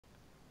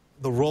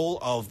the role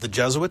of the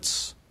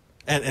Jesuits.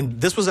 And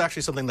this was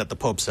actually something that the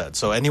Pope said.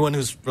 So anyone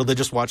who's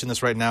religious watching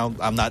this right now,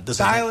 I'm not. This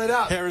Dial is it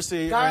up.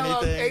 Heresy Dial or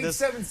anything. Up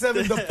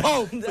 877 the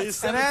Pope. And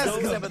ask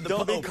him.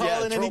 Don't be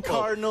calling any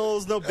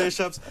cardinals, no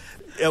bishops.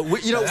 You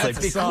know, that's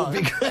the song.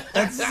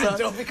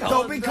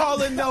 Don't be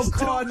calling no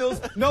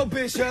cardinals, no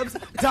bishops.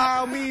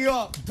 Dial me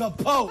up, the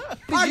Pope.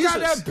 I got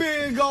that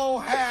big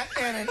old hat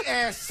and an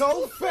ass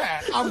so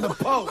fat. I'm the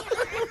Pope.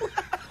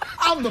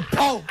 I'm the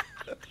Pope.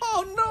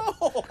 Oh no!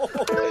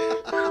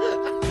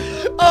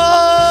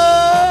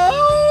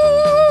 Oh!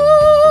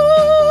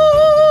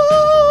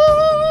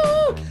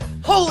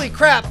 Holy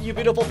crap, you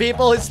beautiful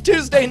people. It's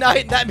Tuesday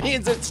night, and that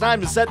means it's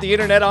time to set the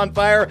internet on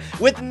fire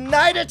with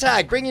Night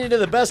Attack, bringing you to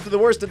the best of the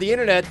worst of the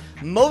internet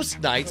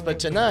most nights. But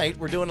tonight,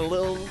 we're doing a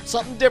little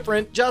something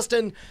different.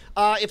 Justin,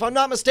 if I'm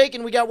not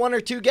mistaken, we got one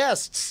or two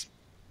guests.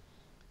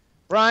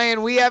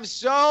 Brian, we have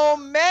so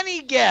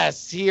many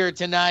guests here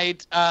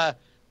tonight.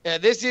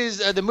 This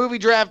is the movie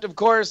draft, of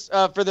course,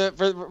 for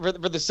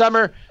the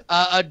summer.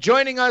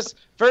 Joining us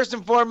first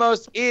and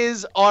foremost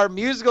is our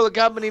musical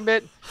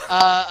accompaniment,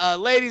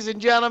 ladies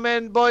and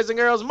gentlemen, boys and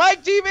girls,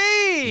 Mike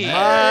TV.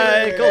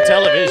 Michael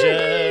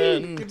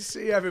Television. Good to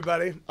see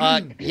everybody.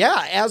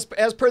 Yeah,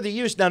 as per the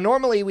use. Now,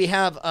 normally we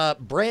have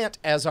Brant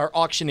as our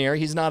auctioneer.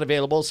 He's not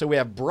available, so we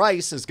have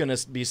Bryce is going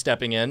to be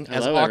stepping in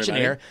as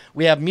auctioneer. Everybody.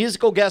 We have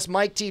musical guest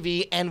Mike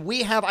TV, and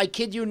we have, I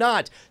kid you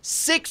not,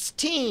 6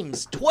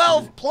 teams,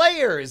 12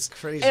 players,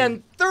 Crazy.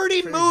 and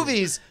 30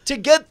 movies to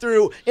get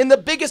through in the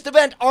biggest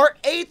event, our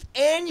 8th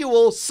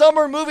annual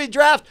summer movie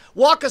draft.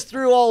 Walk us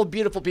through all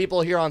beautiful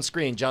people here on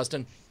screen,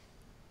 Justin.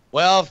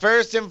 Well,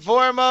 first and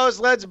foremost,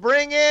 let's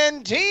bring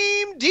in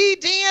Team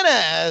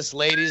DTNS.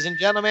 Ladies and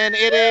gentlemen,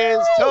 it is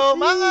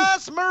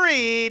Tomas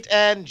Marit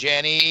and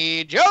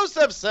Jenny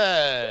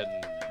Josephson.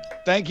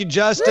 Thank you,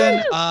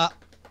 Justin.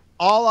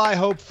 All I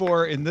hope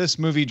for in this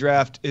movie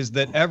draft is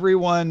that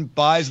everyone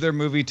buys their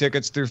movie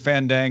tickets through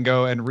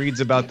Fandango and reads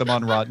about them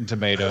on Rotten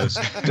Tomatoes.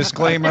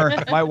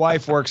 Disclaimer, my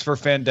wife works for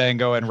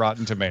Fandango and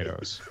Rotten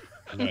Tomatoes.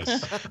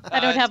 Nice. I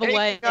don't have a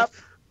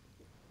wife.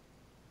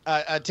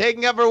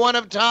 Taking up for one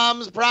of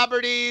Tom's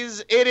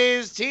properties, it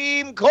is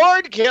Team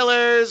Cord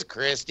Killers,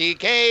 Christy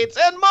Cates,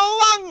 and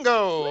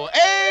Malongo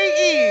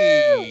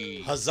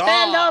AE. Huzzah!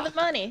 Spend all the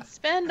money.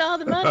 Spend all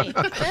the money.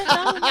 Spend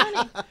all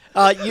the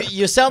money.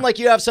 You sound like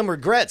you have some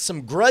regrets,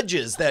 some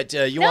grudges that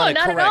you No, want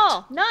to not correct. at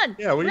all. None.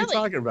 Yeah, what are you Really.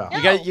 talking about?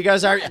 No. You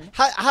guys are. None.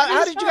 How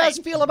was did you guys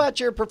fine. feel about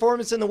your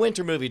performance in the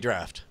winter movie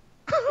draft?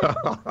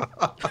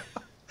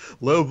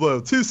 Low blow.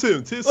 Too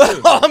soon. Too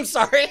soon. Oh, I'm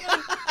sorry.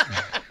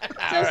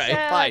 All right,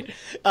 sad.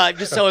 fine.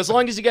 So as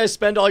long as you guys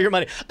spend all your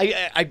money,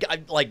 I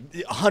like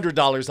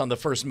 $100 on the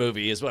first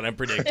movie is what I'm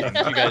predicting.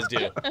 You guys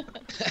do.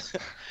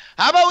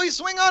 How about we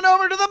swing on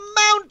over to the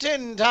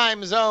Mountain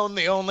Time Zone,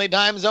 the only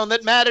time zone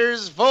that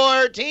matters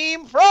for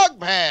Team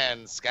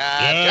Frogman,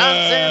 Scott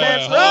Johnson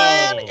and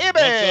Ryan What's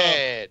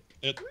Ibbett.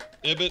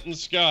 Ibbett and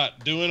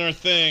Scott doing our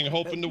thing,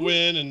 hoping to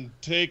win and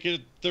take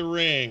it the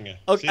ring.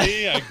 Okay.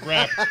 See, I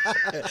grabbed.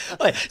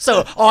 Wait,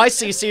 so, I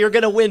see. So you're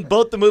gonna win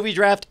both the movie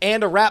draft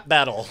and a rap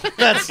battle.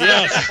 That's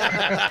Yes.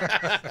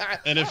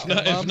 And if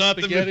not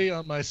spaghetti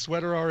on my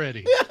sweater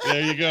already.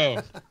 there you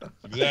go.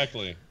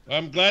 Exactly.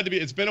 I'm glad to be.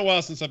 It's been a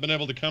while since I've been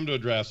able to come to a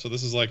draft, so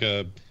this is like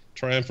a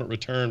triumphant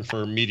return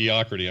for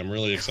mediocrity. I'm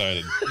really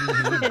excited.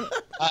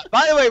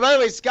 By the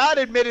way, Scott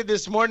admitted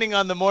this morning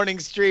on the morning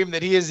stream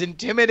that he is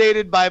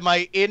intimidated by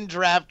my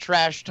in-draft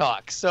trash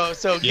talk. So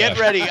get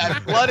ready.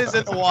 Blood is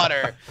in the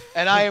water,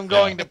 and I am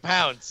going to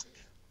pounce.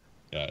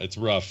 Yeah, it's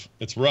rough.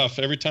 It's rough.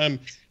 Every time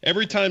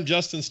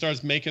Justin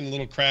starts making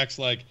little cracks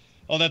like,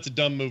 oh, that's a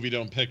dumb movie,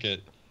 don't pick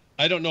it.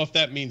 I don't know if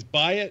that means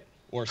buy it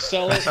or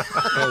sell it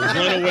or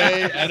run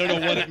away. I don't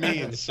know what it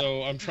means.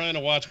 So I'm trying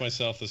to watch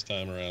myself this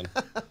time around.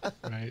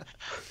 Right.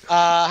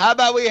 How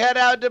about we head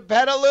out to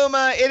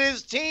Petaluma? It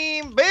is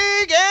Team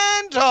Big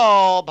and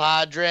Tall,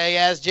 Padre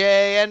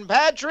SJ and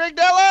Patrick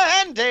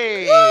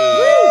Delahente.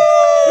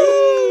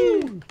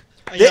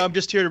 Yeah, I'm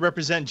just here to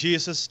represent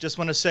Jesus. Just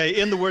want to say,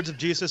 in the words of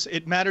Jesus,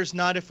 it matters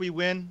not if we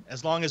win,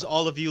 as long as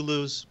all of you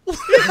lose.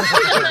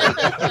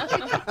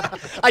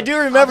 I do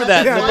remember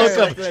that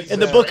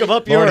in the book of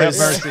Up Lord Yours.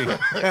 have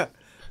mercy.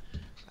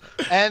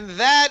 And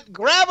that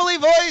gravelly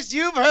voice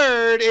you've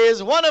heard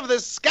is one of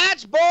the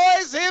Scotch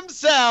boys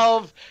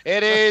himself.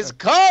 It is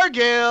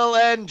Cargill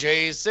and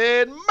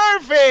Jason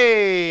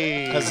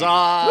Murphy.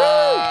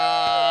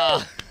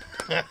 Huzzah!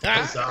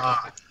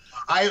 Huzzah.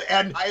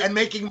 And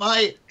making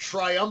my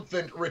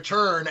triumphant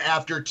return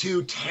after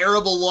 2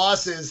 terrible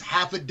losses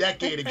half a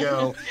decade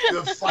ago, you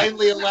have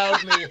finally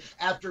allowed me,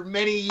 after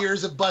many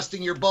years of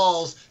busting your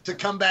balls, to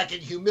come back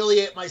and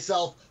humiliate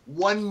myself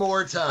one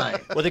more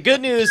time. Well, the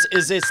good news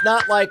is it's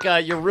not like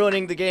you're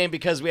ruining the game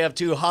because we have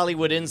 2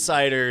 Hollywood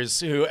insiders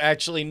who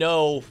actually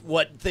know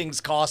what things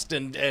cost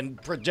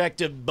and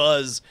projected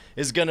buzz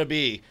is going to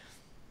be.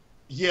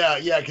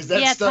 Yeah, because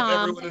that's stuff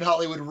Tom. everyone in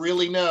Hollywood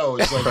really knows.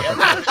 Like,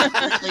 everyone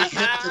really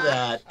hip to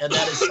that, and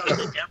that is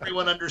something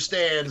everyone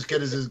understands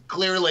because it is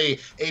clearly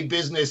a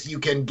business you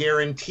can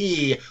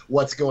guarantee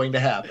what's going to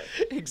happen.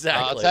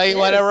 Exactly. I'll tell you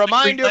what, a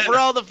reminder for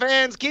all the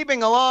fans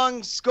keeping a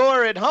long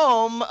score at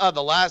home.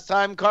 The last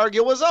time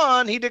Cargill was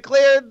on, he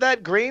declared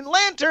that Green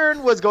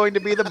Lantern was going to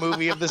be the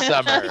movie of the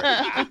summer.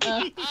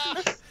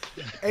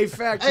 A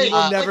fact he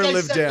will never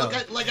live down.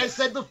 Like I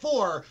said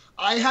before,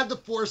 I had the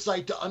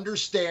foresight to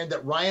understand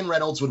that Ryan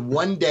Reynolds would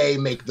one day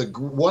make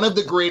one of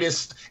the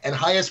greatest and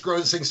highest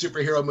grossing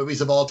superhero movies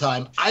of all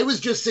time. I was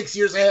just 6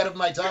 years ahead of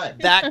my time.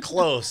 That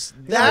close.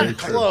 That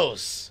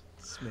close.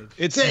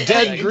 It's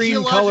dead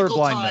green color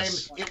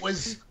blindness. Time, it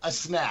was a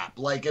snap.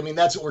 Like, I mean,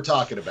 that's what we're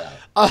talking about.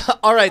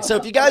 All right, so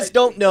if you guys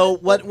don't know,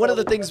 one of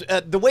the things,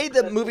 the way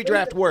the movie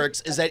draft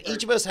works is that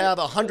each of us have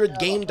 100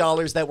 game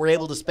dollars that we're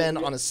able to spend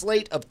on a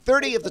slate of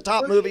 30 of the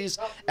top movies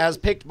as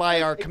picked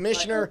by our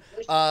commissioner,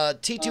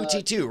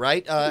 T2T2,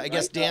 right? I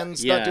guess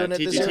Dan's not doing it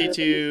this year?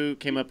 T2T2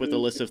 came up with a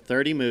list of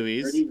 30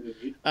 movies.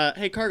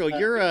 Hey, Cargo,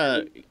 you're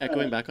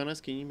echoing back on us.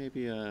 Can you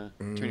maybe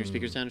turn your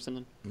speakers down or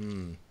something?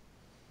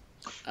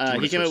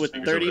 He came up with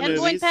 30 movies.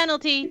 10-point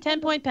penalty.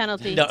 10-point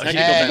penalty. No,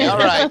 Hey, all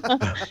right.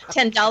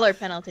 $10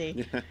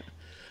 penalty.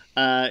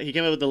 He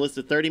came up with a list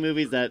of 30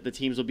 movies that the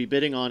teams will be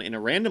bidding on in a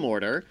random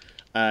order.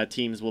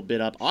 Teams will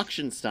bid up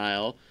auction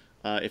style.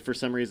 If for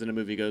some reason a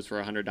movie goes for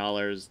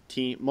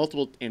 $100,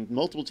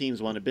 multiple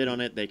teams want to bid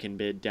on it, they can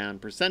bid down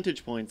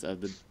percentage points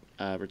of the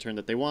return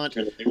that they want.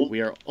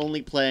 We are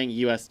only playing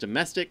U.S.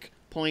 domestic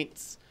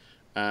points,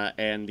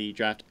 and the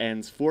draft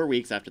ends 4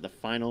 weeks after the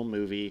final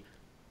movie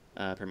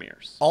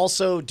premieres.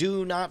 Also,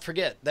 do not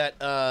forget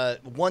that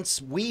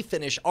once we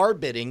finish our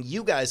bidding,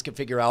 you guys can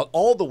figure out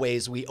all the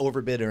ways we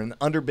overbid and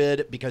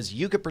underbid because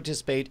you could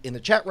participate in the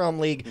Chat Realm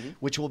League,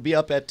 which will be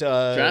up at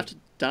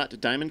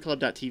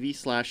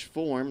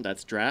draft.diamondclub.tv/form.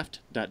 That's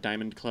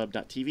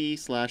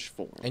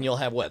draft.diamondclub.tv/form. And you'll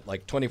have what,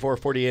 like 24,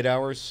 48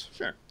 hours?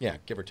 Sure. Yeah,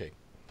 give or take.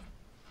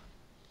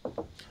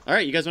 All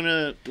right, you guys want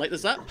to light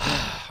this up?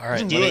 All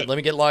right, let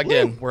me get logged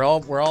in. We're all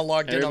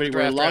logged in on the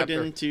draft. We're logged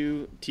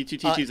into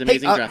T2T2's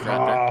amazing draft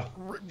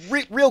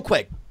raptor. Real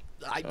quick,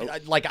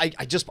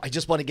 I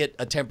just want to get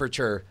a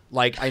temperature.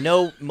 Like, I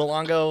know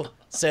Milongo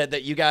said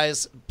that you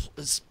guys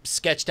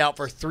sketched out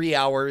for 3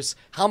 hours.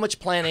 How much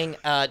planning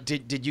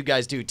did you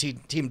guys do, Team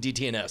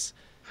DTNS?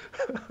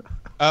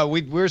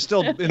 We're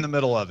still in the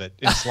middle of it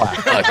in Slack.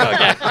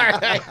 Okay.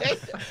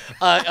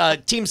 All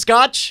right. Team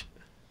Scotch?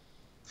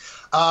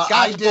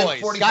 I did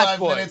 45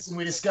 minutes, and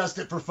we discussed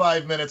it for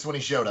 5 minutes when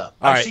he showed up.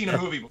 I've seen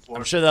a movie before.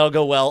 I'm sure that'll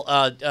go well.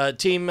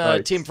 Team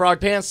Frog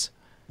Pants?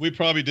 We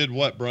probably did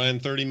what, Brian?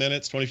 30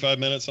 minutes, 25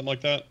 minutes, something like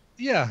that?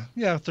 Yeah,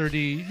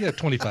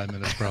 25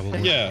 minutes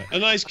probably. Yeah, a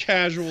nice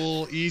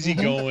casual,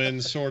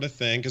 easygoing sort of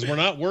thing, because we're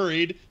not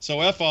worried,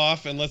 so F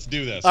off and let's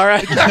do this. All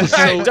right.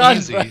 So done.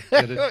 easy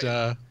that it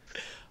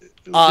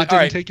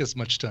didn't take us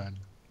much time.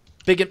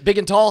 Big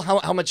and tall,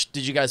 how much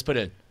did you guys put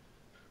in?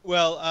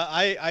 Well,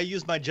 I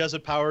use my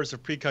Jesuit powers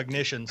of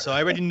precognition, so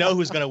I already know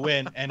who's going to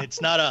win, and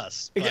it's not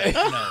us. But,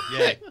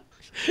 yay.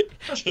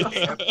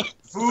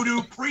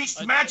 Voodoo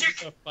priest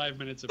magic. 5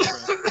 minutes of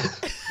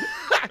prep.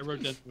 I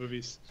wrote down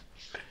movies.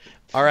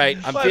 All right,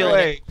 By the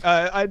way,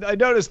 I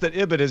noticed that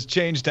Ibit has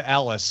changed to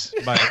Alice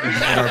in our 30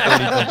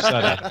 club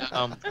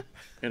setup.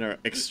 In our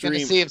Gonna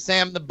extreme. see if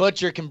Sam the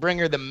Butcher can bring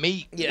her the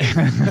meat. Yeah.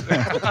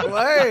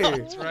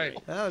 That's right.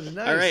 That was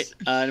nice. All right,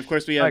 and of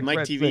course we have Mike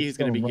Red TV Fist who's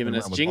going to be going giving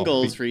us around with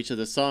jingles all for each of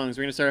the songs.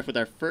 We're going to start off with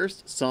our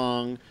first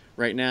song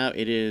right now.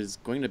 It is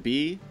going to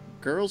be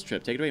Girls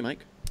Trip. Take it away,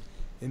 Mike.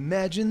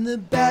 Imagine the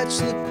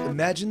bachelor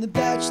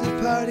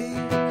party.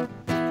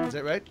 Is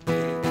that right?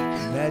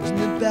 Imagine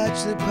the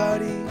bachelor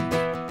party,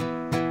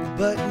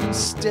 but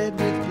instead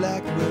with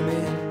black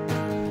women,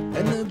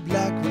 and the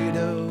black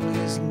widow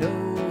is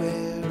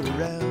nowhere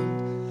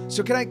around.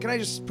 So can I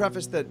just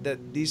preface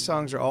that these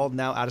songs are all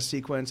now out of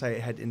sequence? I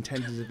had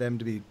intended them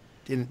to be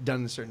done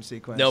in a certain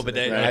sequence. No, but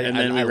I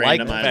like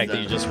the fact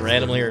that you just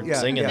randomly are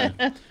singing them.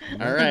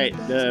 All right,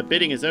 the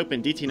bidding is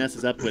open. DTNS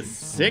is up with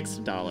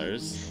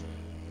 $6.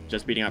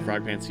 Just beating out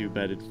Frog Pants, who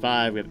betted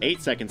 5. We have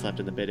 8 seconds left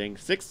in the bidding.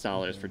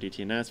 $6 for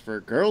DTNS for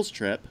Girls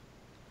Trip.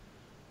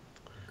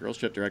 Girls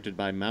Trip, directed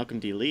by Malcolm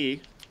D.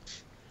 Lee.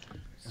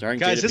 Starring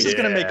Guys, Jada this is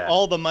going to make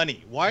all the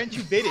money. Why aren't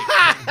you bidding?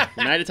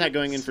 Night Attack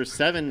going in for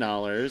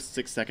 $7.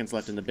 6 seconds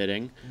left in the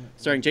bidding.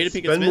 Starring Jada Pinkett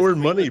Smith. Spend more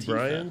Queen money, Latifah.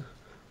 Brian.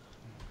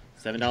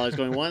 $7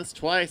 going once,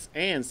 twice,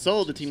 and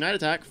sold to Team Night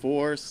Attack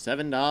for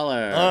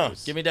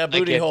 $7. Give me that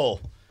booty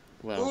hole.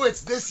 Well, Ooh, it's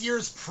this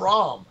year's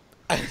prom.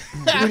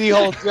 Booty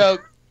hole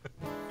joke.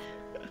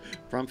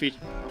 Prom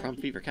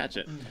Fever, catch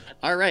it.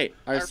 All right,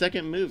 our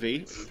second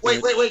movie.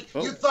 Wait.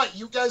 Oh. You thought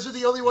you guys are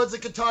the only ones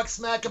that could talk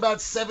smack about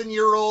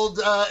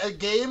 7-year-old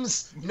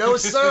games? No,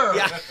 sir.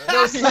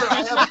 No, sir.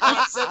 I have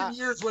about 7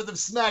 years worth of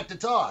smack to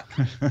talk.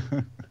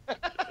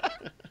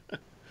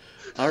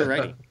 All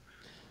righty.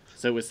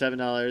 So with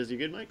 $7, you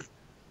good, Mike?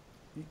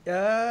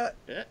 Yeah,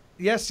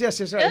 Yes. All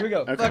right, here we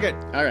go. Okay. Fuck it.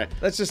 All right.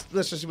 Let's just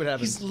see what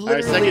happens. He's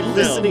literally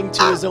listening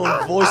to his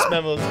own voice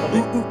memos.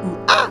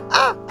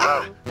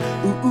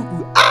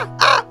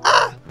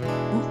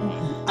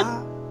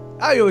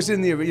 I was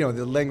in the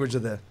the language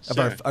of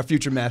Sure. our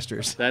future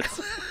masters. That's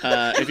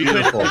if you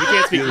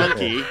can't speak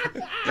monkey,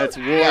 that's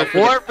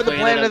War for the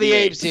Planet of the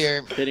Apes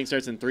here. Bidding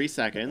starts in 3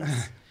 seconds,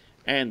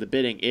 and the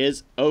bidding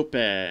is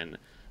open.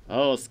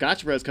 Oh,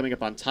 Scotch Bros coming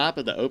up on top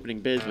of the opening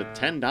bids with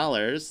 $10.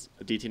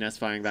 DTNS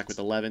firing back with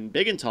 11.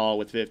 Big and Tall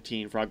with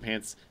 15. Frog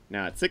Pants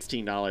now at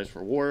 $16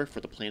 for War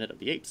for the Planet of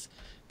the Apes.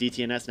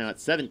 DTNS now at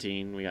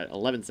 17. We got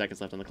 11 seconds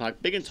left on the clock.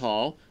 Big and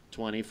Tall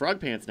 20. Frog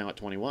Pants now at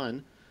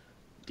 21.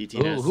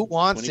 DTNS. Ooh, who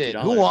wants $22. it?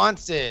 Who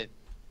wants it?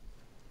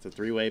 It's a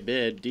 3-way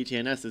bid.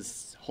 DTNS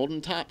is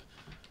holding top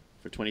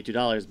for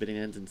 $22. Bidding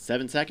ends in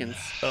 7 seconds.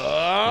 War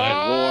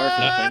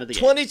for the Planet of the Apes.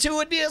 22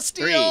 would be a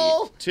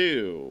steal. 3,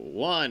 2,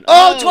 1.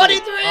 Oh, 23!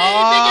 Big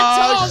and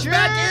Tall's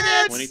back in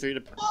it! 23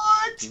 to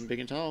Team Big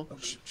and Tall.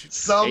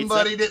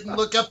 Somebody didn't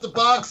look up the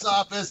box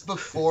office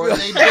before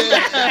they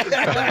did.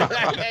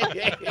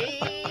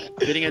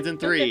 Bidding ends in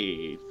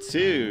 3,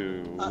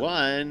 2,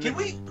 1. Can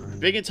we?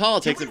 Big and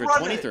Tall takes it for run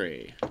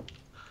 23.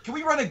 Can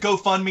we run a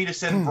GoFundMe to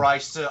send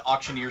Bryce to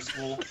auctioneer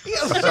school?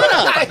 Shut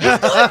up! He's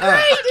doing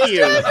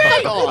great!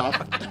 Fuck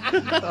off!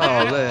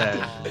 Oh man!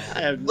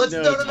 I have No.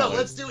 tolerance.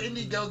 Let's do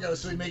Indiegogo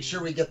so we make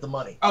sure we get the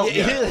money. Oh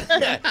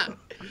yeah.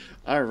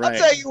 All right. I'll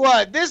tell you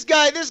what, this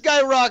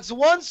guy rocks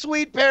one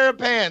sweet pair of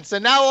pants,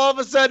 and now all of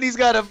a sudden he's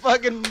got a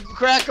fucking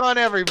crack on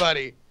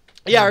everybody.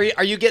 Yeah,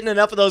 are you getting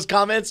enough of those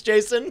comments,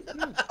 Jason?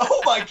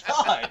 Oh my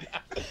god.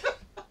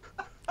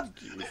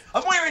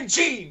 I'm wearing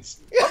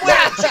jeans. I'm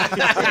wearing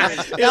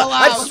jeans.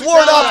 I've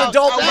sworn off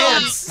adult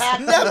pants.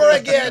 Never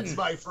again.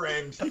 My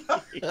friend.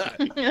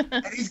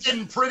 And he's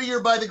getting prettier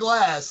by the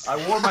glass. I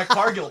wore my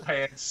Cargill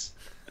pants.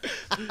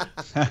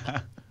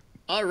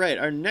 All right,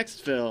 our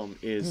next film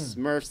is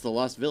Smurfs: The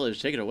Lost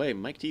Village. Take it away,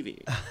 Mike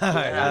TV.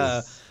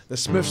 The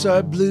Smurfs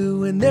are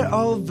blue and they're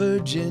all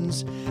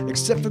virgins,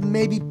 except for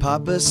maybe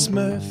Papa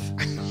Smurf.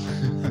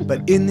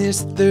 But in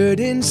this third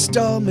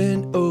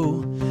installment,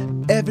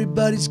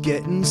 everybody's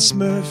getting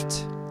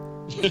smurfed.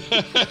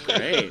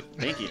 Great,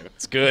 thank you.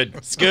 It's good.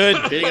 It's good.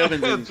 Bidding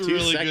opens in That's 2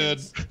 really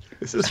seconds. good.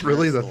 Is this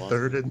really the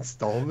third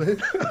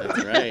installment?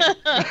 That's right.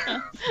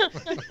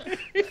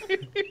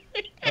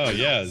 Oh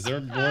yeah, is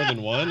there more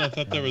than one? I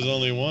thought there was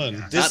only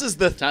one. This is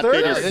the Top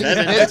third. bid is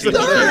 7.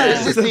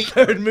 This is the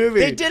third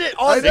movie. They did it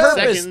on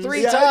purpose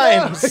 3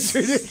 times. It's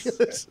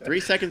ridiculous. 3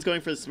 seconds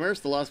going for the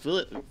Smurfs: The Lost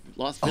Village.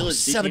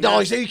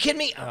 $7. Are you kidding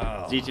me?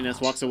 Oh.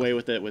 DTNS walks away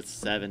with it with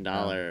 $7.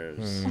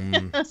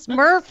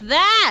 Smurf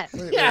that.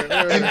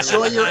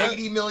 Enjoy your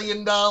 $80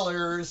 million.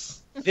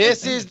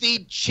 This is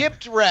the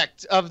chipped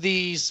wrecked of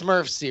the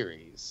Smurf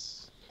series.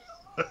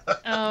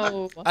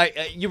 Oh.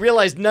 You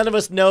realize none of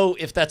us know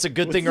if that's a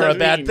good What's thing or that a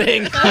bad mean?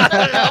 thing.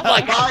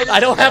 I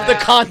don't have the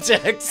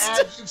context.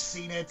 You've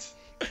seen it.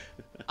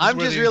 I'm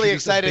where just they really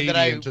introduce the excited baby that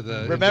I into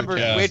the remember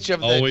cast. which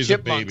of the Always a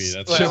chipmunks,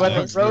 baby, that's whether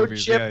Chipmunks Road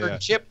movies, Chip yeah, or yeah.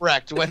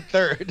 Chipwrecked went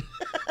third.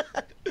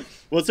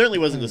 Well, it certainly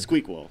wasn't the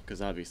Squeakquel,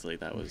 because obviously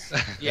that was.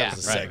 Yeah,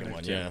 the second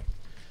one. Yeah.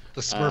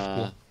 The Smurf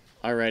pool.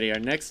 Alrighty, our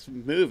next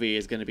movie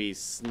is going to be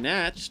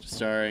Snatched,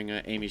 starring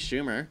Amy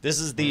Schumer. This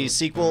is the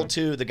sequel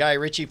to the Guy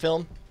Ritchie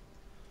film.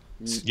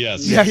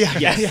 Yes.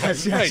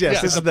 Yes. This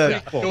is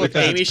the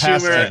Amy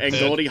Schumer and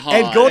Goldie Hawn.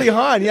 and Goldie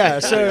Hawn. Yeah.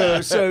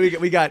 So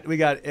we got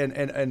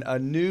a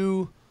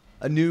new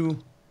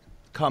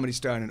comedy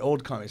star and an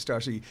old comedy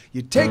star. So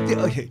you take the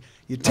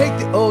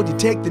old, you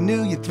take the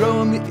new, you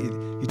throw them.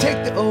 You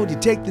take the old, you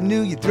take the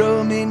new, you throw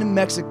them into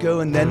Mexico,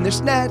 and then they're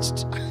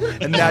snatched,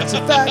 and that's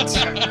a fact.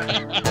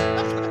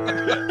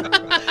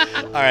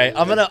 All right,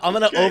 I'm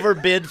gonna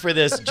overbid for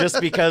this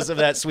just because of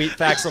that sweet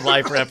Facts of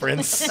Life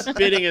reference.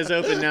 Bidding is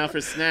open now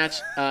for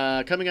Snatch.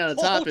 Coming out on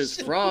top is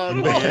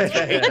Frog Pants for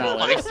 $8. Oh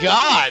my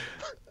god!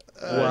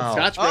 Wow.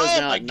 Scotch Bros Oh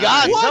now my at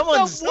god!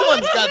 9.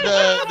 Someone's got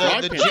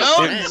the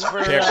Jones for.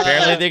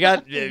 Apparently they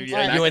got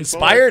you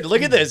inspired.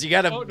 Look at this. You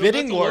got a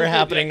bidding war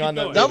happening on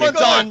the. Someone's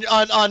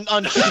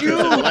on shoe.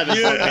 11.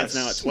 Frog Pants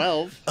now at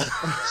 12.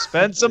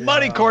 Spend some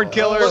money, Cord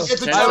Killers. Look,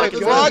 it's a Frog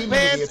Titanic Frog movie.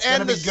 Pants It's gonna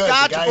and the be good.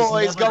 Scotch guy's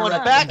Boys never going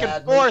directed back a and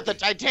bad forth, a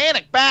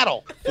Titanic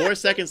battle. 4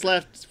 seconds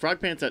left.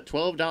 Frog Pants at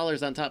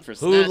 $12 on top for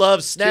Snatch. Who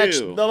loves Snatch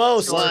 2, the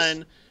most?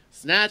 1.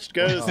 Snatched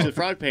goes to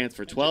Frog Pants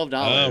for $12.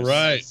 All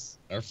right.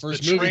 Our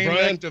first The movie, train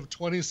Brian. wreck of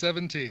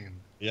 2017.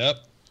 Yep.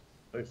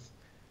 Hey,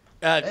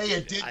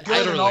 it did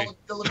good, and all the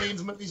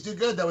Philippines movies do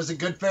good. That was a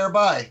good fair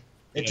buy.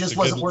 It Yeah, just it's a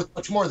wasn't good- worth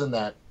much more than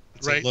that.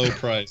 It's a low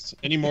price.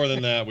 Any more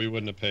than that, we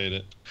wouldn't have paid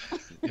it.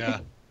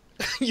 Yeah.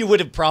 You would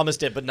have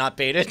promised it but not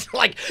paid it.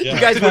 Like Yeah. you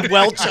guys would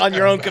welch on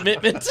your own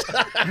commitment.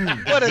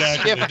 What a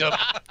skipdom.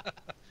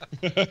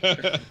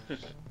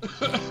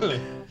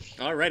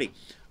 Alrighty.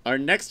 Our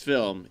next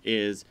film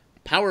is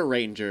Power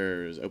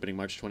Rangers, opening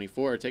March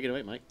 24. Take it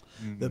away, Mike.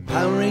 The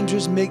Power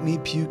Rangers make me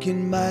puke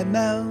in my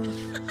mouth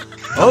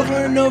over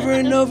and over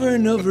and over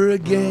and over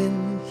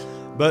again.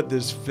 But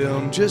this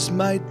film just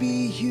might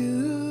be huge.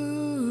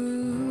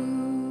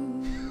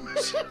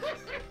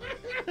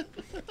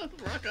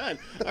 God.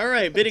 All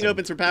right, bidding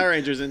opens for Power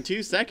Rangers in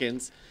 2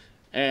 seconds.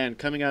 And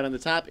coming out on the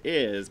top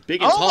is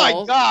Big and Oh my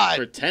Tall God.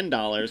 for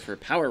 $10 for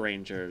Power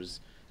Rangers.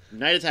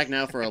 Night Attack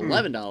now for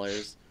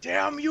 $11.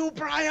 Damn you,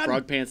 Brian.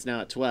 Frog Pants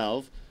now at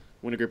 $12.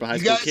 Win a group of high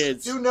You school guys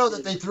kids. do know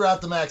that they threw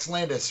out the Max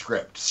Landis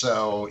script,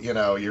 so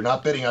you're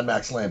not bidding on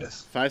Max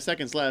Landis. 5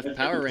 seconds left.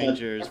 Power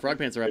Rangers. Frog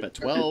Pants are up at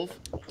 12.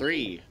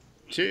 3,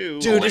 2.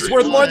 Dude, it's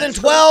worth more than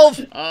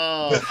 12.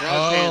 Oh,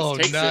 Frog Pants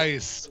takes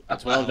nice. it.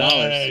 $12.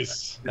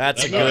 Nice.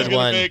 That's a good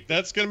one.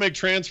 That's gonna make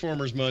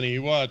Transformers money.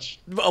 You watch.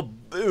 Oh,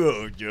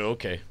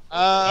 okay.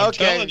 I'm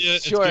Okay, telling you,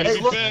 it's sure. gonna Hey,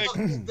 be look,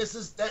 big. this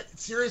is that.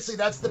 Seriously,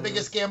 that's the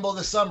biggest gamble of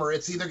the summer.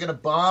 It's either gonna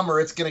bomb or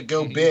it's gonna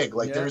go big.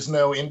 Like there's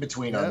no in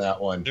between on that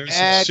one. There's And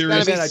some it's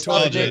serious gonna be sub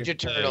nostalgia. Ninja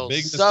Turtles.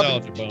 Big Sub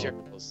nostalgia Ninja bone.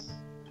 Turtles.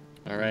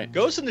 All right.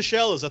 Ghost in the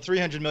Shell is a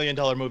 $300 million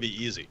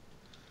movie easy.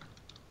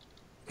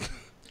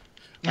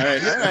 All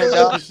right.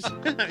 Yes.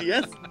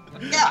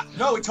 Yeah,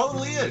 no, it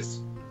totally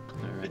is.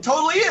 It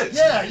totally is.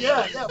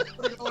 Yeah. We're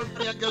putting all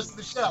everybody on Ghost in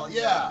the Shell.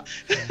 Yeah.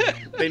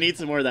 They need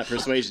some more of that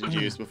persuasion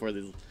juice before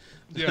these.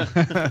 Yeah.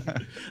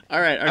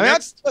 All right. Our I mean,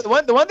 next. the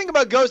one thing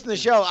about Ghost in the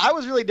Shell, I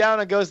was really down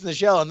on Ghost in the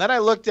Shell, and then I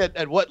looked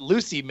at what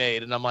Lucy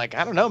made, and I'm like,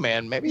 I don't know,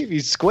 man. Maybe if you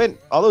squint,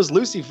 all those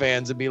Lucy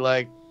fans would be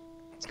like,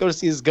 let's go to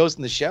see this Ghost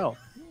in the Shell.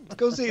 Let's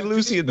go see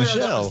Lucy in the That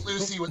Shell. was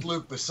Lucy with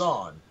Luke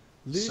Besson.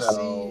 Lucy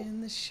So-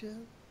 in the Shell.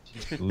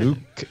 Luke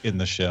in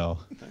the Shell.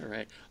 All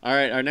right. All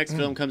right. Our next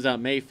film comes out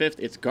May 5th.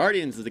 It's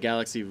Guardians of the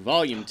Galaxy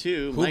Volume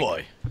 2. Oh,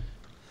 boy.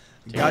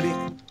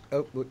 Guardian.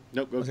 Oh, what?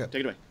 Nope. Go. Okay. Take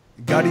it away.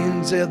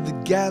 Guardians of the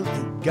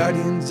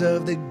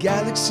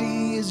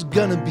Galaxy is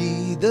gonna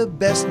be the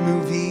best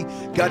movie.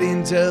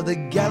 Guardians of the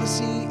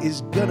Galaxy is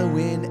gonna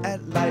win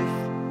at life.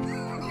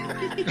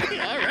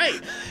 All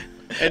right.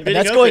 And And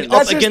that's bidding going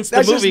opens. up against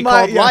the movie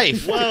called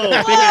Life. Whoa, Big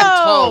and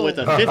Tall with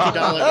a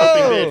 $50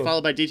 opening bid,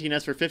 followed by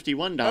DTNS for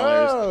 $51.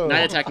 Oh.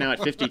 Night Attack now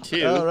at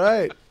 52. All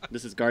right.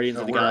 This is Guardians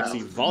of the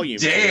Galaxy Volume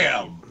 2.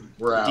 Damn.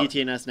 We're out.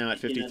 DTNS now at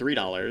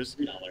 $53.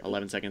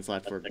 11 seconds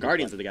left for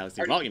Guardians of the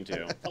Galaxy Volume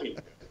 2.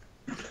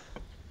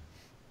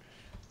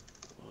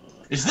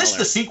 Is this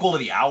the sequel to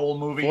the Owl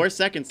movie? 4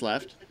 seconds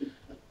left.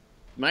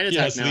 Night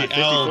Attack Yes, now the at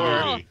Owl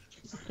 54. movie.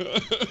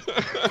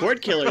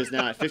 Cord Killer is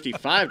now at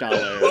 $55.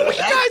 What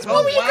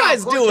were you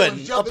guys doing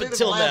Jumping up in at the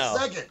until last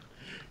now? second.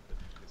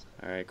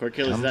 All right, Cord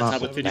Killer is I'm at off.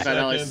 top with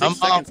 $55. 6 I'm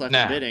seconds off left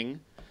now. in bidding.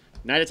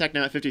 Night Attack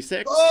now at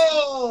 56.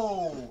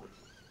 Oh!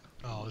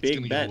 Oh, it's Big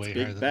gonna bets, go way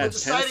big higher than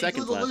bets. We're 10 deciding who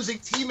seconds the left. losing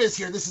team is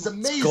here. This is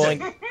amazing.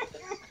 Going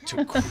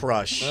to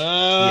crush.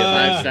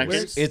 5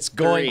 seconds. It's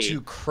going 3,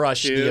 to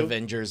crush 2, the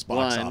Avengers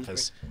box 1.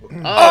 office.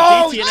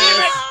 Oh,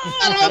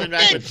 DTNS coming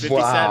back with 57.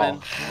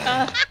 Wow.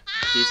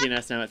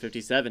 DTNS now at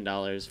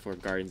 $57 for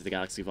Guardians of the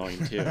Galaxy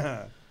Volume 2.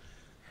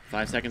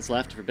 5 seconds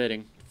left for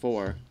bidding.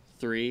 4,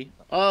 3.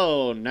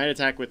 Oh, Night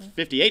Attack with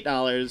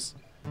 $58.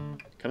 Coming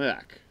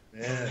back.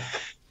 Yeah.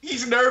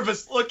 He's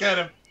nervous. Look at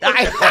him. Yeah.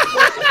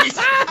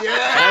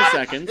 5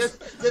 seconds.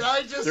 Did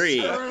I just 3,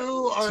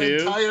 screw our 2,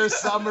 entire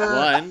summer?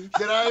 1.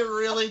 Did I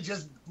really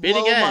just Bid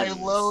blow again.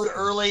 my load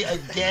early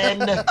again?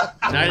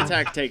 Night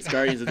Attack takes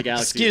Guardians of the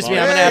Galaxy. Excuse me,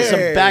 Volume I'm going to have some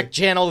Hey. back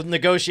channel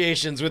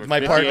negotiations with for my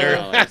partner.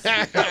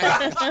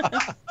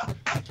 $58.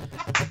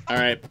 All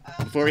right,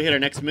 before we hit our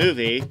next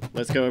movie,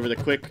 let's go over the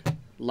quick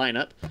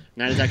lineup.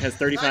 Night Attack has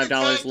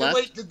 $35 left.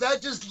 Wait, did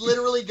that just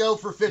literally go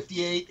for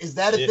 58? Is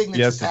that a thing that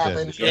yes, just it did.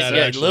 happened? Yeah, it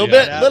A actually little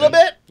bit, happened. little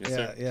bit. Yes, Yeah,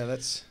 sir. yeah,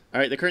 that's. All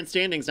right, the current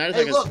standings. Night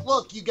Hey, Attack has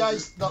look, you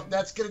guys. No,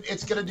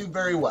 it's gonna do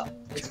very well.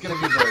 It's gonna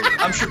do very well.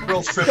 I'm sure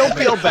Girls Trip. Don't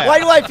feel bad. Why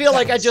do I feel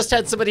like I just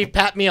had somebody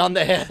pat me on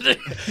the head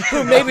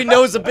who maybe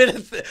knows a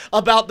bit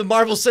about the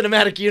Marvel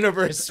Cinematic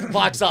Universe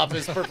box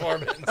office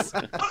performance?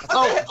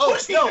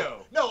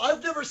 No,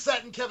 I've never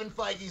sat in Kevin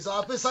Feige's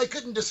office. I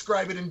couldn't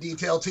describe it in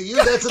detail to you.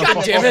 That's a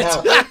God thing damn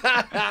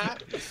that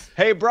it.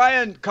 Hey,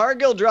 Brian,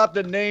 Cargill dropped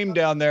a name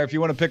down there if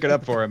you want to pick it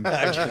up for him.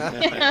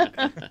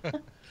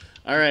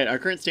 All right, our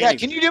current Yeah, standings.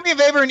 can you do me a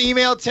favor and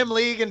email Tim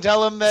League and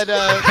tell him that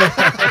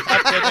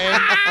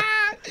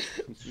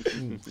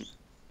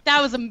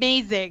That was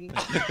amazing.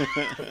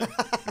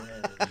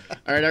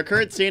 All right, our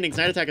current standings.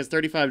 Night Attack has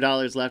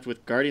 $35 left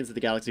with Guardians of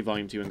the Galaxy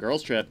Volume 2 and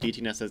Girls Trip.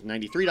 DTNS has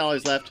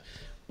 $93 left,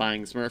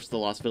 buying Smurfs The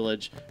Lost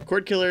Village.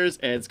 Cord Killers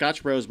and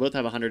Scotch Bros both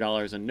have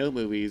 $100 and no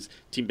movies.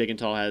 Team Big and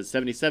Tall has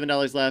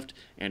 $77 left,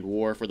 and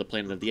War for the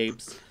Planet of the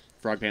Apes.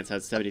 Frog Pants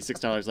has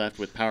 $76 left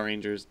with Power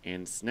Rangers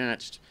and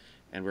Snatched.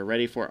 And we're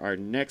ready for our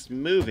next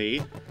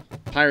movie,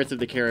 Pirates of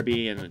the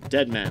Caribbean,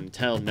 Dead Men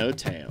Tell No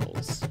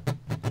Tales.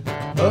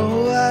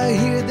 Oh, I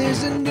hear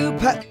there's a new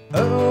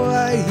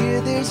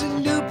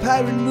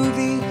pirate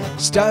movie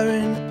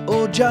starring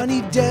old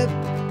Johnny Depp.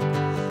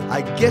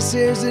 I guess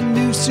there's a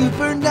new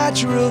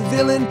supernatural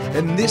villain,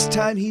 and this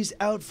time he's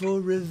out for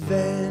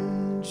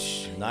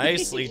revenge.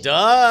 Nicely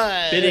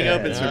done. Bidding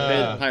opens for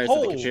Pirates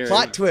of the Caribbean.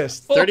 Plot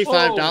twist.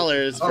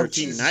 $35 for Oh,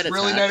 Team jeez, Night Attack.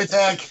 really, Night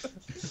Attack?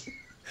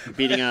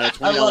 Beating out a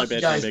I $20 love you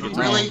bid guys. from Big and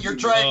Really, Tall. you're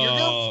trying.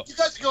 You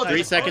guys are going 3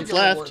 to seconds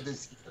Cargill left. Award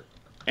this year.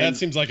 That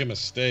seems like a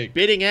mistake.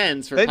 Bidding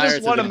ends for They Pirates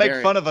just want to of the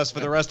make fun of us for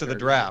the rest of the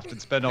draft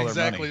and spend all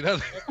their money.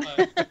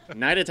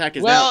 Night Attack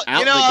is Well, now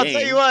out I'll the game.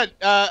 tell you what.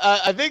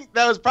 I think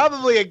that was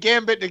probably a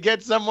gambit to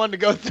get someone to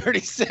go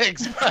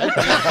 36. But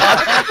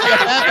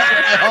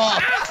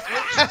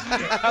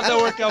how'd that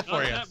work out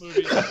for you?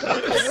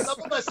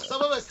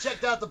 Some of us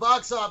checked out the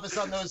box office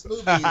on those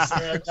movies, and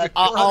that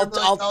 $400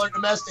 million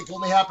domestic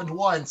only happened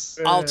once.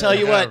 I'll tell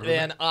you what,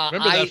 man.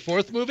 Remember that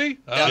fourth movie?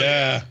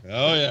 Yeah.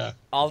 Oh yeah.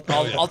 I'll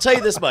tell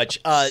you this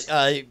much.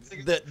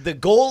 The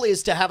goal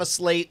is to have a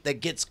slate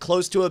that gets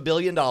close to $1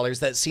 billion.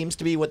 That seems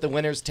to be what the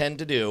winners tend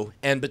to do.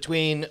 And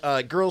between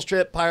Girls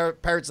Trip,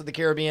 Pirates of the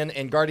Caribbean,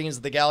 and Guardians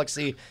of the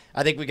Galaxy,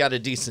 I think we got a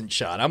decent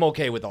shot. I'm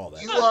okay with all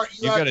that.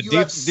 You got a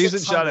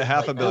decent shot at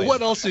 $500 million.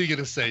 What else are you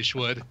gonna say,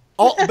 Schwood?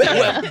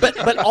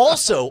 But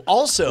also,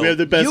 we have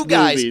the best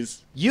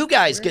movies. You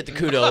guys get the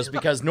kudos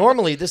because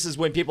normally this is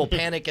when people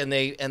panic and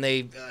they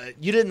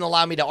you didn't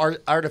allow me to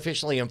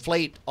artificially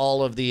inflate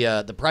all of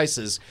the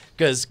prices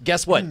because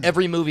guess what?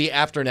 Every movie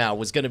after now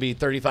was going to be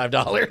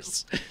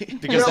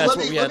 $35 because that's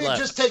what we had left. Let me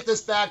just take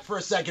this back for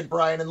a second,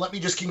 Brian, and let me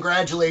just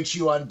congratulate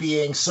you on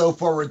being so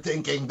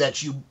forward-thinking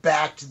that you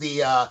backed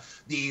the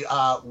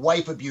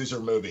wife abuser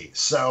movie.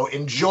 So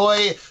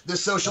enjoy the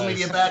social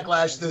media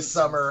backlash this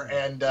summer,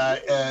 and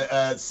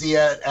see you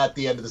at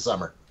the end of the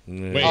summer.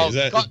 Wait, is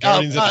that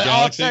Guardians of the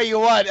Galaxy? I'll tell you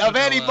what. Of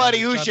anybody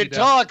who should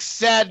talk,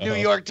 sad New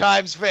York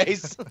Times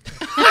face.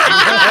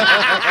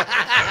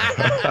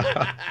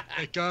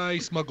 A guy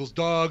smuggles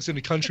dogs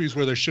into countries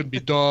where there shouldn't be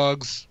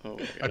dogs.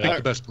 I pick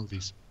the best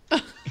movies.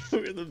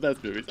 We're the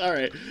best movies. All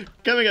right.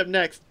 Coming up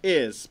next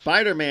is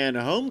Spider-Man: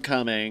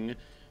 Homecoming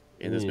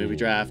in this movie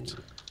draft.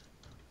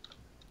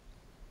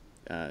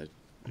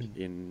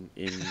 In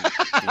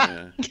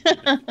a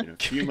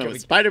few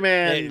moments.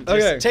 Spider-Man.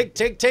 Okay.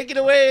 Take it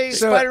away,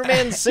 So-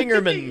 Spider-Man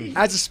Singerman.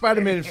 As a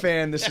Spider-Man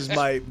fan, this is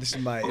my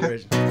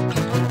iteration.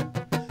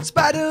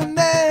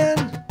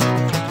 Spider-Man,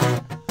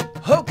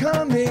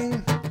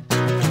 Homecoming.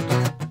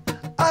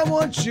 I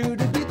want you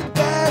to be the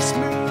best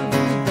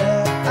movie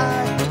that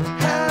I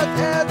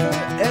have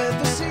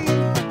ever seen.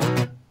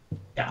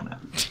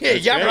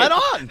 Yeah, right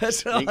on.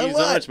 That's all Thank I you so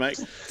want. much, Mike.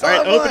 That's All right,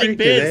 all I want. opening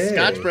bids. Hey.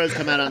 Scotch Bros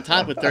come out on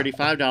top with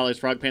 $35.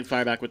 Frog Pants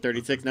Fireback with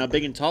 $36. Now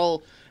Big and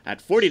Tall at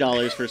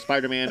 $40 for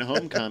Spider-Man: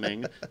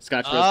 Homecoming.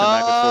 Scotch Bros come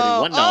back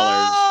with $41.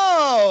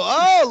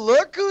 Oh,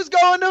 look who's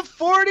going to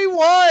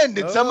 41.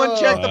 Did someone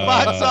check the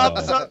box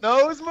office on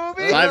those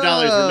movies?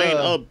 $5 remain.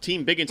 Oh,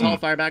 Team Big and Tall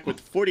Fireback with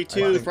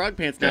 42. Frog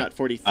Pants now at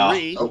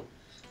 43.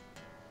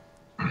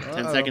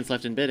 10 seconds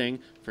left in bidding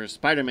for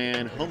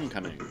Spider-Man: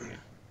 Homecoming.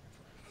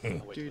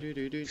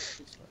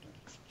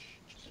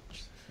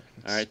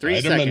 All right, 3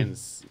 Spider-Man.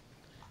 seconds.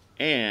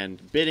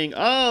 And bidding.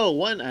 Oh,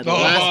 one at the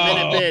last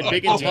minute bid.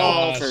 Big and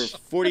Tall for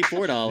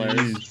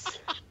 $44.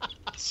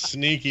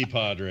 Sneaky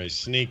Padre,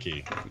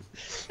 sneaky.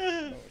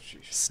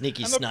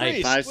 Sneaky I'm a snipe.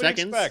 priest. 5 What do you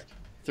seconds. expect?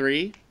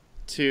 3,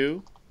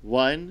 2,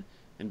 1.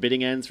 And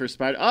bidding ends for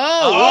Spider.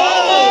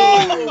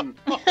 Oh!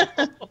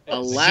 A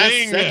last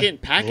Zing.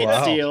 second packet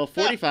Wow. steal.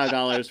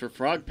 $45 for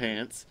Frog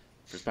Pants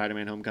for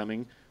Spider-Man: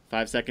 Homecoming.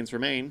 5 seconds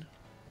remain.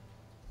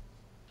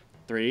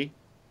 3.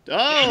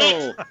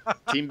 Oh!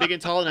 Team Big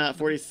and Tall now at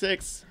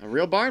 46. A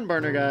real barn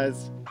burner,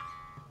 guys.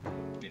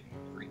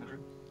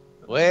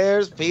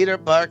 Where's Peter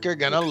Parker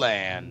gonna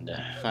land?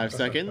 5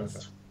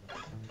 seconds.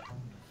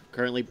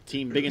 Currently,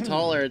 Team Big and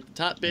Tall are at the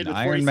top bid with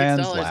Iron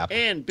Man's $46. lap.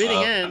 And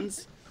bidding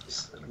ends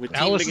with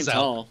Team Alice Big and is out.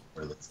 Tall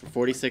for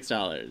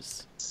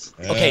 $46.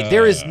 Okay,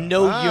 there is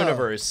no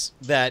universe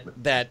that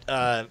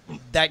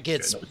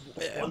gets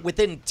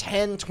within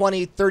 10,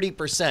 20,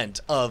 30%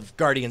 of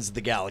Guardians of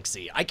the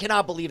Galaxy. I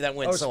cannot believe that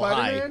went so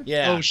Spider-Man? high.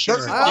 Yeah. Oh,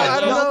 sure. I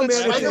don't know, man.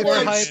 Spider-Man- More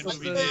hype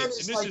Spider-Man and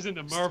is this like- isn't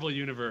the Marvel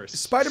universe.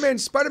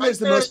 Spider-Man's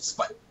the most.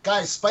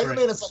 Guys,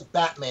 Spider-Man is like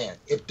Batman.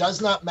 It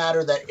does not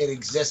matter that it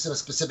exists in a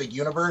specific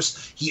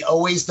universe. He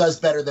always does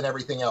better than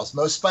everything else.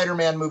 Most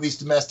Spider-Man movies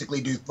domestically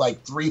do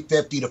like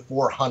 350 to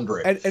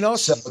 400. And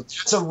also, so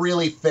it's a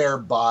really fair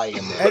buy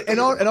in there. and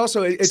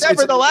also, it's Except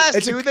for the last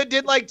it's two that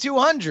did like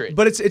 200.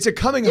 But it's a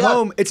coming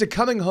home. It's a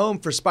coming home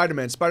for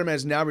Spider-Man. Spider-Man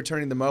is now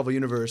returning to the Marvel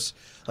universe.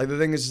 Like the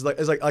thing is like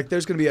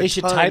there's going to be a. They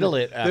should ton- title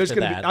it There's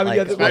after gonna that, Be, I mean,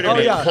 like yeah,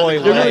 Spider-Man yeah, Coy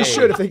they really Lay.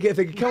 should if they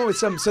could come up with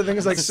some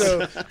things like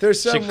so. There's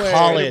some Should way.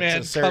 call it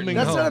Spider-Man a certain coming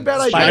That's home. not a bad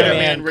idea. Spider-Man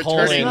Spider-Man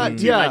returning colon,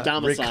 to yeah, my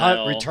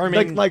domicile.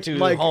 returning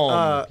to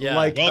home.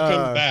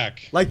 Welcome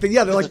back. Like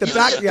they're like the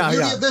back. The Yeah,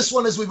 beauty yeah. of this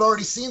one is we've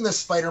already seen this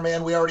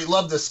Spider-Man. We already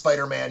love this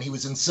Spider-Man. He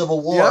was in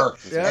Civil War,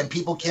 and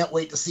people can't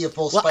wait to see a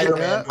full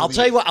Spider-Man. I'll movie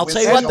tell you what. with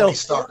Though. Tony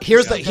Stark.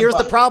 Here's Yeah.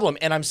 the problem,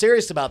 and I'm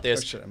serious about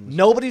this.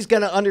 Nobody's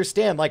gonna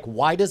understand. Like,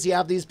 why does he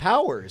have these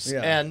powers?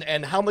 Yeah.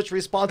 And how much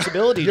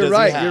responsibility You're does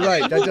right. he have? You're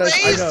right. That Who does.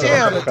 I raised know.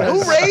 him? That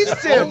does- Who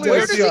raised him? Only Where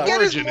with does he the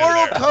get his origin in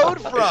moral there.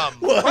 code from?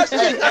 What's the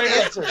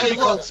answer? Hey,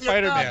 look,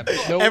 Spider-Man.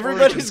 No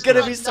Everybody's origin gonna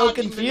story. be so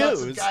knocking the nuts of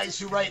confused. guys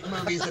who write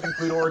movies that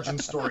include origin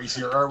stories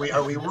here. Are we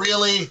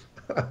really?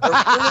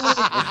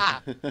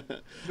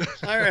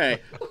 All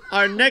right.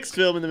 Our next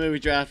film in the movie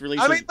draft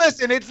releases. I mean,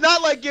 listen, it's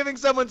not like giving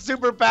someone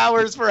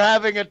superpowers for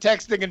having a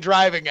texting and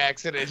driving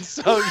accident.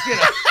 So, you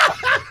know.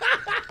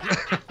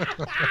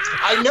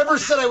 I never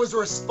said I was a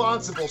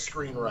responsible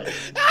screenwriter.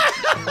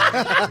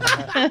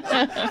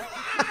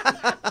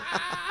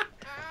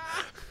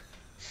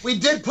 We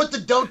did put the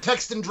 "don't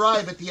text and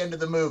drive" at the end of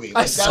the movie.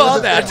 I saw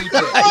that.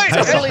 I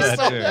totally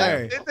saw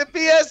that. It's a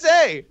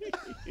PSA.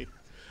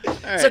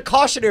 It's a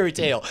cautionary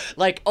tale.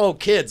 Like, oh,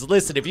 kids,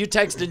 listen, if you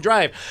text and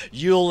drive,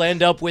 you'll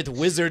end up with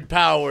wizard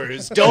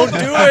powers. Don't do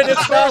it.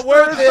 It's not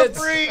worth it.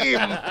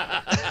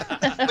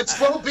 But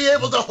you won't be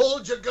able to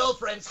hold your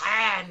girlfriend's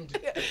hand.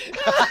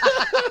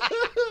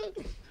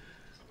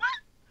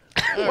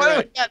 What do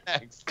we got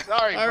next?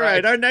 Sorry, All Frank.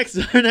 right, our next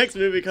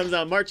movie comes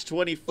out March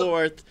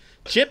 24th.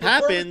 Chip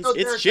happens. Before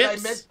we go It's there,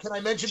 Chips. Can I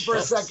mention for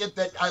a second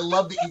that I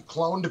love that you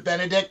cloned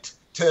Benedict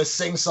to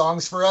sing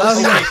songs for us? Oh,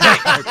 yeah.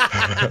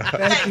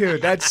 Thank you.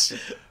 That's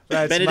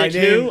Benedict my who?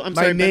 name. I'm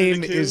My sorry, name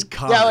Benedict who? is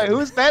Con. Yeah, like,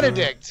 who's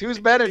Benedict? Who's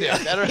Benedict?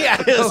 I don't Yeah,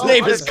 his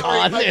name is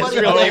Con. My His buddy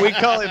real name. we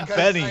call him because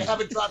Benny. I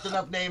haven't dropped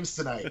enough names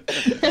tonight. All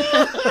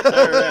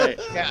right.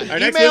 Our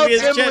next Email movie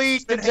is Tim Chips. Lee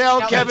to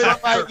tell Kevin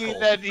Jack Feige Circle.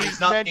 that He's he's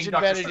not mentioned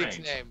Dr. Benedict's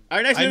Strange. name.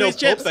 Our next I movie know is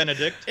Chips. Pope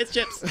Benedict. It's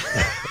Chips.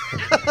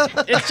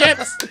 It's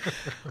Chips.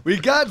 We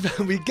got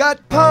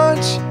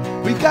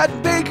Punch, we got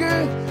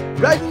Baker,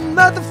 riding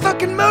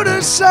motherfucking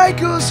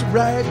motorcycles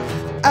right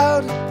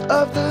out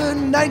of the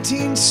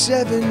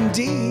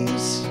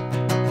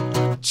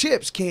 1970s.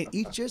 Chips can't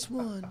eat just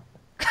one.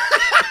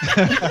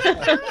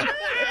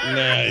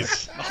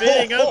 Nice.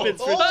 Bidding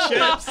opens for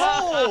Chips.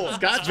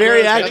 Scott's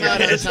Very Rose come accurate.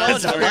 out at a top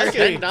score, It's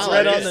 $10.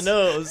 right on the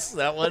nose,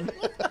 that one.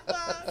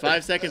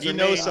 5 seconds You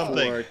remain know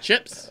something. for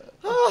Chips.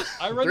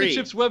 I read 3, the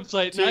Chips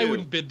website, and I 2,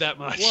 wouldn't bid that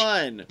much.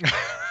 1.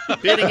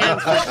 Bidding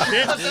ends for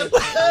Chips.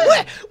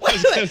 Wait.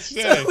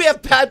 So we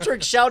have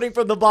Patrick shouting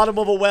from the bottom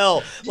of a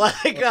well,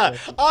 like,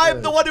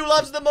 I'm the one who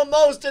loves them the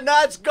most, and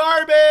that's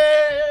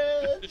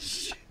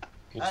garbage.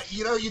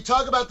 You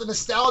talk about the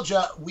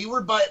nostalgia. We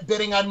were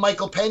bidding on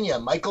Michael Pena.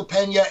 Michael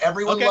Pena,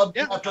 everyone loved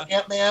him after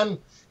Ant-Man.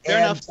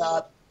 Fair and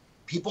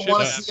people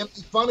want to see him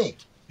be funny.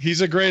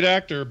 He's a great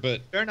actor,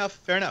 but Fair enough.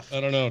 I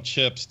don't know.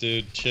 Chips,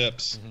 dude.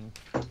 Chips.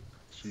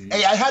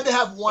 Hey, I had to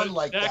have one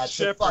like that.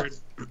 So fuck it.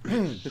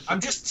 I'm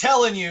just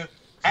telling you,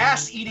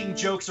 ass-eating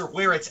jokes are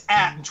where it's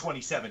at in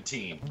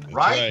 2017,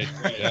 right?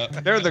 Yeah.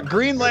 They're the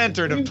Green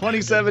Lantern of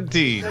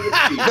 2017. No, see, you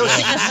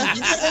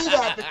say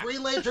that, but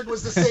Green Lantern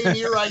was the same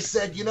year I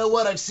said, you know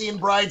what, I've seen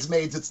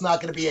Bridesmaids, it's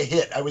not going to be a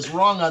hit. I was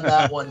wrong on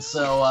that one,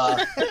 so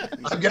I'm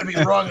going to be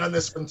wrong on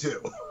this one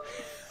too.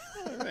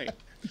 All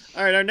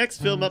right, our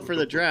next film up for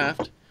the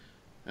draft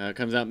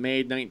comes out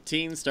May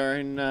 19,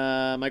 starring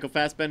Michael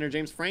Fassbender,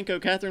 James Franco,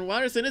 Catherine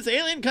Watterson. It's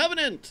Alien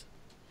Covenant.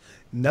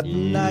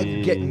 Nothing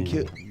like getting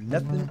killed.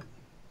 Nothing.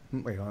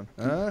 Wait, hold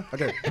on.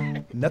 Okay.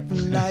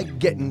 Nothing like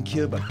getting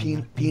killed by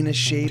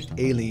penis-shaped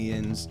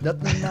aliens.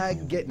 Nothing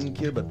like getting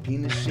killed by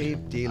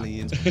penis-shaped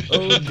aliens.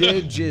 Oh,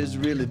 their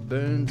jizz really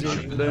burns.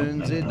 It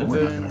burns. It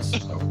burns.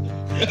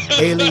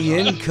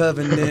 Alien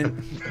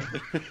Covenant.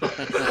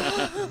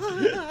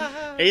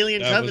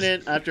 Alien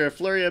Covenant. After a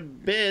flurry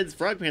of bids,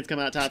 Frog Pants come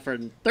out top for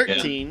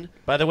 13.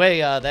 By the way,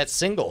 that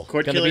single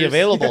Cord going to be Killers.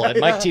 available at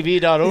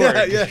MikeTV.org.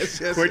 Yeah, yes.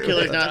 Cord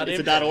Killers now.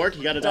 It's a .org.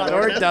 You got a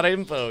 .org now?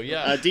 .info.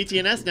 Yeah.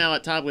 DTNS now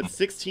at top with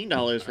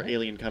 $16 for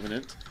Alien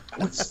Covenant.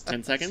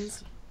 10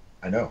 seconds.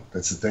 I know.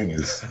 That's the thing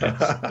is.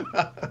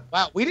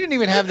 Wow, we didn't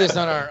even have this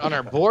on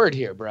our board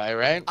here, Bri,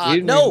 right?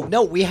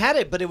 No, we had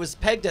it, but it was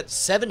pegged at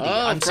 70.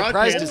 I'm Frog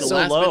surprised Pants, it's the so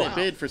last low. minute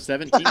bid for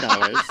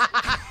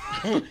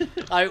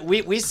 $17.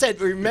 We said,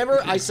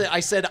 remember, I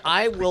said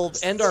I will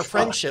end our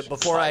friendship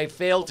before I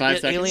fail to 5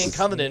 get seconds. Alien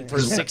Covenant for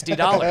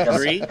 $60.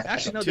 3,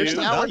 Actually, no, 2, there's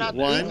still value.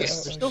 1.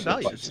 There's still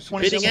value.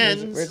 Bidding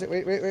ends. Where's it?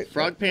 Wait.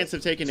 Frog Pants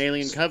have taken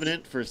Alien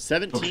Covenant for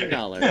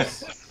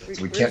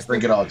 $17. We can't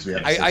bring it all to you.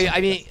 I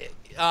mean,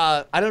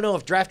 I don't know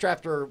if Draft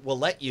Drafter will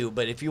let you,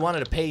 but if you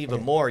wanted to pay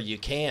even more, you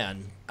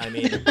can. I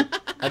mean,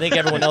 I think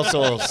everyone else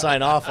will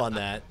sign off on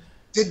that.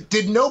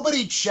 Did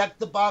nobody check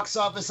the box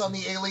office on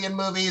the Alien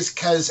movies?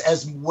 Because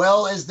as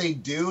well as they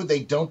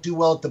don't do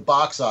well at the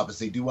box office.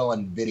 They do well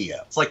on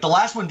video. It's like the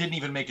last one didn't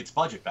even make its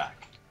budget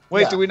back.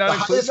 Wait, do we not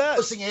include The that?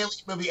 highest grossing Alien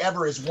movie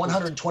ever is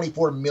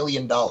 $124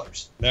 million.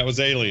 That was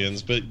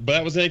Aliens, but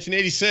that was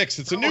 1986.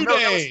 It's a new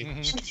day.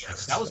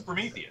 That was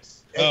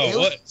Prometheus.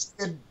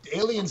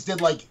 Aliens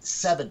did like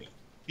 70.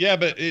 Yeah,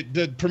 but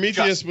the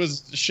Prometheus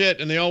was shit,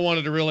 and they all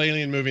wanted a real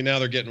alien movie. Now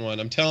they're getting one.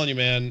 I'm telling you,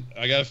 man.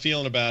 I got a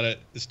feeling about it.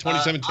 It's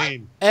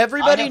 2017.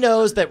 Everybody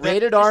knows that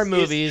rated R this is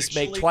movies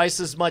make actually- twice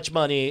as much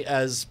money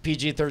as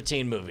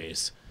PG-13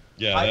 movies.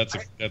 Yeah,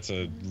 that's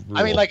a rule,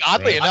 I mean, like,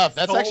 oddly right? enough,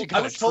 that's actually I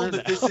kind was of told true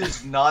that this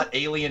is not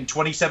Alien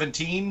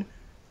 2017,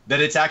 that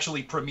it's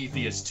actually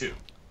Prometheus 2.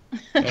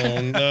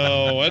 Oh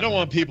no, I don't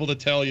want people to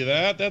tell you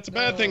that. That's a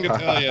bad thing to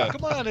tell you.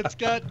 Come on, it's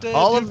got.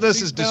 All of this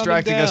He's is down and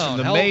distracting us from down.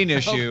 the How- main how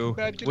issue,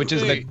 bad can which it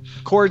is be? that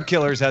Cord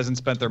Killers hasn't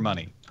spent their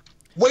money.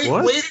 Wait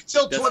What?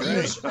 until That's 20 right.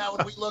 years from now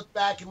when we look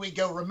back and we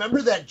go,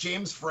 remember that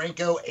James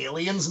Franco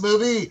Aliens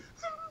movie?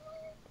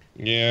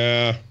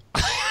 Yeah.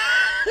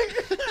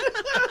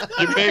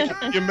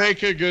 You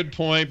make a good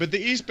point, but the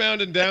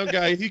Eastbound and Down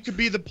guy, he could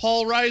be the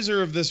Paul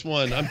Reiser of this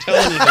one. I'm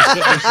telling you, that's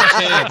what they're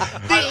saying.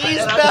 The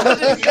Eastbound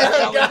and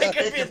Down guy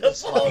could be the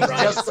Paul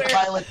Just the Reiser.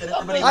 pilot that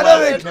everybody I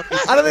loved.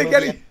 don't think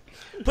any.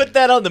 Put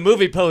that on the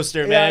movie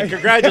poster, man. Yeah.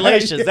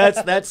 Congratulations.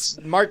 That's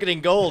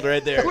marketing gold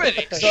right there.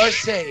 Critics are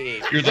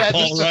saying You're the that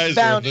Paul the Reiser of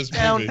Eastbound this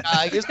Down movie.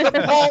 guy is the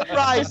Paul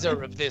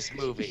Reiser of this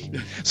movie.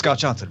 Scott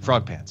Johnson,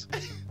 Frog Pants.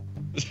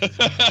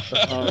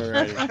 All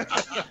right.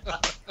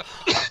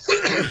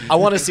 I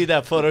want to see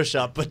that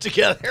Photoshop put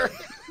together.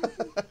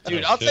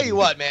 Dude, I'll tell you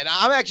what, man.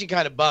 I'm actually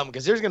kind of bummed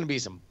because there's going to be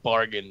some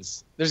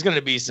bargains. There's going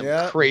to be some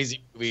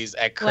crazy movies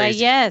at Why, crazy.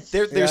 yes.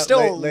 There's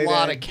still a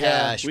lot of end.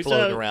 cash We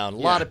floating still- around. A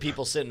lot of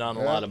people sitting on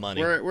a lot of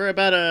money. We're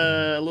about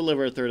a little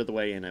over a third of the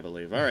way in, I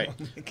believe. All right.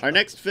 Our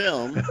next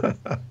film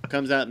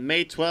comes out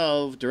May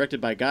 12,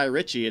 directed by Guy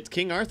Ritchie. It's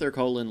King Arthur: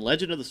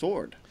 Legend of the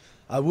Sword.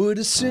 I would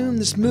assume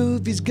this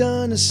movie's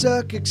gonna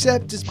suck,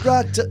 except it's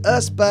brought to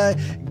us by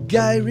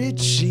Guy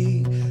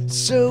Ritchie.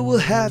 So we'll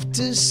have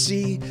to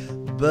see,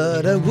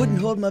 but I wouldn't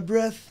hold my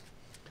breath.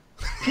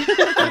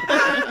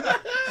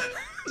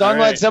 Song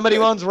like somebody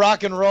owns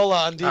Rock and Roll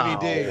on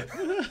DVD.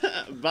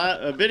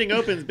 Bidding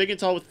opens big and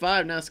tall with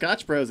 5. Now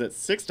Scotch Bros at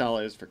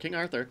 $6 for King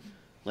Arthur: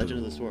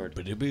 Legend of the Sword.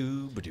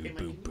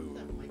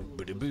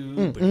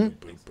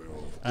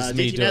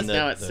 DTNS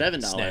now at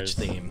 $7. Snatch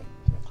theme.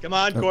 Come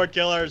on, Cord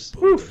Killers.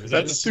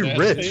 That's too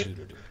rich.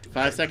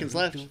 5 seconds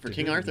left for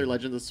King Arthur: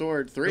 Legend of the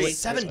Sword. 3, $7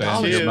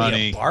 Spend your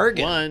money.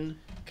 bargain. 1.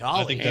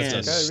 I think that's a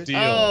And- steal.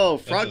 Oh,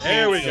 That's Frog a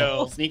There we Pants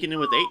go. sneaking in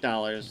with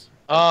 $8.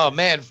 Oh,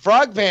 man.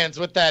 Frog Pants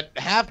with that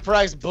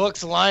half-price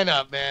books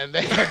lineup, man.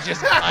 They are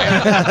just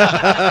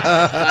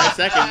 5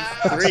 seconds.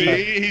 3.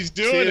 See, he's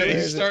doing it.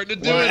 He's starting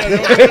to do it. I know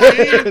There what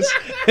it means.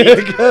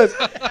 it goes.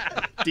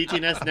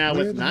 DTNS now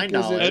with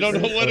 $9. I don't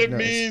know what it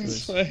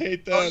means. I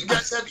hate Oh, you that.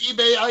 guys have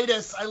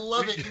eBay-itis. I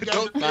love it. You guys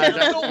Don't- have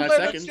Five- don't five let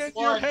seconds. it Get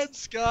get your head,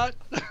 Scott.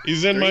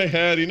 He's in 3, my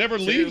head. He never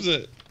 2, leaves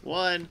it.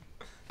 1.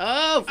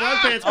 Oh, Frog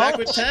Pants back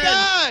with 10.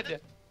 God!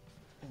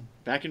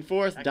 Back and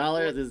forth.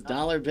 Dollar. This is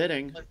dollar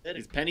bidding.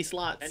 These penny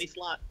slots.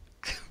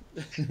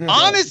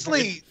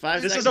 Honestly,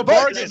 5 This is seconds. a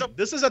bargain.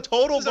 This is a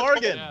total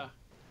bargain.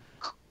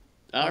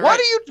 All what right.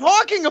 are you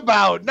talking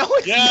about? No,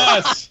 it's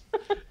Yes.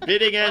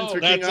 Bidding ends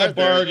for King That's a Arthur.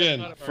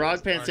 bargain.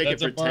 Frog Pants take it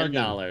That's a for bargain.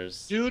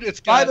 $10. Dude, it's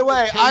By got the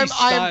way, Penny I am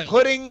style.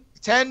 putting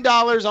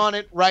 $10 on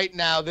it right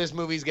now. This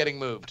movie's getting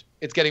moved.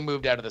 It's getting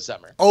moved out of the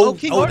summer. Oh,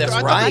 King Arthur, that's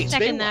I thought right.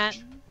 Second that.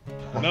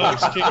 No,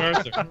 it's King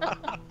Arthur.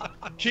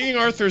 King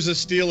Arthur's a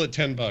steal at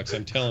 $10.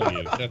 I'm telling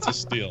you, that's a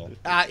steal.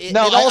 It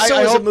No, also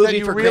I is a hope that movie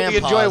you for really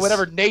grandpas. enjoy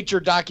whatever nature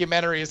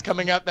documentary is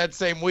coming out that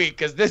same week,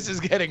 because this is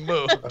getting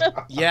moved.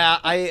 Yeah,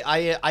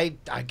 I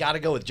gotta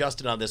go with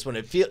Justin on this one.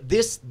 It feel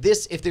this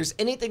if there's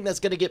anything that's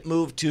gonna get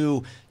moved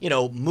to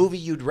movie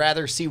you'd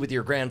rather see with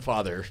your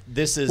grandfather,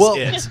 this is Well,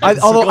 it.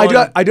 although I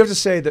Going- do have to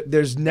say that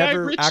there's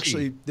never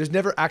Ritchie.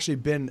 actually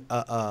been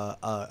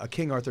a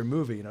King Arthur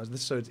movie.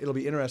 So it'll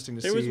be interesting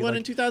to see. There was one in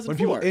when 2004.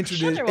 people Sure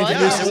introduce there was.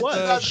 Yeah, it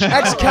was.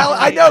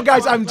 Excalibur. I know,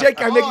 guys. I'm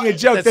making a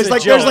joke. That's There's the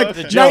there's joke. like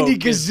The 90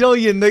 joke is-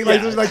 gazillion.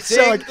 There's like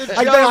so like Sing the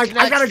I joke got a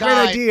next great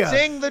time. idea.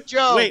 Sing the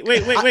joke. Wait.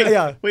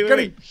 Yeah, Wait.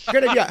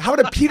 great idea. How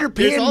about a Peter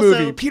There's Pan also-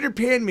 movie? Peter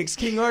Pan meets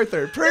King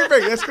Arthur.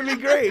 Perfect. That's gonna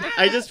be great.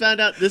 I just found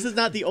out this is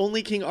not the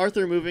only King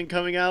Arthur movie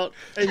coming out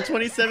in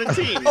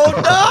 2017. Oh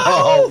no!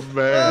 Oh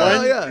man.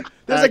 Oh yeah.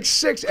 There's like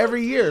 6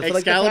 every year for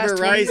like the Excalibur past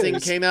 20 Rising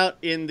years. came out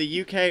in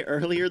the UK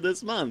earlier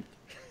this month.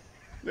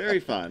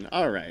 Very fun.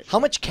 All right. How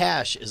much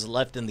cash is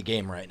left in the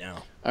game right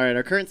now? All right,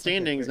 our current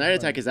standings. Night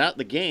Attack is out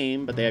the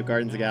game, but they have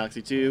Guardians of the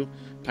Galaxy 2,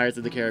 Pirates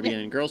of the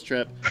Caribbean, and Girls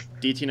Trip.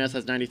 DTNS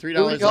has $93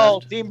 Booty Hole.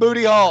 left. Team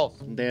Booty Hole.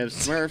 They have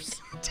Smurfs.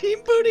 Team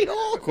Booty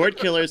Hole. Cord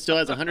Killers still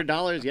has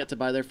 $100 yet to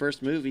buy their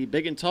first movie.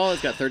 Big and Tall has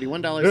got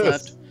 $31 Yes.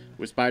 left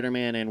with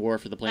Spider-Man and War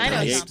for the Planet of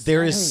the Apes.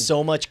 There is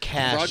so much Frog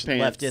cash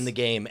Pants. left in the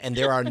game, and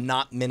there are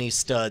not many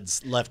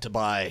studs left to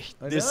buy.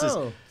 This is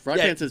Frog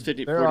yeah, Pants is There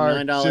 $49.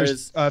 are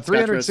there's, Scotch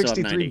Bros still have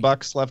 $363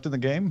 $90. left in the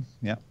game.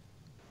 Yeah.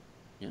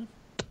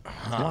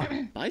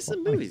 Buy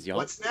some movies, y'all.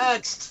 What's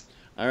next?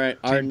 All right,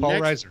 our Team Paul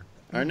next, Reiser.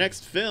 our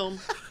next film.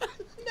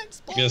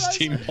 Yes,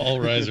 Team Paul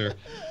Reiser.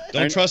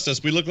 Don't trust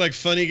us. We look like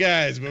funny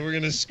guys, but we're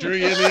gonna screw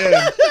you in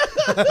the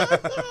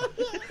end.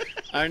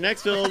 Our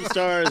next film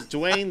stars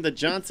Dwayne the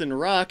Johnson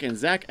Rock and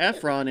Zac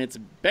Efron. It's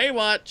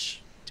Baywatch.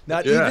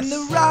 Not Yes. even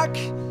The Rock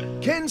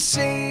can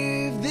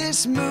save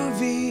this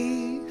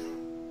movie.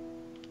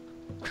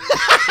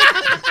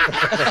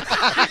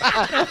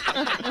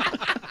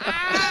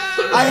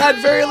 I had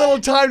very little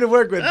time to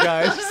work with,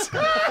 guys.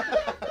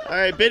 All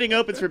right, bidding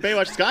opens for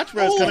Baywatch. Scotch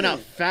Bros coming out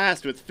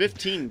fast with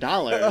 $15.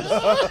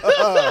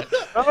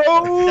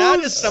 That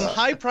is some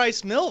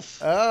high-priced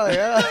MILF. Oh,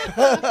 yeah.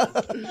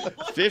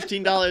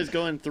 $15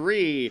 going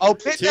 3. Oh,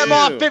 bid them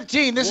off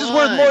 15. This is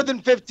worth more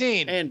than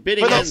 15. And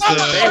bidding ends for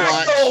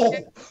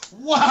Baywatch.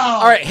 Wow.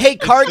 All right, hey,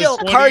 Cargill.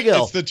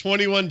 It's the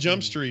 21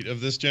 Jump Street of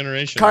this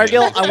generation.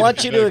 Cargill, I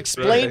want you to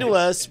explain to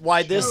us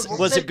why this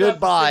was a good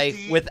buy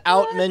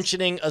without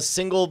mentioning a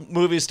single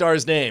movie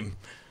star's name.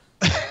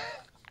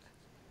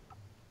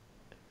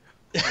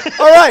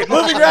 All right,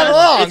 moving right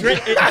along.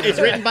 It's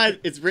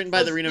written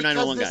by the Reno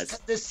 911 guys.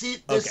 This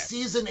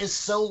season is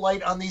so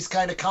light on these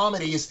kind of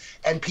comedies,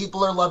 and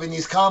people are loving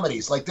these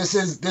comedies. Like this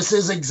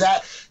is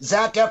exact.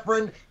 Zac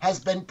Efron has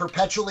been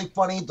perpetually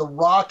funny. The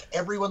Rock,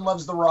 everyone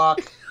loves The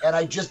Rock, and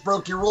I just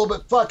broke your rule,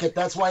 but fuck it,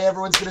 that's why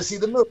everyone's gonna see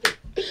the movie.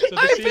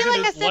 I feel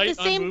like I said the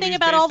same thing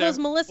about all those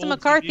Melissa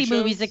McCarthy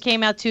movies that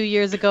came out 2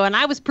 years ago, and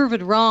I was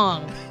proven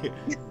wrong.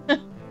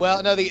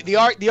 Well, no, the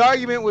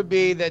argument would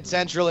be that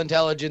Central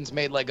Intelligence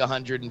made like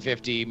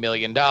 $150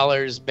 million.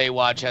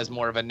 Baywatch has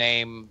more of a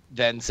name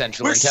than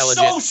Central Intelligence.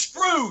 We're so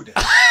screwed.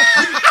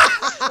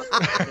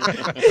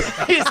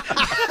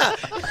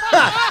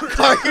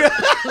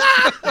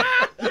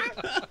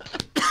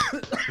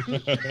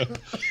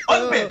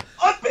 Unbid.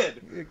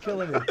 You're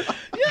killing me.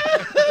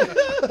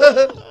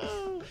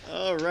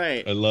 All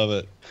right. I love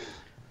it.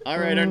 All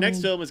right, our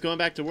next film is going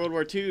back to World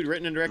War II,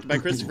 written and directed by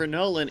Christopher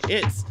Nolan.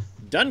 It's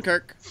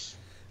Dunkirk.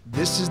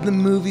 This is the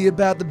movie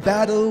about the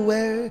battle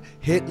where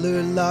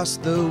Hitler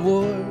lost the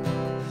war.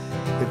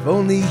 If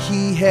only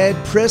he had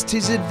pressed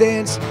his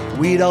advance,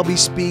 we'd all be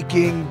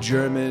speaking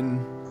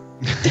German.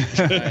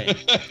 So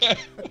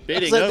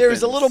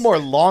there's a little more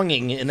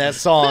longing in that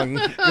song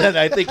than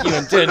I think you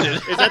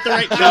intended. Is that the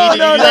right key?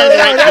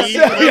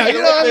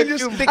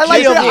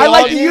 I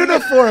like the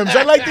uniforms.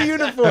 I like the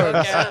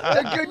uniforms.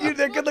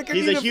 They're good looking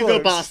He's uniforms. a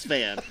Hugo Boss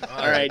fan.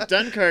 All right,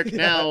 Dunkirk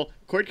now.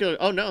 Cord Killer.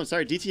 Oh no,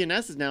 sorry.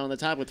 DTNS is now on the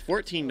top with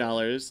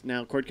 $14.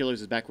 Now Cord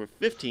Killers is back with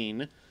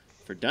 $15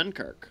 for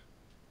Dunkirk.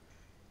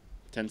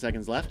 10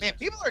 seconds left. Man,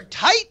 people are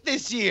tight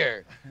this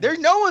year. There's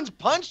no one's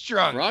punch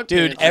drunk.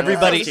 Dude,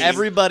 everybody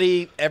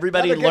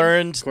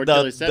learned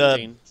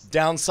the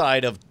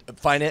downside of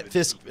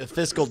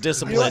fiscal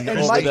discipline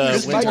over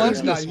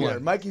the.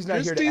 Mikey's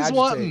not here to Christy's agitate.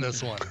 wanting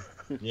this one.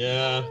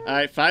 Yeah. All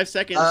right, 5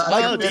 seconds.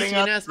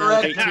 DTNS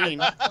now with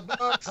 18.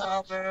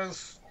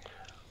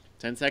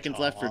 10 seconds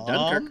left for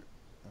Dunkirk.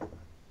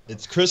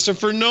 It's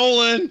Christopher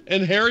Nolan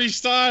and Harry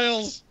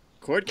Styles.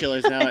 Cord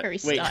Killers now. Harry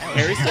Wait, Styles.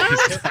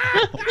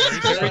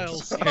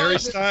 Harry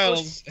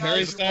Styles?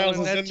 Harry Styles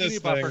is in this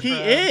thing. He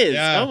is.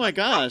 Yeah. Oh my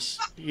gosh.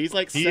 He's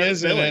like He so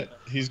is in villain. it.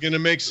 He's gonna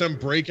make some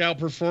breakout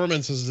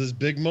performance as this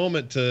big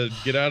moment to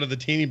get out of the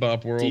teeny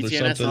bop world DTNS or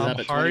is something. up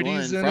at 21.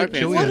 Hardy's in it, Frog Pants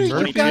Cillian What are is you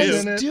Murphy's 22.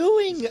 in guys it.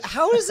 doing?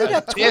 How is it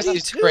at 22?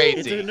 This is crazy.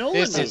 It's a Nolan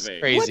This is movie.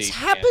 crazy. What's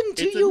happened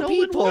to It's a you Nolan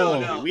people?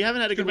 movie. We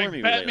haven't had a good war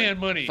movie lately. Batman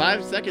money.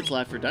 5 seconds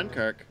left for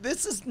Dunkirk.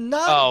 This is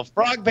not. Oh,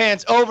 Frog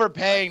Pants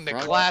overpaying to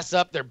Frog- class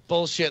up their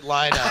bullshit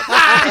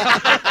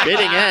lineup.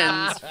 Bidding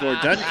ends for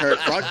Dunkirk.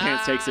 Frog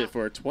Pants takes it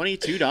for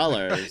 $22.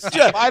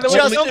 By the way,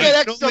 Just- you'll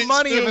get extra Only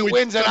money if soon it we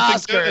wins do an something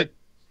Oscar. good.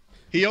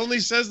 He only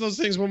says those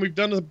things when we've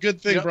done a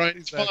good thing, Yep, Brian.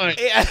 It's exactly. fine.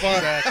 It's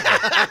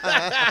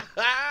fine.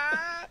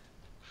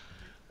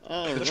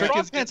 Oh, The right. trick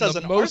is Pants getting has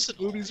the an most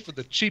movies for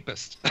the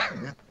cheapest.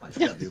 I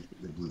forgot they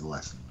blew the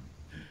last one.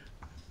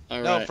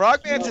 All No, right.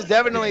 Frog Pants is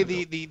definitely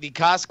the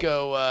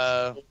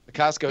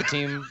Costco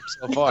team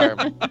so far.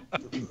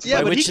 Yeah,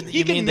 By but which he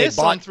you can mean they miss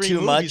on bought 3 too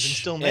movies much and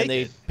still and make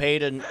they it.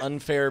 paid an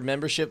unfair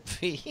membership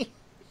fee?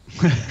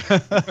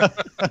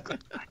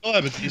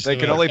 They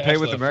can only pay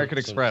with American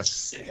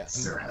Express.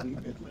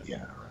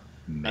 Yeah.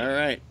 All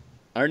right.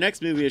 Our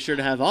next movie is sure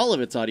to have all of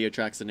its audio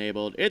tracks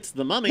enabled. It's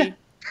The Mummy.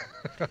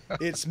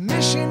 It's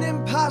Mission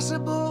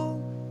Impossible,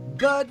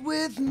 but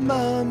with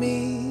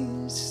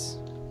mummies.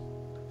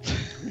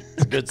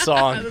 It's a good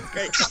song.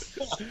 That's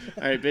great.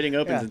 All right, bidding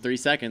opens in 3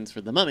 seconds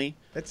for The Mummy.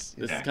 That's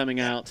This is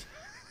coming out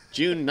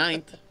June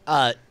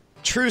 9th.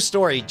 True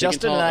story.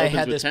 Justin Tall and I opens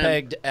had with this 10.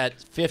 pegged at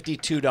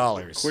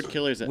 $52. Cord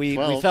Killers at we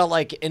 12. felt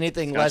like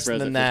anything Scotch less Bros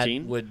than at that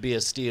 15. would be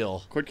a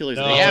steal. Cord Killers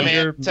No, at Yeah, 18. man.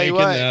 you're Tell you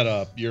making what. that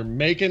up. You're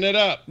making it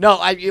up. No,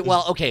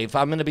 well, okay. If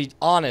I'm going to be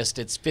honest,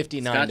 it's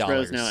 $59. Scotch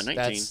Bros now at 19.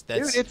 That's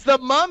Dude, it's the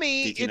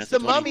Mummy. DTNS It's the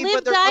at 20. Mummy, Live,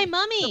 but they're die, up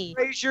mummy.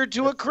 Frasier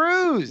to a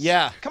cruise.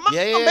 Yeah. Come on,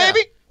 Yeah.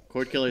 baby.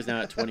 Cord Killers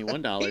now at $21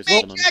 He for The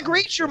made Mummy. Jack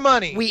Reacher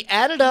money. We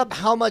added up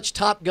how much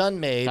Top Gun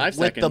made 5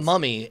 with The seconds.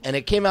 Mummy, and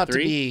it came out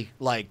 3, to be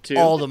like 2.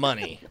 all the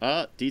money.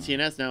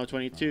 DTNS now at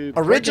 22.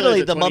 Cord Originally,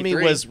 Killers at The Mummy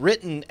 23. was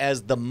written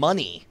as The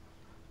Money,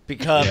 but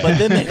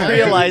then they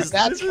realized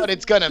That's what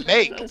it's gonna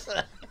make.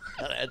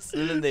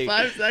 then they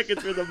 5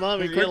 seconds for The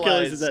Mummy. Cord Killers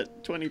realized- is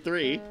at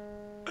 23.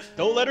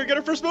 Don't let her get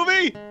her first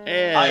movie.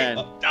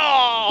 And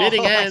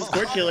bidding ends.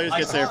 Cord Killers I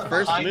gets their saw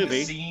first behind movie.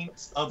 The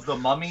scenes of The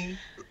Mummy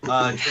in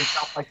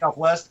South by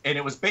Southwest, and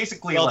it was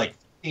basically like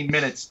 15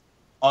 minutes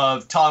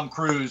of Tom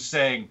Cruise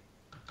saying,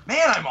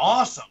 "Man, I'm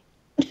awesome."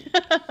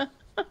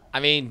 I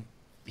mean,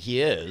 he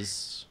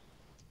is.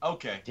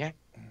 Okay. Yeah.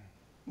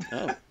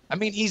 Oh. I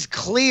mean, he's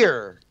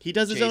clear. He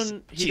does his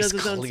own. He does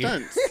his own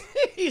stunts.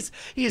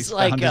 he's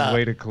like found his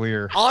way to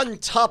clear. on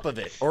top of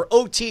it, or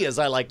OT as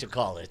I like to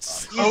call it.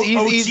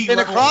 He's been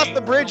across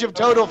the bridge of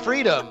total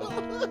freedom.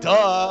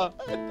 Duh.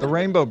 The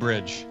Rainbow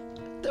Bridge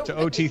to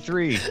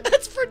OT3.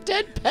 That's for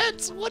dead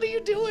pets. What are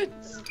you doing?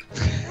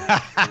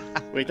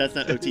 Wait, that's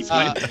not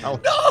OT3. All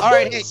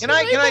right, hey, can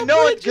I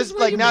know it? Because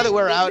like now that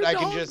we're out, I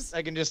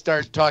can just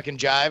start talking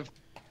jive.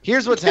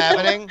 Here's what's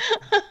happening.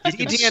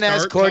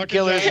 DTNS, Cord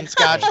Killers, and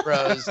Scotch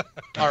Bros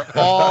are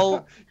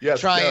all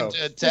trying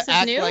to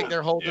act like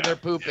they're holding their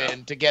poop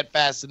in to get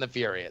Fast and the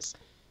Furious.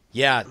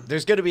 Yeah,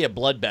 there's going to be a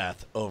bloodbath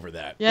over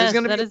that. Yes, There's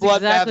gonna that be is bloodbath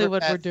exactly for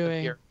what Fast we're and the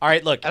doing. Furious. All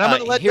right, look. And I'm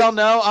gonna let y'all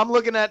know. I'm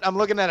looking at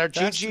our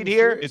cheat sheet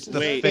here. It's the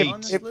Wait, fate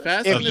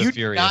Fast of and the the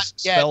Furious,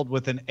 spelled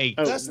with an 8.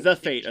 Oh, the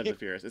fate of the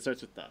Furious. It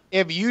starts with the.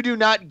 If you do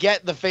not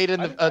get the fate of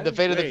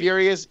the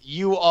Furious,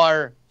 you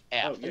are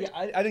I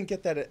didn't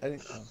get that. I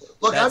didn't,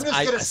 Look, I'm just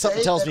gonna say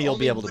something tells me that you'll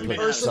be only able to one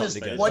put person something is-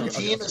 together. One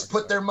team has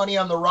put their money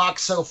on The Rock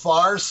so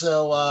far,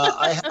 so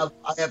I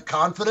have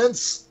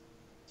confidence.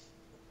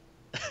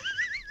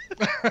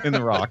 In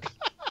The Rock.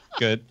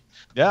 Good.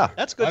 Yeah.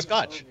 That's good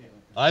scotch.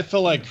 I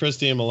feel like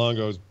Christy and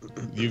Malongo,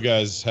 you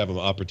guys have an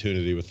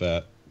opportunity with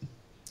that.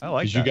 I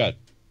like 'Cause that.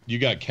 you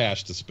got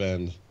cash to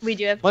spend. We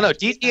do have. Well, no,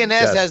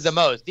 DTNS has the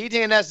most.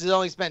 DTNS has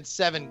only spent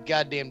 $7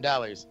 goddamn.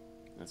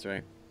 That's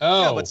right.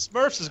 Oh, Yeah, but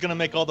Smurfs is gonna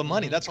make all the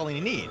money. That's all he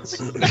needs.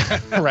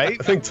 Right?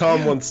 I think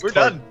Tom wants We're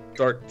done.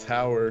 Dark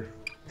Tower.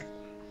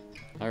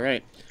 All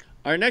right.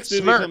 Our next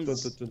movie Smurfs,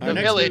 comes. The Our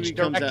next Village, movie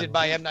comes directed out.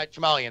 by M. Night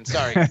Shyamalan.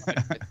 Sorry.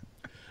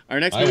 Our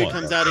next I movie want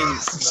comes out in.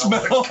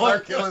 Smell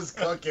what Carkill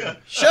cooking.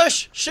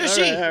 Shush! All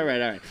Shushy!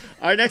 right.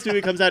 Our next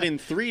movie comes out in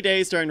 3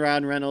 days, starring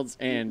Ryan Reynolds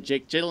and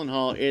Jake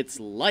Gyllenhaal.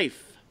 It's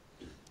Life.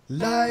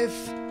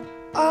 Life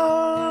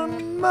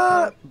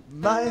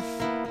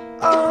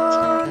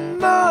on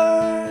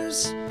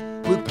Mars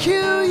will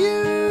kill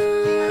you.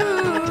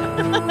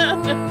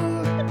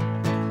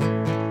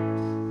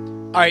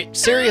 All right,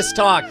 serious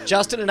talk.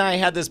 Justin and I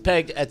had this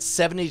pegged at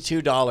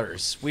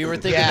 $72. We were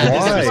thinking Yeah, that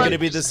this why? was going to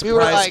be the We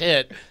were surprise like-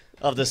 hit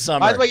of the summer.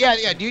 By the way,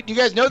 yeah. Do you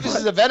guys know this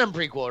is a Venom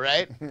prequel,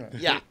 right?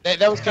 Yeah.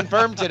 That was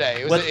confirmed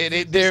today. Well,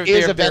 This they're- is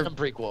they're- a Venom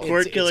prequel.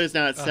 Cord Killer's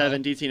now at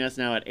 7, DTNS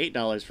now at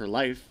 $8 for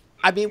Life.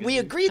 I mean, we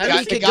agreed that The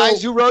we could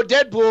guys go. who wrote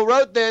Deadpool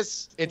wrote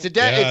this. It's a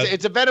Yeah,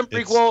 it's a Venom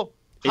it's- prequel.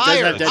 It does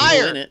have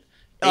Deadpool in it.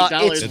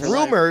 $8 It's for Life.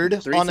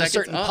 rumored 3 on a seconds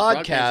certain up,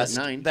 Rock Band's podcast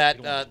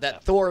at 9.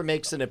 that Thor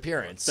makes an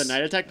appearance. The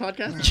Night Attack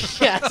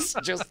podcast? Yes,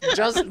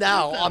 just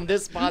now on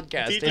this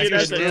podcast. DTNS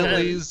It's at been-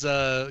 10.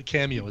 Stanley's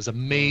cameo is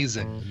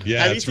amazing.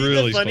 yeah, Have you it's seen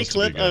really the funny supposed to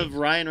clip be good. of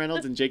Ryan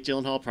Reynolds and Jake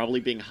Gyllenhaal probably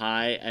being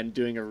high and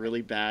doing a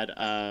really bad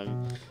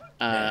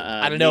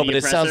I don't know, but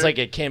it sounds like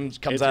it comes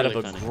It's out really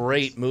of a funny.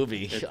 great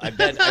movie. I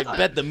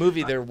bet the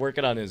movie they're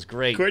working on is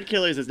great. Cord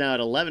Killers is now at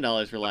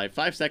 $11 for Life.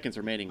 5 seconds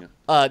remaining.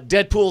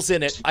 Deadpool's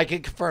in it. I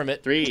can confirm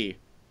it. 3,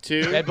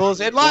 2, Deadpool's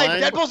in life.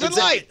 1. Deadpool's in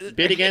life.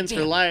 Bid again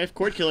for Life.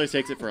 Cord Killers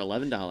takes it for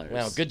 $11.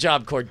 Wow, good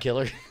job, Cord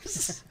Killer. You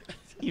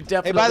Hey,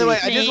 definitely. by the way,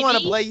 I just want to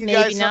Maybe, play you maybe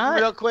guys something not.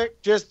 real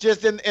quick. Just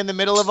in the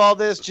middle of all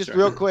this, just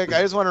real quick.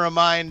 I just want to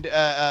remind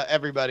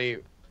everybody.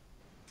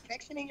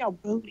 Infection in your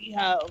booty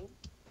hole.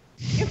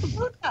 It's a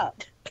boot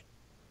up.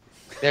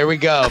 There we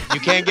go. You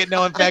can't get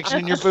no infection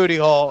in your booty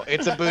hole.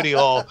 It's a booty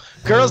hole.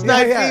 Girls'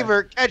 Night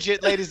Fever. Catch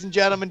it, ladies and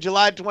gentlemen.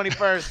 July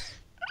 21st.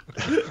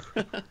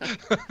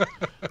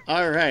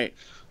 All right.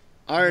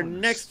 Our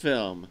next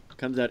film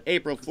comes out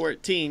April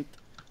 14th,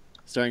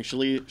 starring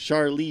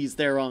Charlize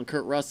Theron,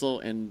 Kurt Russell,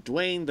 and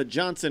Dwayne the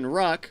Johnson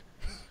Rock.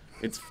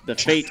 It's The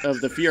Fate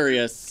of the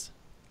Furious.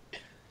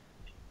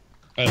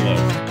 I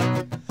love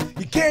it.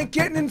 You can't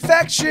get an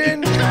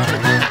infection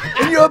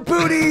in your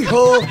booty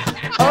hole.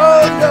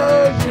 Oh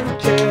no, you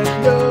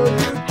can't. No,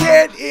 you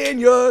can't in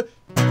your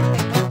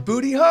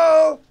booty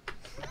hole.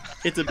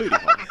 It's a booty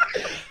hole.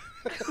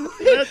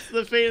 That's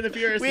The Fate of the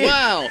Furious.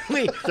 Wow.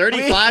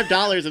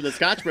 $35 of the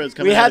Scotch Bros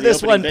coming We out had of the this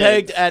opening one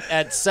bid. pegged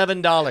at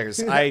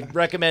 $7. I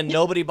recommend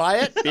nobody buy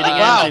it. Bidding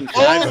Wow, ends in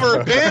 5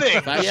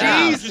 overbidding.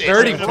 Yeah, Jesus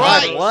 35.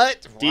 Christ.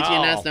 What?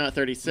 DTNS Wow. now at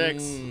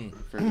 36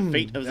 for The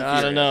Fate of the Furious.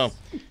 I don't know.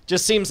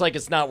 Just seems like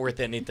it's not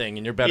worth anything,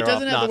 and you're It better off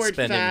doesn't have not the word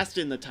spending. fast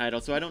in the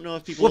title, so I don't know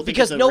if people Well, will think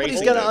because it's a nobody's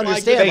race gonna movie.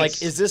 understand. Like,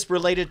 face. is this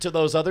related to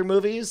those other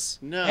movies?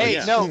 No, Hey,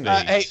 yeah. no,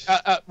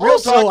 real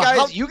Also, talk, guys.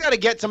 how- You got to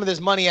get some of this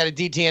money out of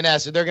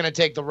DTNS, or they're going to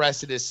take the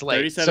rest of this slate.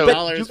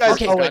 $37 you guys,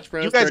 for owe it. Scotch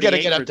Bros, You guys got to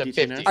get $38 up to for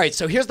 50. DTNS. All right,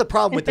 so here's the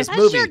problem with this That's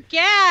movie. your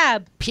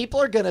gab.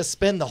 People are gonna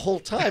spend the whole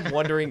time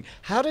wondering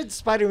how did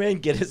Spider-Man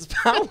get his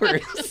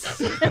powers.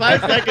 5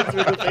 seconds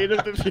for The Fate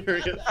of the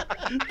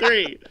Furious.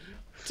 3,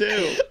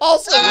 2,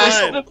 Also,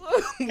 1.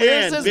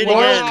 where's And his bidding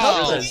moral ends for The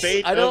compass?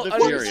 Fate I of don't the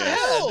understand.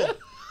 Furious.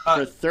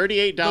 For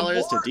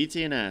 $38 to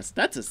DTNS.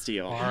 That's a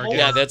steal.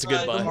 Yeah, that's a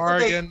good buy.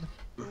 Bargain.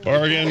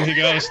 Bargain, he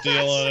got a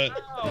steal on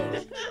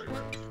it.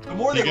 The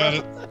more You they got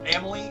let the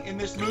family in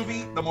this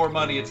movie, the more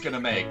money it's going to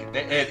make.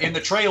 In the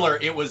trailer,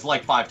 it was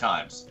like 5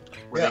 times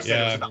where they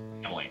said it was about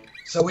family. point.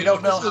 So we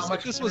don't know This was- how much.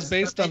 if this was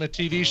based on a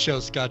TV show,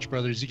 Scotch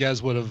Brothers, you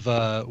guys would have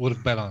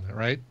bet on it,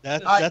 right?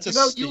 That's a you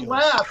know, steal. you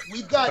laugh.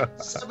 We've got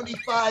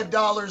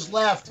 $75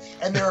 left,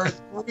 and there are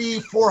 3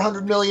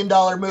 $400 million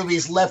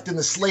movies left in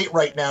the slate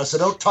right now. So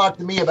don't talk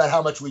to me about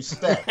how much we've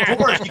spent. Of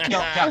course, you count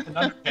Captain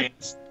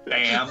Underpants.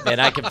 Bam.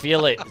 And I can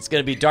feel it. It's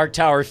going to be Dark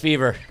Tower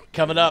fever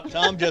coming up.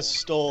 Tom just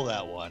stole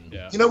that one.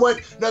 Yeah. You know what?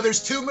 No,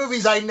 there's 2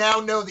 movies I now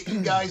know that you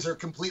guys are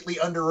completely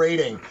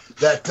underrating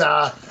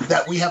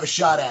that we have a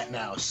shot at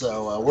now.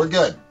 So we're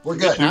good. We're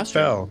good.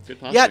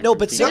 Yeah, no,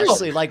 but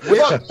seriously, like,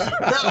 Look,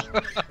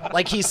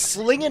 like he's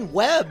slinging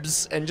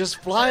webs and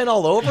just flying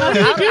all over. How do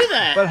you do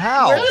that? But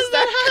how? Where does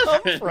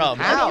that come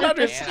from? I don't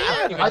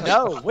understand. I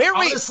know. Where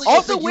we Honestly, I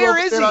also think where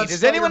you is opened he? on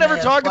Does anyone ever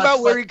Spider-Man, talk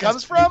about where he but comes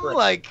that's from? secret.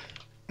 Like,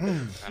 Who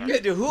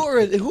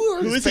are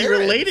Who his is he parents?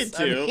 related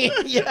I to? mean,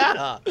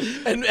 yeah,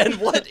 and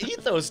what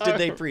ethos did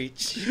they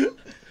preach?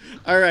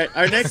 All right,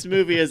 our next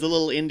movie is a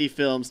little indie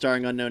film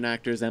starring unknown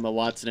actors Emma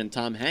Watson and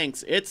Tom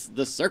Hanks. It's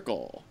The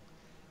Circle.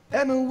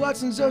 Emma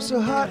Watson's oh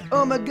so hot,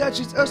 oh my god,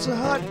 she's oh so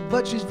hot,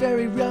 but she's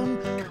very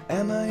young.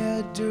 Am I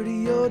a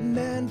dirty old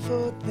man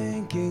for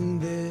thinking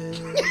this?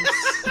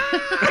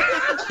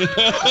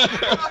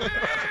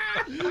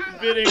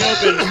 Bidding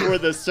open for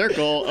The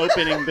Circle.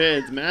 Opening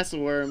bids.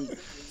 Massworm.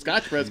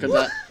 Scotch Bros comes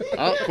out.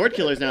 Oh, Cord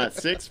Killer's now at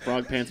 6.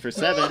 Frog Pants for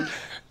 7.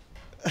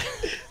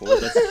 For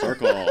The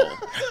Circle.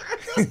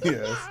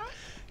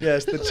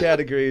 Yes, the chat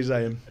agrees.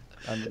 I'm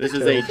This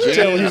is a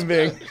terrible human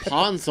being. James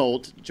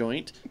Ponsoldt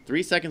joint.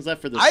 3 seconds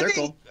left for The I Circle.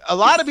 think a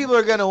lot of people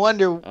are going to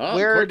wonder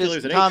where Cord does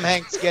Killer's at Tom 8.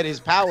 Hanks get his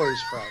powers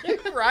from?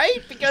 Right?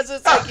 Because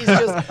it's like he's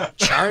just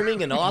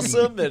charming and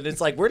awesome, and it's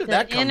like, where did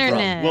that come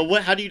internet.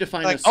 Well, how do you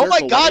define Like, a circle? oh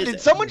my What God, is did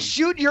it? someone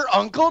shoot your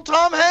uncle,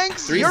 Tom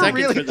Hanks? 3 You're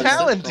seconds really for The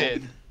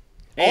talented. Circle.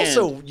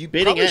 Also, And you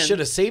bidding probably end. should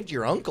have saved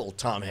your uncle,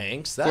 Tom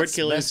Hanks. Cord That's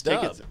Killer messed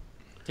up.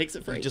 takes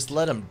it free. You just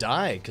let him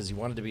die because he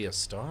wanted to be a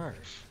star.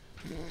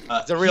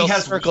 It's a real he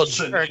has circle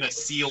Wilson jerk. in a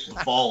sealed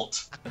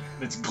vault.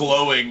 It's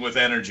glowing with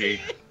energy.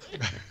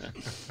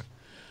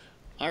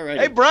 All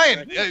right. Hey,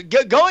 Brian,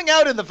 going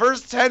out in the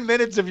first 10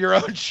 minutes of your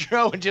own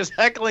show and just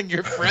heckling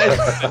your friends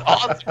is an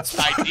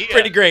awesome idea.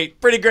 Pretty great.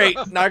 Pretty great.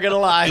 Not going to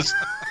lie.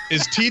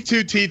 Is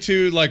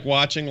T2 like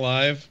watching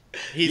live?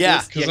 He's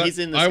Yeah. he's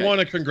in the I Skype. want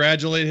to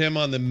congratulate him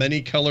on the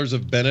many colors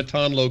of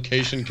Benetton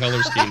location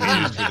color scheme he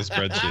used for the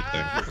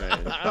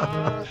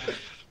spreadsheet thing.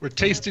 We're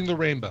tasting the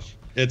rainbow.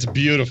 It's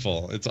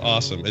beautiful. It's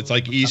awesome. It's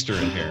like Easter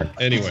in here.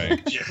 Anyway.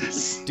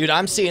 Yes. Dude,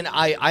 I'm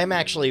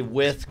actually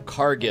with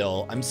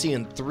Cargill. I'm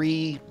seeing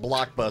 3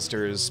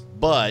 blockbusters,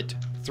 but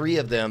 3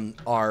 of them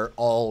are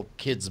all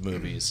kids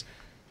movies.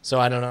 So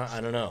I don't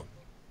know.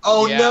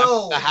 Oh Yeah,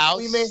 no! The House.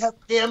 We may have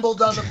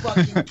gambled on the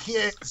fucking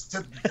kids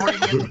to bring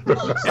in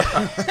books.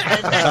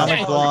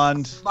 Atomic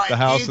Blonde, My The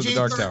House of the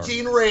Dark Tower.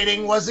 PG-13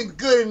 rating wasn't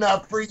good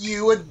enough for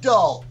you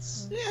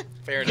adults.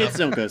 Fair Kids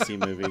don't go see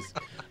movies.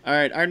 All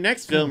right, our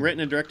next film,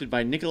 written and directed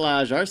by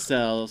Nicolas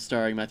Jarcel,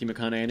 starring Matthew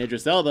McConaughey and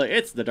Idris Elba.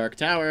 It's The Dark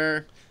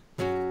Tower.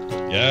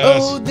 Yes.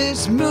 Oh,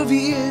 this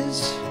movie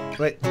is.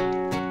 Wait.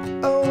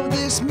 Oh,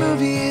 this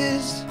movie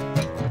is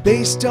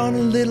based on a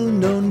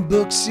little-known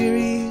book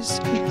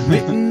series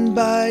written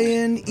by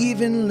an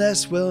even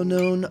less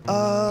well-known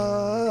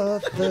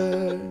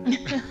author.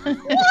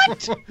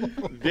 What?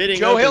 Bidding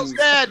Joe opens Hill's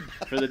dad.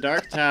 for The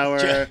Dark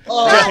Tower.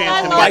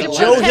 Like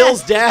Joe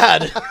Hill's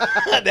dad.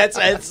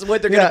 that's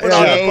what they're gonna put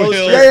on the Joe poster.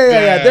 Hill's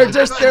Yeah. dad.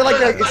 They're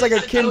like it's like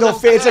a Kindle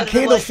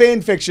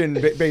fan fiction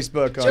based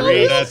book. On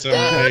it. That's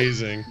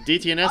amazing.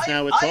 DTNS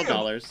now with I am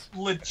 $12.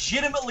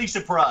 legitimately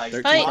surprised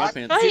 13 Rock Frog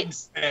Pants. didn't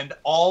spend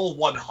all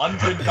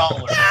 $100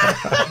 on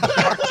the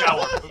Dark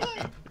Tower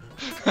movie.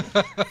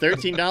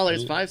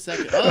 $13, 5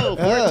 seconds. Oh,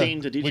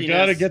 14 to DTNS. We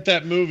gotta get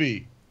that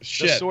movie. The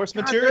Shit. source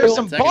There's material.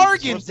 some Seconds.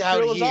 bargains Source out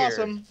material is here.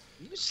 awesome.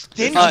 You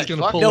stingy This is going to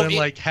fuck. pull No, in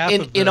like half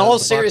in- of the in all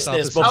box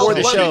seriousness, office. before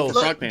the let me- show- let-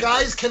 Frog Pants.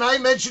 guys, can I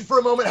mention for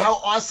a moment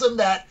how awesome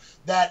that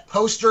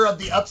poster of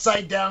the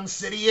Upside Down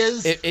City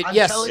is? I'm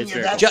Yes, telling It's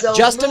you, very that sells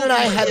Justin and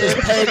I movies. had this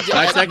pegged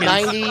 5 at seconds.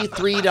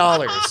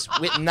 $93.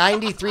 With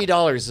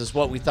 $93 is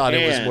what we thought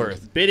it was And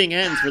worth. bidding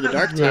ends for The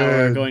Dark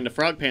Tower, going to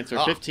Frog Pants for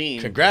Oh, 15.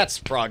 Congrats,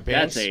 Frog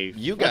Pants. That's a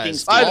you fucking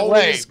guys. steal. By the always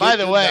way, get good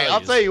I'll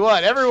values. tell you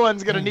what,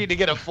 everyone's gonna need to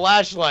get a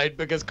flashlight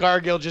because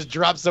Cargill just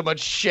dropped so much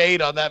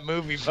shade on that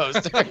movie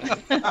poster.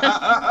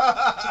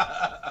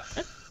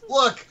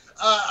 Look,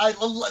 I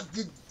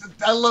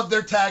love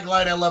their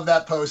tagline. I love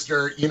that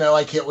poster. You know,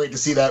 I can't wait to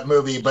see that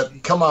movie.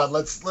 But come on, it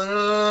looks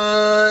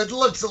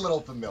a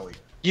little familiar.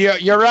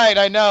 You're right,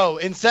 I know.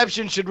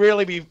 Inception should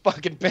really be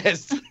fucking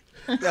pissed.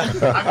 I'm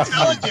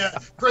telling you,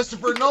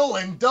 Christopher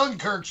Nolan,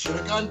 Dunkirk should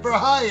have gone for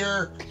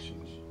higher.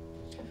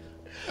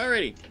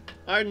 Alrighty.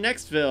 Our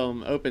next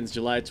film opens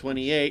July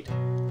 28,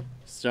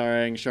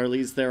 starring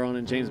Charlize Theron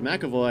and James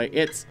McAvoy.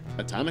 It's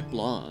Atomic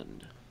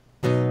Blonde.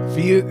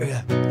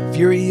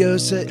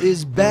 Furiosa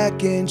is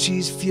back and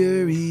she's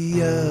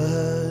furious.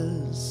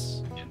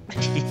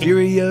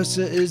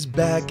 Furiosa is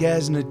back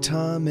as an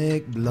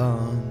atomic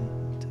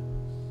blonde.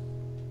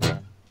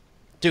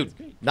 Dude,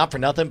 not for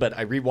nothing, but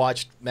I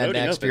rewatched Mad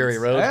Loading Max opens. Fury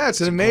Road. Yeah,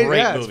 it's an amazing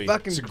great movie. It's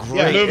fucking It's a great.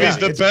 great The movie's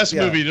the it's- best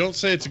yeah. movie. Don't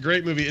say it's a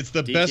great movie. It's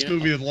the best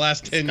movie of the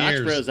last 10 Scotch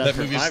years. Bros up That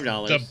for movie's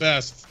 $5. the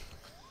best.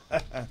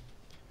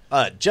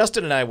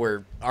 Justin and I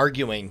were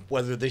arguing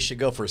whether they should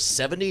go for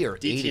 70 or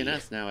 80.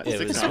 DTNS now at It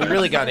was- $6. we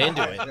really got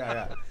into it.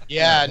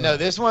 Yeah, no,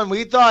 this one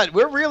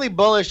we're really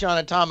bullish on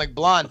Atomic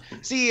Blonde.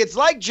 See, it's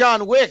like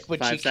John Wick, but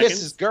 5 she seconds.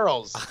 kisses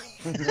girls.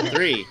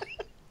 3,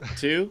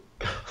 2,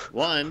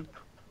 1,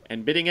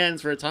 and bidding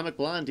ends for Atomic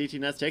Blonde.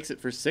 DTNS takes it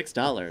for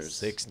 $6.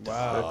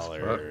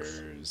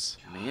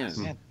 $6.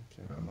 Man.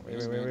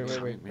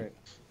 Wait.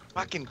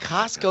 Fucking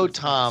Costco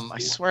Tom, I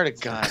swear to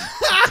God.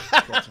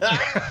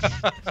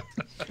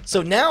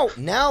 So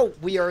now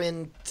we are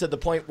into the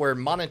point where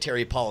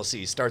monetary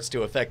policy starts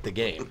to affect the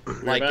game.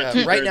 Like about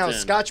right now, 2/3 in.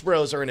 Scotch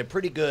Bros are in a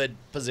pretty good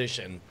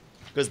position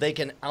because they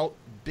can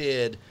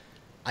outbid.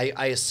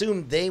 I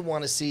assume they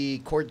want to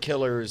see Cord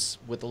Killers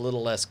with a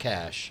little less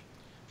cash.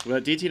 Well,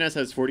 DTNS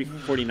has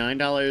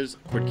 $49.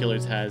 Cord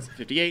Killers has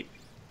 $58.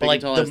 But, Big like,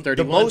 and Tall the- has the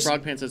 31. most-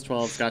 Frog Pants has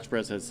 12. Scotch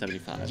Bros has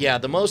 75. Yeah,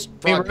 the most. I mean,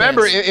 Frog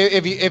remember, Pants-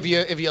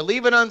 if you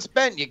leave it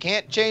unspent, you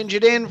can't change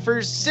it in for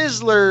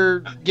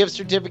Sizzler gift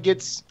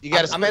certificates. You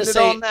got to I'm gonna spend it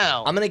all say-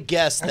 now. I'm going to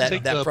guess I'll that,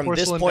 take that the from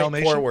this porcelain point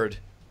Dalmatian. forward,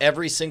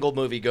 every single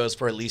movie goes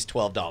for at least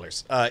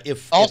 $12.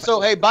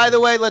 Also, hey, by the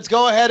way, let's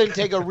go ahead and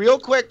take a real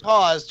quick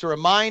pause to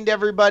remind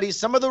everybody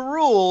some of the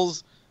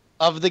rules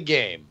of the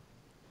game.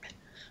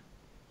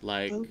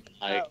 Like.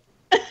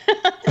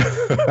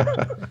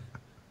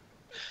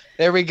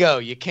 There we go.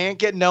 You can't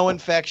get no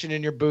infection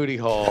in your booty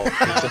hole.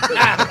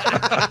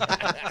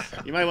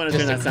 You might want to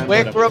turn that sound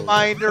Quick up.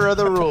 reminder of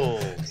the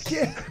rules.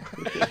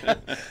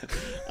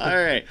 All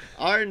right.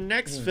 Our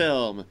next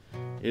film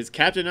is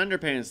Captain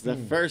Underpants, the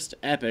first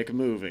epic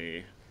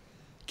movie.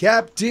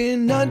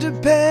 Captain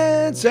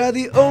Underpants are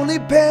the only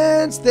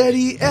pants that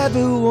he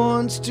ever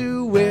wants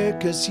to wear,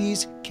 'cause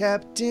he's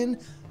Captain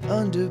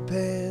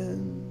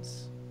Underpants.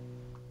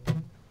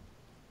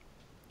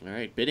 All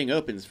right. Bidding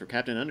opens for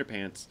Captain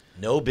Underpants.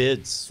 No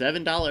bids.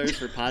 $7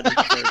 for Pod.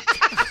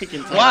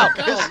 Wow,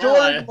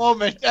 historic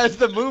moment as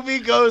the movie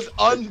goes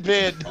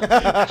unbid. 5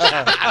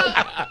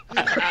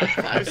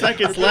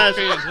 seconds left.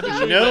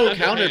 No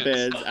counter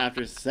bids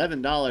after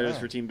 $7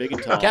 for Team Big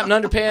and Tall. Captain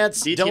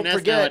Underpants, DTNS don't now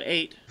forget. at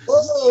 8.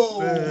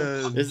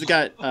 Whoa! This has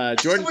got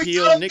Jordan We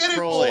Peele, don't Nick get it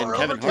Kroll, and for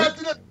Kevin over Hart.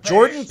 Captain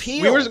Jordan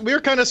Peele. We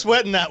were kind of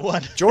sweating that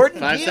one. Jordan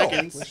 5 Peele.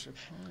 seconds.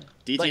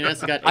 DTNS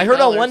has got $8. I heard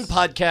on one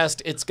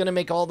podcast it's going to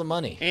make all the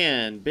money.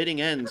 And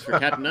bidding ends for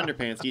Captain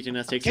Underpants.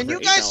 DTNS takes Can it for you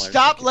 $8. guys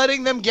stop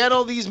letting them get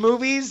all these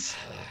movies?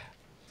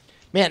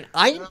 Man,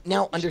 I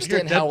now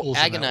understand how Deadpool's in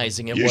that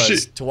agonizing it You was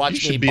should- to you watch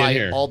should me be in buy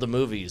here. all the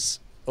movies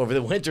over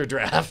the winter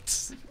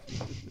drafts.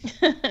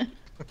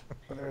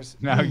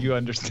 Now you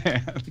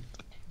understand.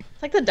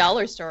 It's like the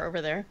dollar store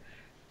over there.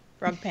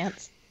 Frog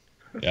Pants.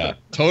 Yeah,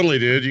 totally,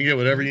 dude. You can get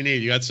whatever you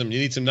need. You need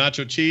some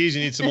nacho cheese.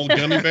 You need some old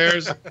gummy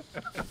bears.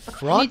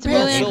 Frog Need some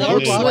really Pants uncomfortable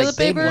looks toilet like toilet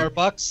they paper? Will our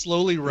bucks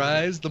slowly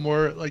rise the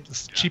more like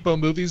cheapo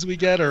movies we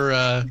get, or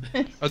are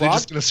they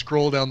just going to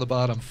scroll down the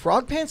bottom?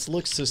 Frog Pants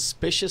looks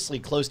suspiciously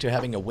close to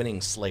having a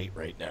winning slate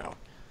right now.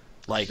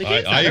 Like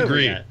I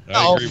agree. I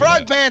Oh, agree with Frog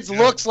that. Pants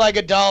looks like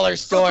a dollar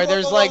store.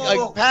 There's like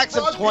packs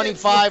of Frog Pants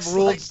 25 looks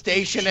ruled like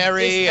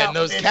stationery and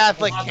those discount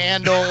Catholic Frog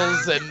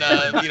candles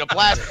and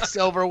plastic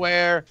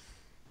silverware.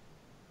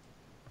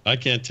 I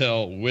can't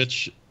tell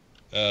which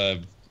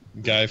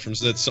guy from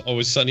That's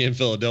Always Sunny in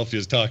Philadelphia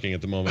is talking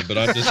at the moment, but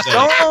I'm just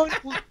saying.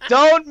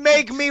 Don't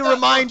make me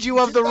remind you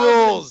of the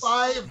rules.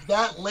 2005,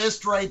 that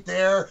list right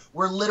there,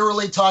 we're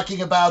literally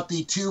talking about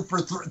the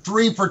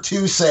 3 for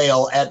 2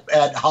 sale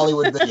at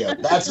Hollywood Video.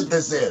 That's what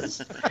this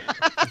is.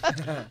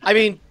 I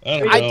mean, I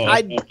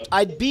don't know.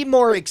 I'd be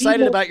more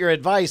excited about your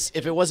advice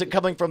if it wasn't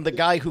coming from the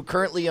guy who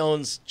currently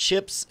owns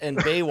Chips and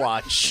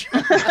Baywatch.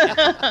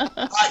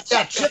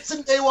 Yeah, Chips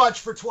and Baywatch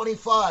for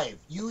 25.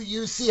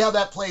 You see how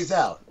that plays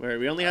out. Where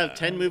we only have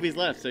 10 movies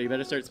left, so you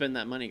better start spending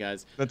that money,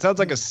 guys. That sounds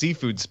like a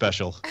seafood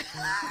special.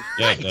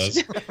 Yeah, it does.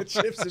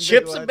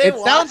 Chips and It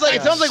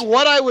Baywatch. sounds like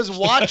what I was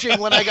watching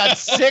when I got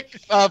sick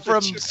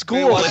from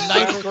school in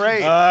 9th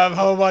grade. I'm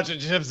home watching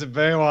Chips and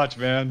Baywatch,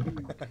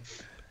 man.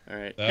 All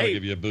right. That'll Hey,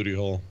 give you a booty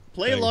hole.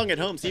 play thing. along at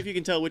home. See if you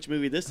can tell which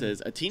movie this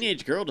is. A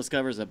teenage girl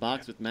discovers a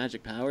box with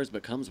magic powers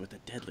but comes with a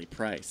deadly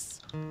price.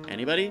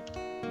 Anybody?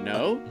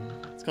 No?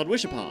 It's called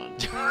Wish Upon.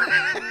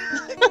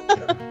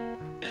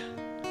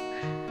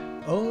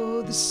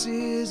 Oh, this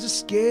is a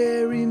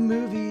scary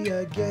movie,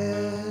 I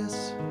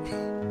guess.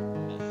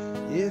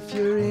 If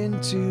you're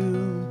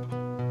into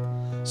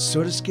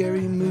sort of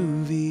scary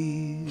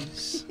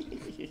movies.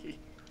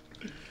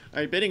 All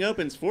right, bidding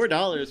opens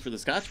 $4 for the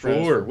Scotch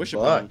Bros for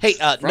Wishapan. Hey,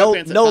 Frog no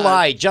Pants at no $5.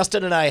 lie.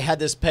 Justin and I had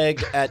this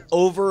pegged at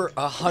over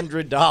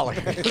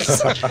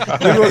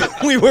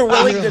 $100. we were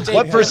willing to take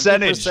What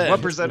percentage? 50%.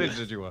 What percentage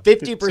did you want?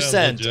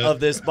 50%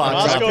 of this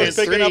box. Moscow's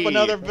picking up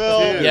another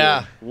bill.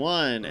 Yeah.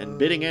 1, and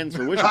bidding ends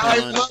for I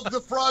Wishapan. love the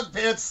Frog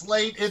Pants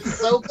slate. It's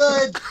so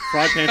good.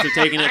 Frog Pants are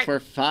taking it for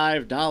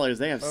 $5.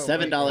 They have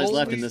 $7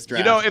 left in this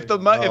draft. You know, if the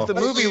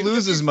movie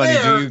loses money,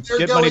 do you They're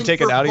get money going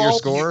taken for out of your volume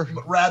score?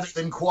 rather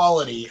than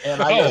quality,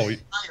 and I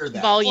admire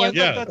that. Well,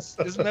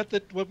 isn't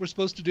that what we're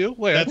supposed to do?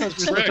 Wait, I thought we were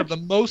supposed to have the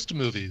most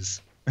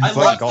movies. I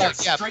love that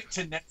straight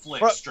to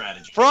Netflix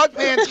strategy. Frog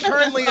Pants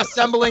currently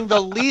assembling the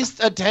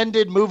least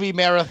attended movie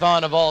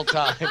marathon of all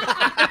time.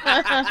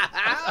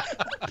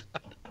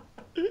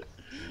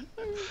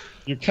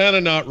 You're kind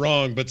of not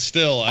wrong, but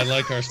still, I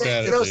like our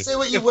strategy. You know, say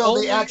what you will,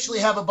 they actually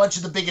have a bunch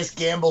of the biggest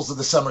gambles of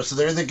the summer. So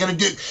they're either going to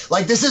do,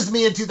 like, this is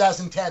me in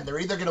 2010. They're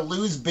either going to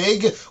lose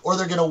big or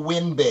they're going to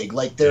win big.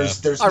 Like,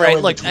 there's All no right,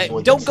 in look, between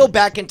with don't them. go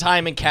back in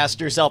time and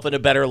cast yourself in a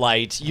better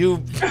light.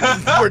 You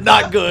were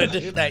not good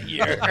that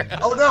year.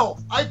 Oh, no.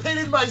 I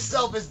painted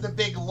myself as the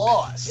big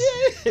loss.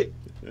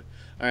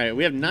 All right,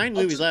 we have 9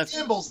 movies left.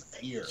 Gambles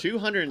that year.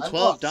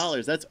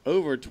 $212. That's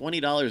over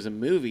 $20 a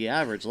movie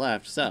average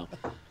left. So,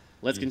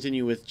 let's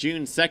continue with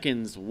June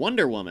 2nd's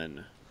Wonder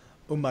Woman.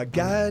 Oh my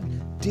God,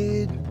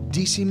 did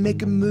DC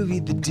make a movie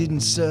that didn't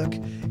suck?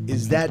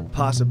 Is that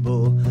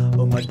possible?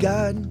 Oh my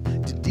God,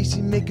 did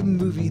DC make a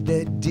movie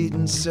that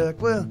didn't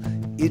suck? Well,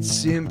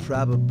 it's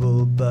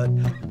improbable, but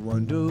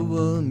Wonder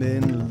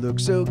Woman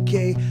looks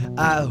okay.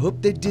 I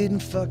hope they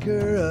didn't fuck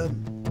her up.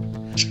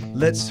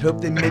 Let's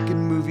hope they make a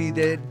movie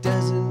that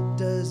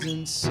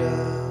doesn't suck.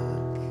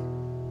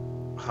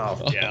 Oh,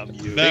 damn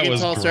you. Big and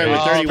Tall started with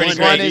 31.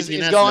 One is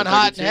going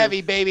hot and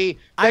heavy, baby.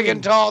 Big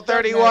and Tall,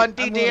 31.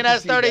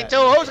 DTNS, 32.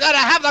 Who's going to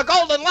have the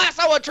golden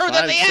lasso of truth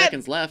at the 5 end?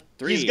 seconds left.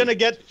 3. He's going to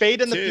get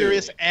Fate and the 2,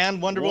 Furious and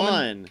Wonder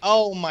Woman. 1.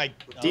 Oh, my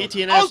God.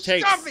 DTNS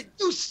takes stop it.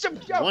 You stop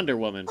Wonder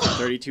Woman for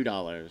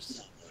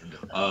 $32.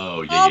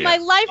 Oh, Oh, my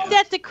life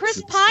debt to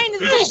Chris Pine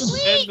is so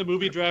sweet. End the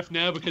movie draft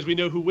now because we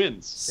know who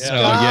wins. So,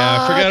 yeah,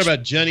 I forgot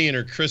about Jenny and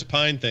her Chris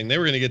Pine thing. They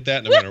were going to get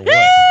that no matter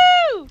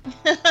what.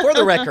 For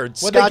the record,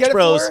 What'd they Scotch get it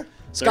Bros. for?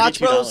 Scotch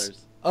Bros. $32.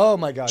 Oh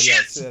my God,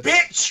 yes.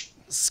 Bitch!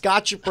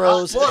 Scotch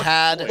Bros Look,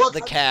 had look, the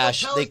I'm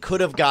cash. telling They you.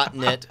 could have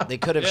gotten it. They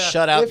could have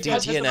shut out If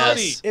it's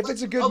DTNS. If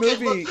it's a good Okay,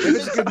 movie, look, if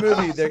it's a good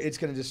movie, it's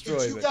going to destroy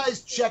Did you it.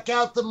 guys check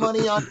out the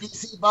money on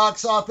DC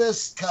box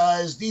office?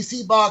 Because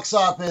DC box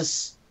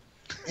office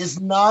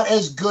is not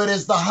as good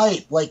as the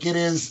hype. Like it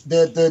is,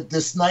 the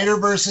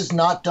Snyderverse is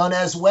not done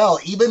as well.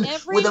 Even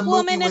Every with a movie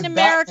woman with in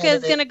America Batman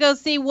is going to go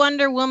see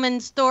Wonder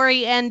Woman's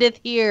story endeth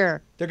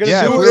here. They're going to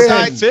Yeah, do we're it.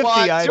 paying 50.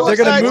 They're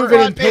going to move it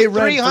and pay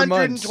rent for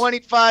months.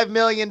 $325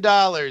 million.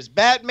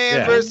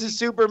 Batman versus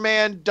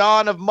Superman,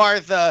 Dawn of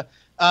Martha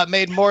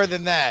made more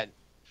than that.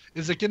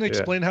 Is it going to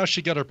explain how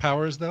she got her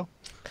powers, though?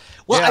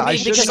 Well, Yeah, I I mean,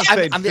 shouldn't because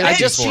have paid I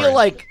just 50 for feel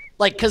it.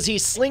 like because he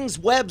slings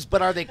webs,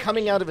 but are they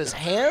coming out of his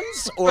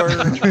hands or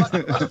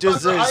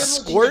does there I'm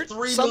squirt looking at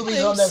 3 something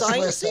movies on this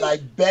list that sciencey? I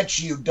bet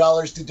you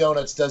Dollars to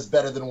Donuts does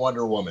better than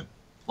Wonder Woman.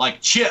 Like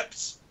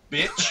chips,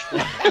 bitch.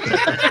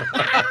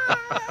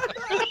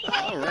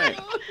 All right.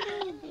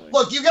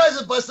 Look, you guys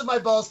have busted my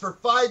balls for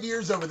 5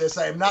 years over this.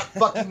 I am not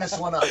fucking this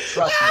one up.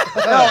 Trust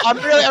me. No,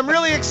 I'm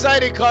really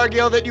excited,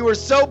 Cargill, that you were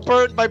so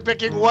burnt by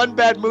picking one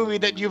bad movie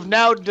that you've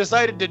now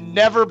decided to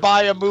never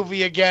buy a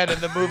movie again in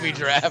the movie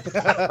draft.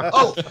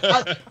 Oh,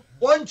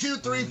 1, 2,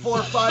 3,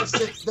 4, 5,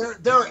 6.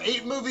 There are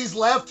 8 movies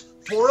left.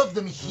 4 of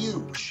them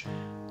huge.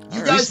 You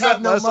We guys have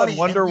spent no less money. on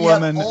Wonder and we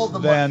have Woman all the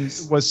than money.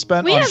 was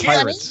spent We on have money.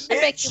 pirates. I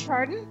beg your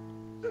pardon.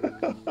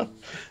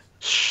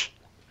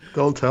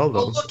 Don't tell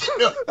Oh, them. look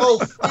at oh,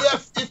 we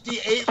have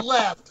 58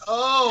 left.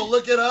 Oh,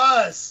 look at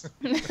us.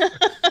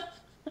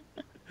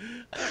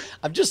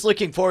 I'm just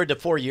looking forward to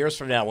 4 years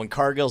from now when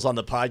Cargill's on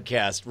the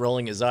podcast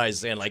rolling his eyes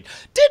saying like,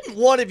 didn't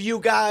one of you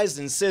guys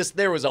insist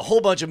there was a whole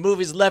bunch of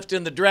movies left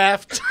in the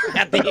draft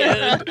at the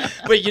end,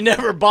 but you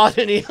never bought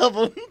any of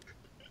them?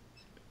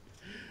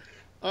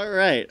 All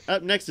right.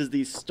 Up next is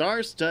the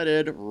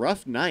star-studded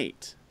Rough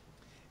Night.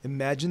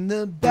 Imagine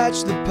the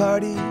bachelor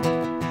party,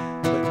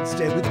 but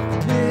instead with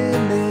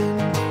women.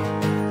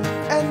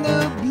 And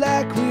the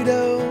Black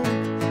Widow,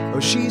 oh,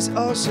 she's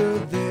also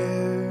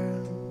there.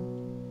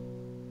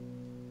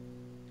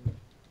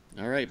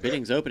 All right.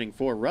 Bidding's opening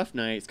for Rough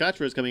Night. Scotch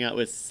Bros coming out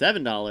with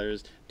 $7.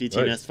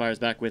 DTNS Nice. fires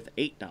back with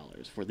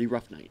 $8 for the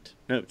Rough Night.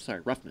 No,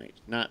 sorry, Rough Night.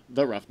 Not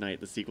the Rough Night,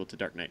 the sequel to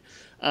Dark Knight.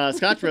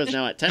 Scotch Bros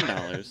now at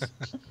 $10.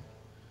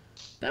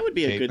 That would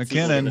be a Kate good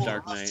sequel to McKinnon. the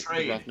Dark Knight.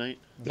 The Rough Night.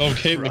 Oh,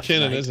 Kate Rough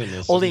McKinnon Night. is in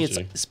this. Only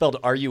isn't it's spelled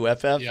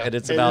R-U-F-F, Yeah. and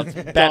it's It about is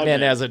Batman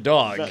dog as a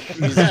dog. But-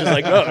 He's just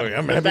like, oh,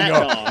 I'm having Bat a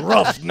dog.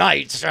 rough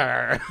night,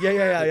 sir.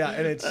 Yeah.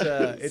 And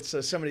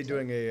it's somebody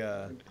doing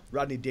a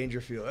Rodney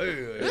Dangerfield.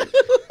 Hey,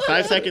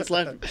 5 seconds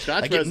left.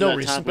 Scotch I Bros get no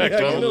is at top respect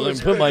left. other than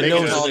put my Big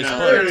and nose Tall in this now.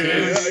 part.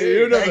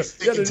 Thanks,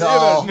 Big and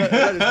Tall.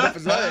 as tough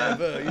as I am,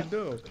 you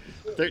know.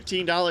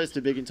 $13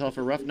 to Big and Tall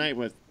for Rough Night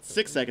with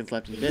 6 seconds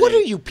left in bidding. What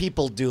are you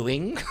people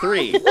doing?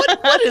 3.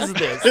 What is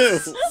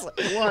this?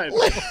 2, 1,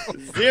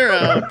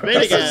 0.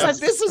 Bid again.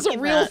 This is a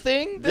real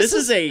thing. This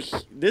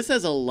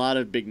has a lot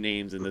of big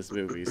names in this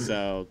movie.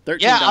 So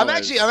 $13. Yeah, I'm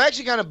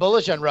actually kind of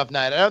bullish on Rough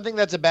Night. I don't think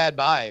that's a bad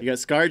buy. You got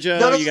ScarJo,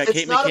 No, you got it's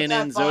Kate not a McKinnon,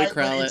 bad Zoe buy,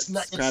 but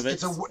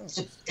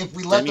Kravitz. if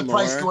we let Demi the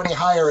price Moore. go any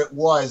higher, it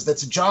was.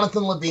 That's a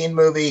Jonathan Levine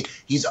movie.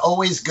 He's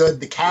always good.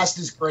 The cast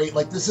is great.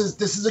 Like this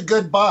is a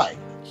good buy.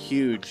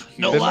 Huge.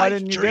 No Then why lie,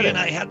 didn't you Trey get and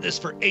it? I had this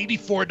for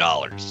 $84.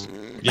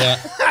 Yeah.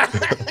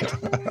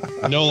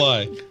 No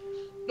lie.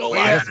 No We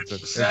lie. had It's it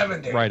for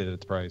 70. right at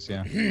its price,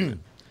 yeah.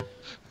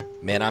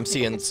 Man, I'm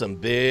seeing some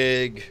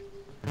big,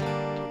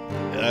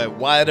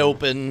 wide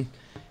open,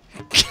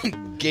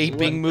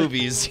 gaping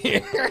movies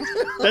here.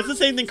 That's the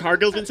same thing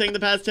Cargill's been saying the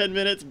past 10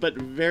 minutes, but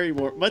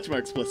much more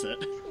explicit.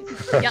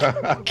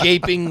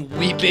 Gaping,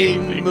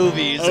 weeping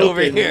movies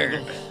over Open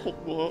here.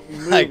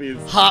 Movies. Like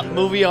hot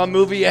movie on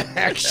movie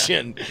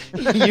action.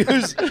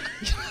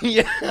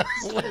 Yeah.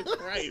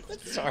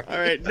 Christ. Sorry. All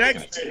right,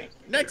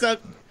 next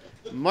up,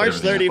 March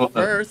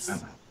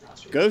 31st,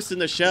 Ghost in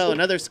the Shell,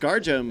 another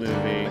ScarJo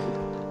movie.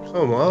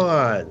 Come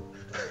on.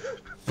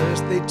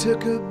 First they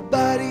took her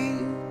body.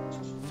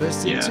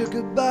 First they took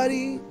her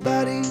body.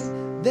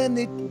 Then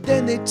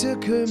they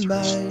took her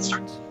mind.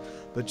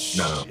 But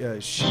she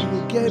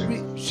would get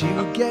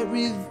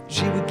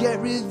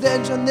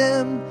revenge on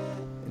them.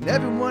 And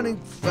everyone in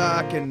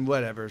fucking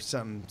whatever,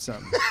 something.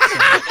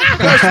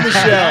 Ghost in the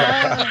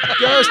Shell.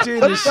 Ghost in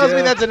the That tells me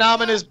Shell. that's an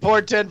ominous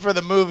portent for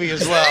the movie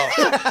as well.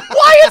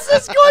 Why is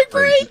this going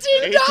for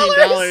 $18?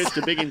 $18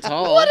 to Big and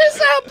Tall. What is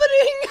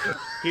happening?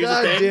 Here's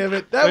God the thing. damn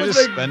it. That We're was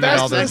just the spending all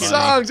best of their the money.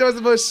 songs. That was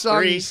the most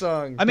songy 3,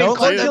 song. I mean, Don't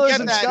Cold let them Killers get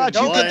and that. Scotch,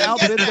 you Don't can let them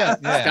outbid get that.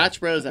 Yeah. Scotch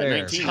Bros at There.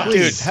 19.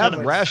 Dude, have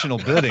rational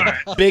bidding.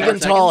 Big and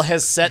Tall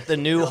has set the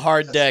new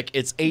hard deck.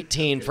 It's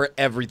 18 for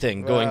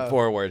everything going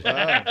forward. They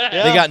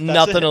got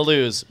nothing to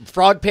lose.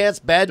 Frog Pants,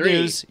 bad 3,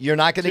 news. You're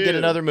not going to get 2,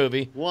 another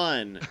movie.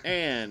 1,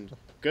 and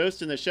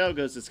Ghost in the Shell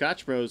goes to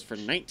Scotch Bros for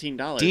 $19.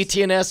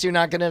 DTNS, you're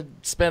not going to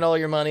spend all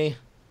your money.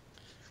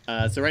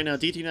 So right now,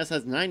 DTNS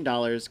has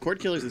 $9. Cord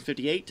Killers is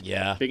 58.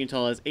 Yeah. Big and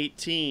Tall has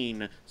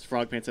 18.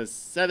 Frog Pants has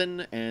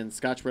 7, and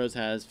Scotch Bros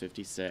has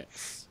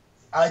 56.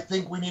 I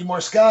think we need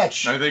more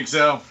scotch. I think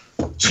so.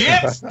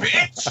 Chips,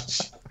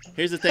 bitch.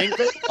 Here's the thing.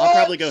 I'll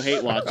probably go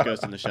hate watch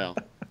Ghost in the Shell.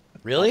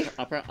 Really?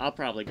 I'll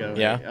probably go.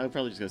 Yeah. I'll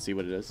probably just go see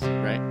what it is.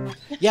 Right.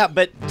 Yeah,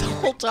 but the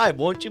whole time,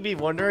 won't you be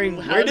wondering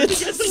How where did did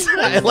he get this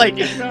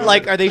the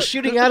like are they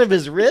shooting out of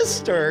his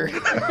wrist or?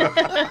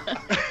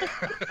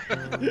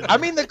 I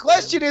mean, the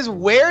question is,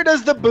 where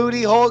does the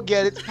booty hole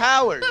get its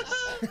powers?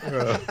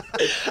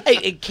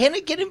 Hey, can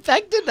it get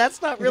infected?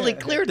 That's not really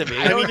clear to me.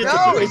 I don't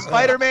know. Is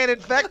Spider-Man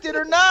infected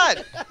or not?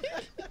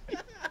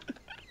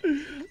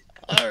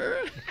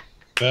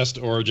 Best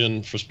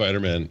origin for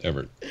Spider-Man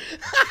ever.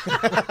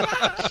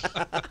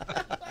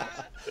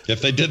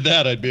 If they did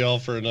that, I'd be all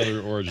for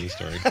another origin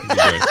story. It'd be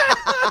great.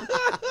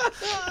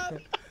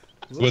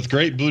 With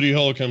great booty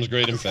hole comes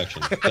great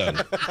infection.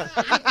 Done.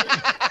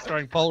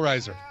 Starring Paul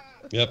Reiser.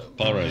 Yep,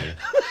 Paul Reiser.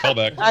 Call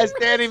back. As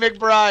Danny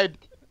McBride.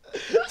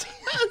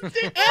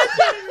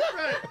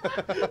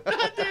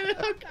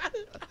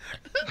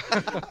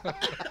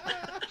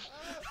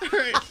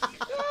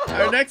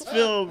 Our next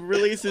film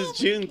releases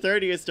June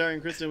 30th, starring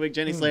Kristen Wiig,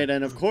 Jenny Slate,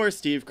 and of course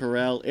Steve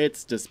Carell.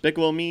 It's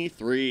Despicable Me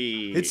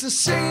 3. It's the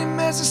same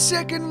as the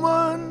second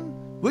one,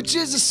 which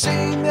is the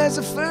same as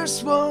the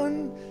first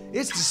one.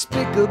 It's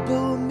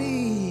Despicable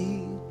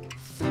Me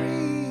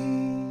 3.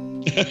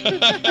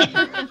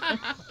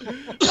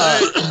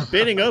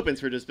 Bidding opens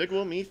for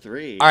Despicable Me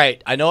 3. All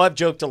right, I know I've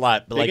joked a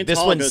lot, but Big like and this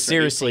Tall one goes for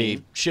seriously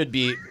 18. should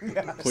be Quick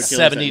Killers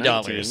at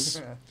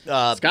 $70.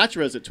 19. Scotch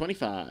Rose at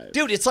 25.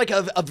 Dude, it's like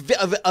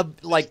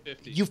like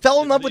you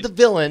fell in love with the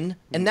villain,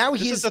 and now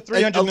This he's is a a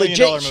 $300 million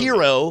legit movie.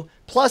 hero.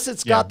 Plus,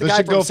 it's got the this guy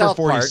should from go South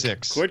for Park.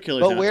 46. Cord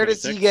Killers But at where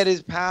does he 26. get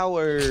his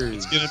powers?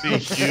 It's going to be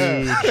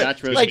huge.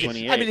 Scotch Rose Like, at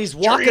 28. I mean, he's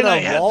walking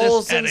on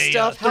walls and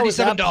stuff. How is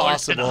that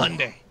possible?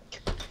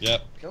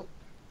 Yep.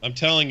 I'm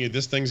telling you,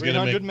 this thing's going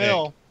to make 300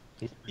 mil. bank.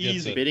 Who gets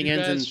Easy. it? Bidding You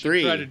ends in guys should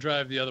 3. Try to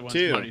drive the other one's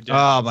 2. money down.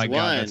 Oh my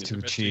god, that's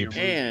One. too cheap.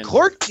 And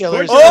Court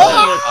Killers.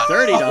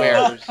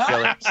 $30.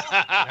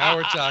 Now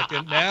we're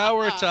talking. Now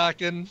we're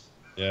talking.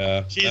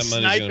 Yeah, She's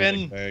that money's going to sniping.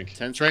 make bank.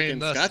 10 Train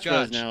seconds. the Scotch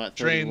Rose Scotch. now at 31.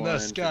 Train the for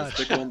Scotch.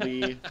 Despicable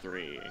Me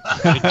 3.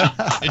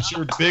 It's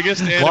your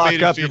biggest Lock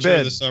animated up your feature of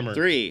bid. the summer.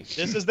 3.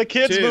 This is the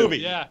kids' 2. movie.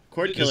 Yeah.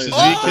 Court This Killers is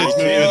at the kids'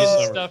 movie of the This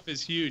summer. stuff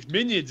is huge.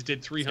 Minions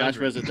did 300.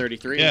 Scotch Rose at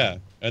 33. Yeah,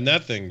 and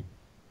that thing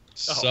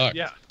Oh, sucked.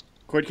 yeah.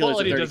 Court Killers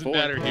at Quality 34. doesn't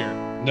matter here.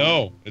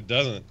 No, it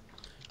doesn't.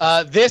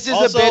 This is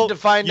Also, a bid to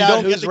find you out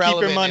don't get who's to keep your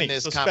relevant money, in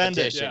this so spend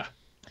it. competition. Yeah.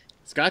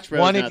 Scotch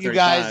Rose One now of you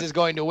 35. guys is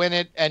going to win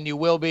it, and you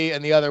will be,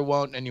 and the other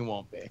won't, and you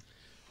won't be.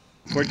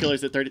 Court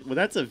Killers at 30. Well,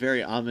 that's a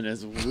very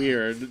ominous,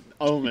 weird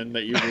omen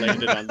that you've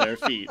landed on their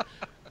feet.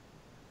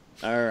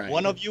 All right.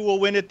 One of you will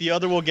win it, the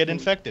other will get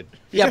infected.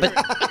 Yeah, but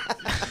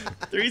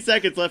 3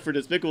 seconds left for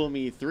Despicable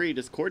Me 3,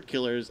 Discord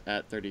Killers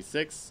at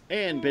 36,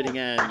 and bidding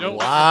end.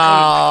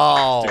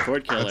 Wow.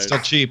 Discord Killers. That's still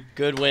cheap.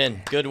 Good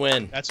win. Good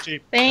win. That's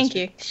cheap. Thank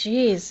you.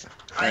 Jeez.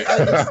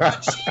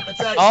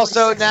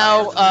 Also,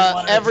 now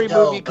every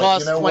movie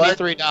costs you know what?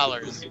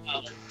 $23.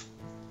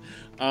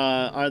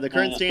 Are the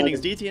current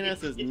standings?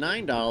 DTNS is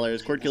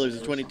 $9, Cord Killers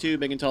is $22,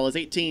 Big and Tall is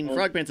 $18,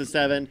 Frog Pants is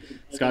 $7,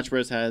 Scotch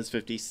Bros has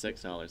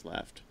 $56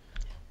 left.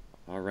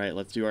 All right,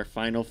 let's do our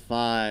final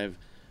 5.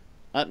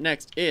 Up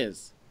next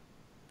is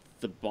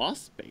The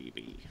Boss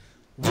Baby.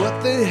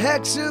 What the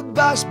heck's a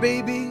boss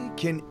baby?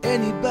 Can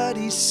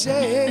anybody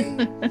say?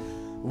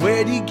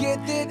 Where'd he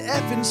get that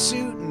effing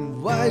suit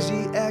and why's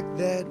he act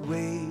that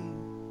way?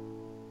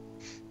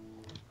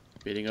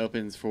 Bidding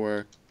opens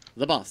for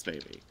The Boss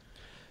Baby.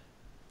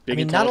 I Big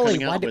mean, and not Tall only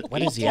coming out with why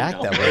does he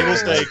act that Table way?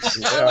 stakes.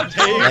 Like,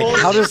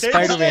 how does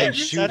Spider-Man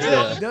shoot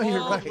the... No, you're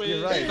right.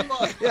 You're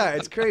right. Yeah,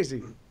 it's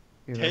crazy.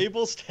 You know?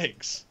 Table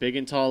stakes. Big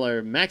and Tall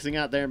are maxing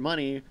out their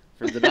money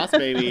for The Boss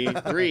Baby.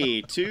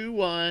 3, 2,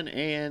 1,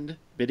 and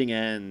bidding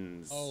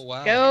ends. Oh,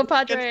 wow. Go,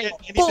 Padre.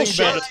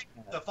 Bullshit.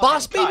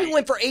 Boss Baby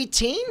went for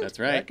 18? That's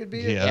right. That could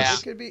be it. Yes.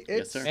 That could be it.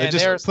 Yes, sir. They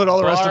just put all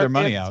the rest of their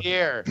money out.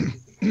 Here.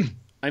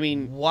 I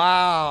mean,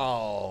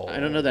 Wow.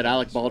 I don't know that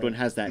Alec Baldwin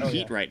has that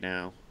heat right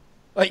now.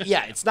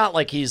 Yeah, it's not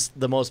like he's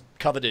the most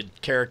coveted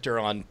character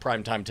on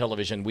primetime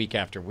television week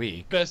after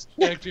week. Best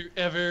actor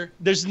ever.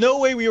 There's no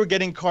way we were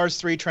getting Cars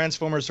 3,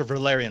 Transformers, or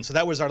Valerian, so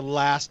that was our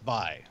last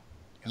buy.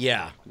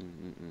 Yeah.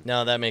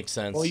 No, that makes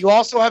sense. Well, you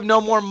also have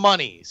no more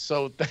money,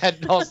 so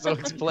that also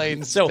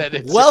explains So, that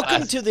it's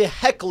welcome to the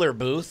heckler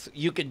booth.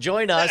 You can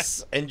join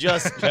us and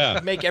just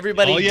make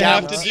everybody All you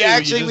down. have to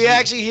do, we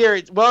actually hear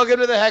it.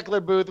 Welcome to the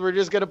heckler booth. We're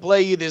just going to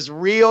play you this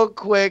real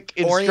quick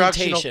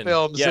instructional Orientation.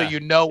 film so Yeah. you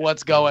know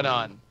what's going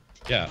on.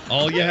 Yeah,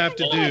 all you have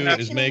to do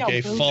is make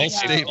a false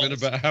statement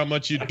about how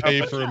much you'd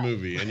pay for a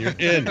movie, and you're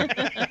in.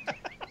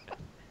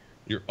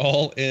 You're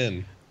all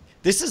in.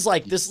 This is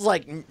like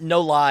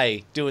no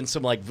lie doing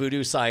some like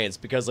voodoo science,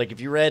 because like if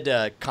you read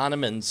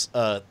Kahneman's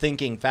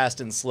Thinking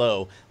Fast and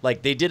Slow,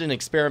 like they did an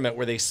experiment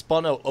where they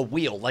spun a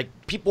wheel, like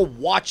people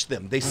watched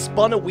them. They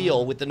spun a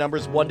wheel with the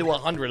numbers 1 to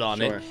 100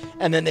 on it,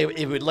 and then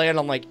it would land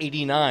on like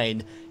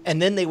 89,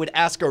 and then they would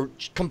ask a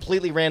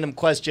completely random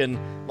question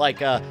like,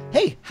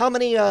 "Hey, how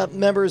many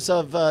members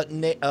of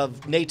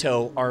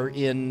NATO are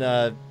in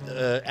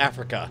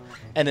Africa?"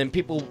 And then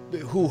people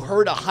who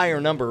heard a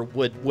higher number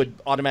would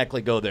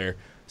automatically go there.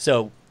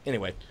 So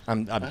anyway,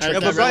 I'm Yeah,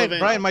 but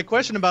Brian, my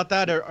question about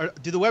that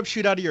do the webs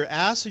shoot out of your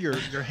ass or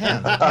your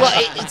hand?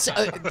 Well, it's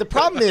the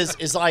problem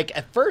is like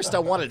at first I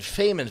wanted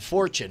fame and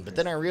fortune, but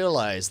then I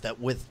realized that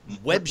with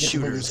web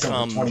shooters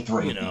come,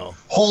 you know,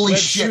 Holy Web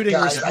shit, shooting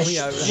guys.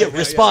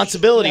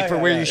 responsibility for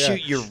where you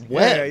shoot your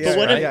web. You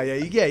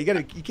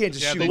can't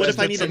just shoot. But what if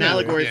I need an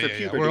allegory for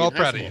puberty? We're all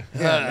proud of you.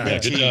 Yeah,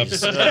 good job.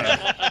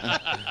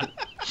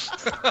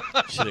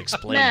 Should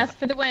explain. Math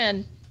for the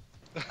win.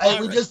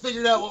 Hey, we just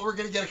figured out what we're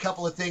going to get a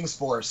couple of things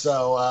for,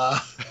 so...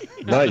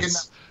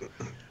 Nice.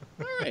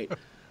 All right.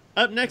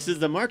 Up next is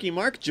the Marky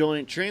Mark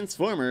joint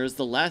Transformers: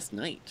 The Last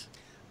Night.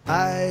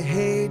 I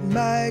hate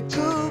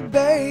Michael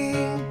Bay.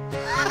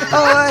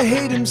 Oh, I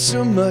hate him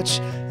so much.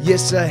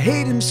 Yes, I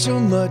hate him so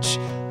much.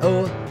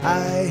 Oh,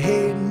 I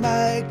hate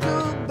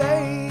Michael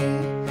Bay.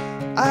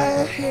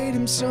 I hate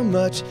him so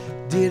much.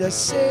 Did I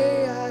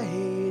say I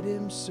hate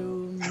him so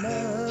much?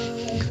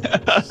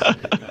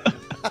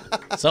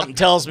 Something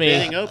tells me.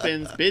 Bidding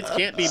opens. Bids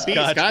can't be beat.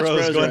 Scotch Scotch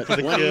Bros Bros going are for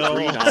the at kill.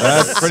 $23.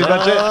 That's pretty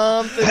much it.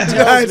 Something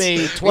tells me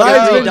Line's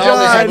been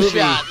 $23 a movie.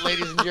 Shot,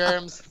 ladies and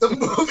germs. The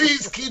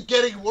movies keep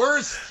getting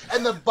worse,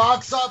 and the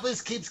box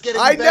office keeps getting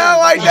I better. know.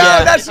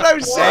 That's what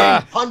I'm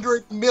saying.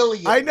 100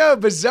 million. I know,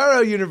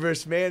 Bizarro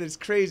universe, man. It's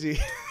crazy.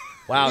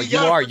 Wow, We you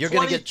got are. for You're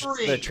gonna get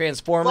 23. the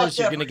Transformers.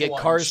 Fuck You're gonna get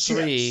everyone. Cars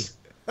 3. Chips.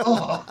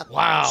 Oh.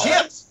 Wow.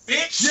 Chips,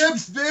 bitch.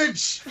 Chips,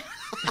 bitch.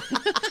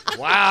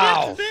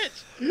 Wow.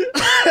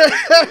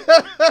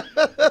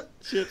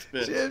 Chips,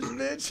 bitch. Chips,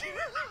 bitch.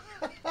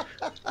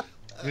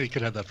 You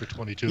could have that for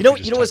 22. You know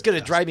what's gonna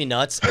drive me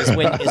nuts is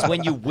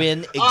when you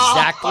win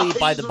exactly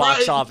by the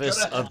box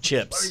office of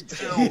Chips.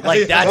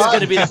 Like that's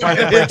gonna be the part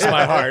that breaks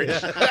my heart.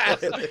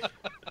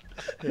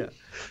 Yeah.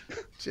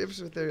 Chips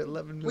with their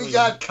 11 million. We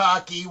got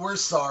cocky. We're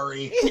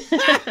sorry.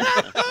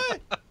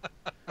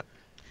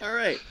 All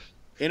right.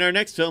 In our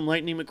next film,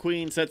 Lightning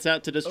McQueen sets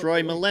out to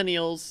destroy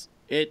millennials.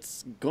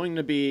 It's going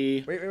to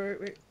be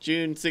Wait.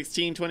 June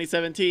 16,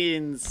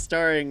 2017,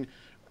 starring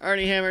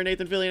Arnie Hammer,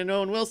 Nathan Fillion, and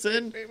Owen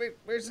Wilson. Wait,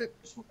 where's it?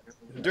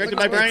 Directed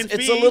by Brian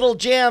It's Fee. a little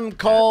jam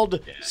called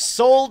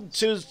 "Sold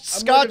to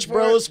Scotch for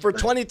Bros for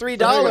 $23."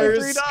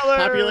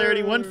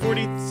 Popularity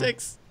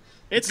 146.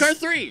 It's Cars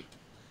 3.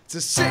 It's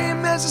the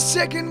same as the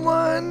second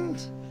one,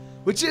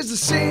 which is the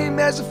same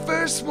as the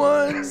first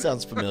one.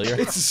 Sounds familiar.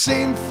 It's the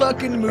same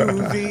fucking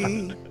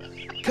movie.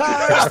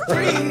 Cars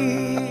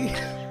 3.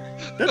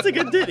 That's a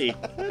good ditty.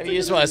 And you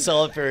just want to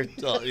sell it for,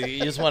 you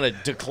just want to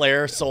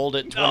declare sold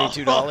at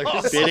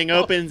 $22. Bidding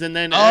opens and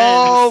then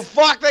Oh, ends.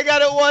 fuck, they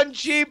got it one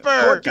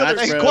cheaper. Cord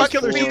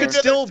Killers, you could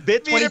still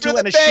bid 22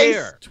 and a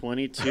share.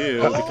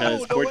 22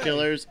 because Cord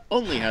Killers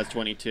only has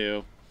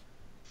 22.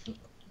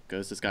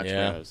 Goes to Scotch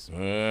Bros.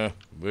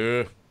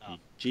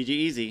 GG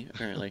easy,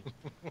 apparently.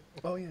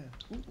 Oh, yeah.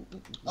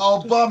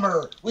 Oh,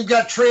 bummer. We've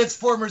got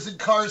Transformers and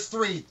Cars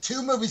 3.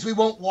 2 movies we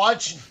won't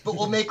watch, but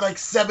we'll make like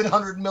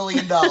 $700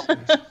 million.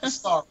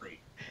 Sorry.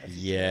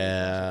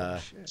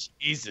 Yeah.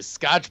 Jesus,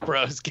 Scotch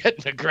Bros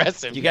getting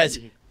aggressive. You guys,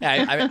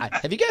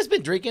 have you guys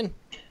been drinking?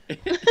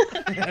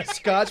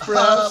 Scotch A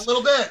Bros.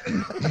 little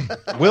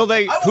bit. Will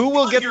they? Who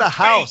will get the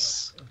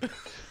house?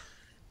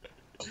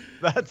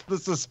 That's the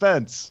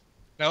suspense.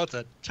 Now it's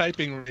a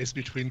typing race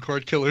between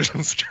Cord Killers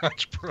and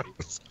Scotch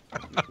Bros.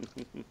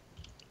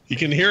 You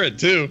can hear it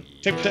too.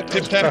 Tip tap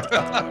tip tap.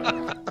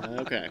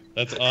 Okay.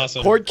 That's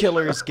awesome. Cord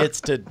Killers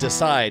gets to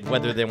decide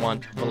whether they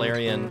want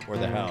Valerian or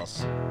the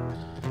house.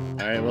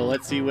 All right, well,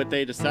 let's see what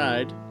they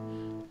decide.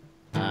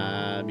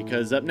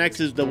 Because up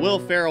next is the Will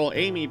Ferrell,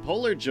 Amy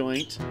Poehler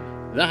joint,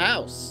 The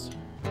House.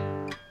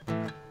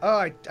 Oh,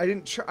 I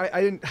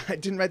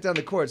didn't write down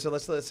the chord. So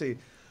let's see.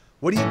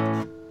 What do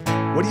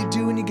you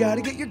do when you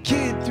gotta get your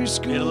kid through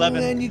school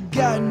 11. and you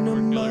got no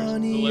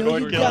money?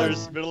 Cord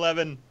Killers, mid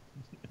 11.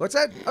 What's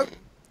that? Oh.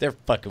 They're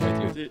fucking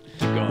with you. Keep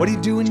going. What do you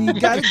do when you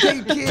gotta get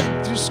your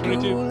kid through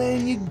school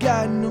and you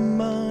got no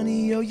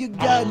money? Oh, you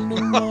got no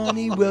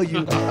money. Well,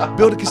 you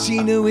build a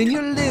casino in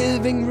your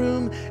living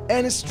room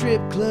and a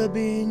strip club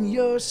in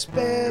your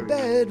spare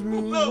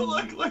bedroom. No,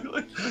 look.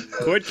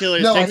 Cord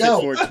Killers No, I takes it know.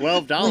 for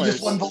 $12. We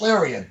just won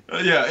Valerian.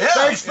 Yeah.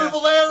 Thanks for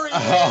Valerian.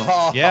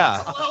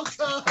 Yeah.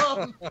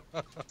 Welcome.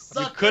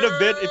 You could have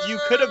bid if you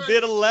could have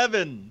bid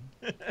 11.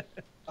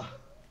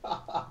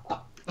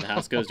 The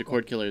house goes to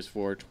Cord Killers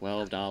for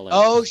 $12.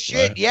 Oh,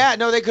 shit. Yeah,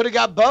 no, they could have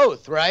got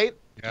both, right?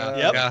 Yeah.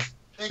 Yep. Yeah.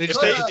 They just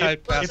could had to have.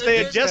 type fast. If they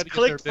had Had just to get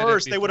clicked their bid in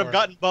first, they would have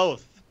before. gotten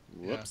both.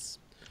 Whoops.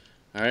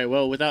 All right,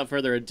 well, without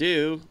further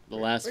ado, the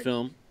last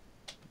film,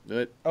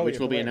 which will be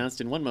Valerian.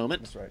 announced in one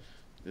moment, That's right.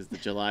 is the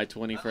July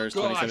 21st, Gosh,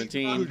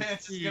 2017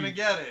 Pants is gonna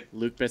get it.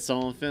 Luc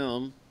Besson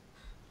film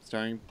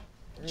starring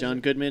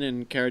John Goodman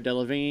and Cara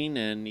Delevingne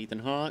and Ethan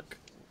Hawke.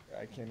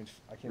 I can't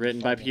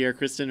Written by Pierre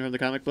Christin from the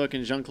comic book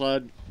and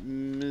Jean-Claude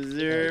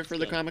Mezure for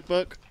the comic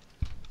book.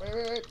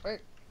 Wait.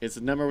 It's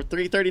number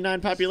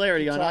 339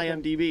 popularity on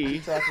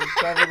IMDb.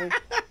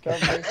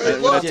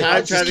 Look,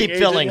 Just keep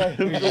filling.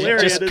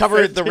 Just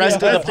cover the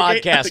rest of the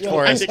podcast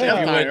for us.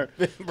 Empire,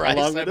 Bryce,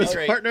 along with that'd be his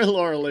great. partner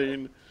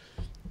Laureline.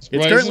 It's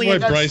Bryce, currently this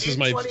is why I've Bryce seen is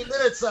my 20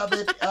 minutes of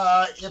it.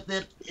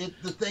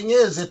 The thing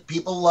is, if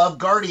people love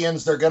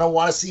Guardians, they're gonna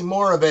want to see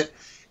more of it.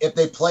 If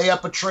they play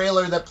up a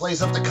trailer that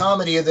plays up the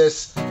comedy of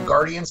this,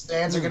 Guardians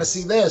fans are gonna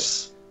see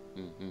this.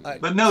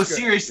 But no,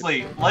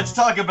 seriously, let's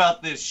talk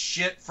about this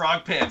shit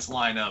Frog Pants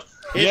lineup.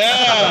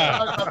 Yeah.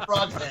 Talk about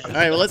Frog Fans. All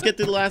right, well, let's get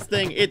through the last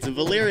thing. It's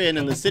Valerian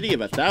and the City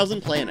of a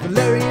Thousand Planets.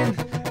 Valerian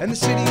and the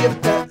city of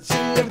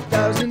a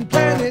thousand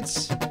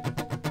planets.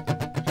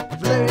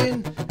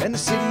 Valerian and the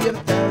city of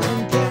a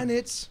thousand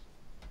planets.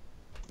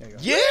 There you go.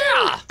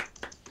 Yeah!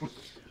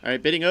 All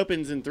right, bidding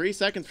opens in 3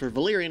 seconds for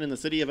Valerian and the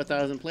City of a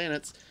Thousand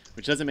Planets,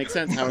 which doesn't make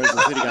sense. How has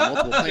the city got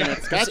multiple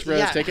planets? Scotch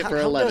Bros take it for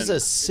how 11. does a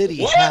city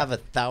have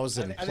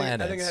 1,000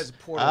 planets? I think it has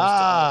portals.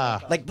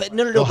 Like, but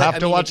no. You'll have I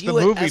to mean, watch if the you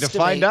would movie to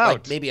find estimate, out.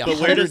 Like maybe But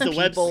where does 100 the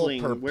web people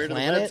sling? per Where do the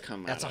planet. webs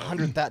come That's out of?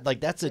 100.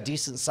 Like that's a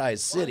decent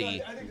sized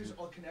city. I think there's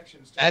all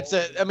connections. To That's all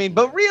a, I mean,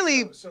 but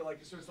really, So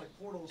it's like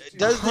portals. too.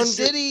 does the 100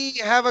 city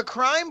have a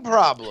crime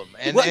problem?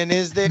 And What? and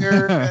is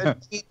there a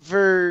need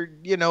for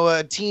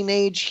a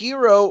teenage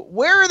hero?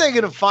 Where are they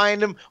going to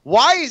find him?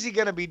 Why is he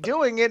going to be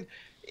doing it?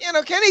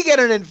 Can he get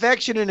an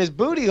infection in his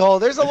booty hole?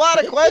 There's a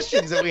lot of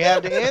questions that we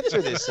have to answer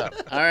this summer.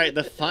 All right,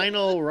 the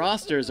final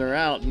rosters are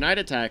out. Night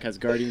Attack has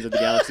Guardians of the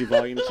Galaxy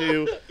Volume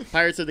 2,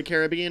 Pirates of the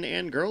Caribbean,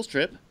 and Girls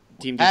Trip.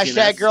 Team DTNS.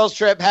 Hashtag girls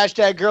trip.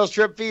 Hashtag girls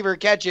trip fever.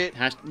 Catch it.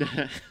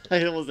 I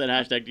almost said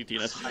hashtag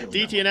DTNS.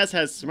 DTNS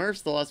has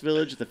Smurfs, The Lost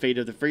Village, The Fate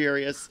of the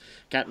Furious,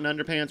 Captain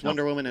Underpants,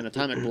 Wonder Woman, and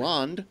Atomic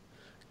Blonde.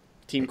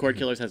 Team Cord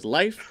Killers has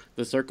Life,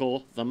 The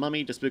Circle, The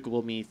Mummy,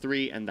 Despicable Me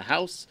 3, and The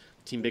House.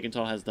 Team Big and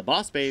Tall has The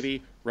Boss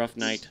Baby, Rough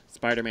Night,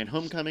 Spider-Man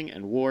Homecoming,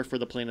 and War for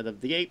the Planet of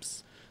the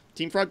Apes.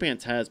 Team Frog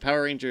Pants has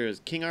Power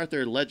Rangers, King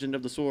Arthur, Legend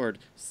of the Sword,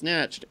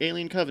 Snatched,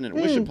 Alien Covenant,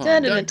 Wish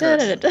Upon,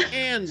 Dunkirk,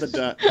 and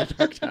the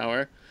Dark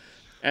Tower.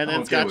 And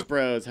then Scotch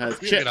Bros has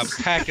We're gonna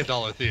Chips. pack a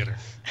dollar theater.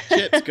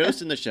 Chips,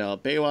 Ghost in the Shell,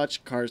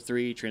 Baywatch, Cars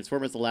 3,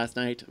 Transformers The Last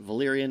Night,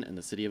 Valerian, and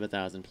the City of a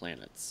Thousand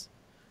Planets.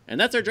 And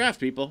that's our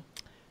draft, people.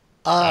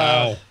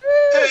 Wow.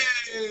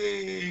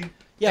 Hey.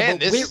 Yeah, Man, but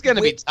this is going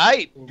to be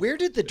tight. Where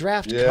did the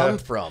draft Yeah. come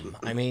from?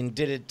 I mean,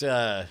 did it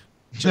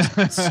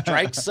just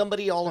strike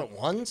somebody all at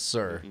once,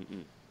 or?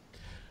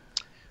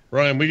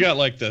 Ryan, we got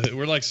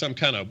we're like some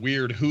kind of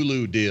weird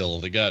Hulu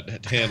deal that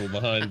got handled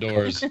behind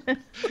doors. And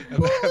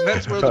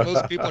that's where the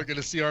most people are going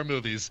to see our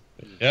movies.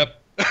 Yep.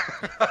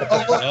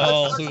 Oh, look,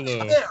 All let's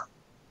Hulu. be fair.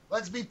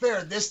 let's be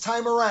fair. This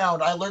time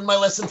around, I learned my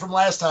lesson from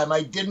last time.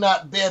 I did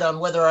not bid on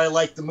whether I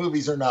liked the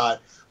movies or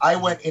not. I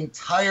went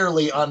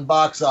entirely on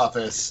box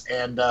office,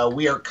 and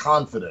we are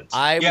confident.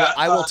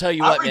 I will tell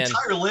you what, man. Our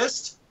entire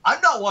list, I'm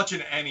not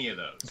watching any of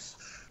those.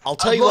 I'll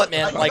tell you what,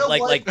 man.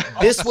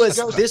 This was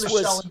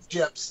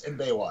Chips and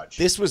Baywatch.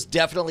 This was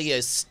definitely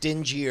a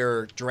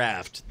stingier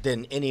draft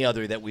than any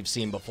other that we've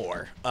seen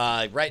before.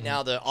 Right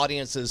now, the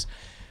audience is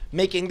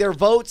making their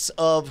votes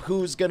of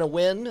who's gonna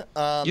win.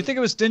 You think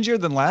it was stingier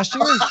than last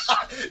year?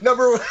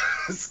 Number 1,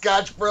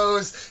 Scotch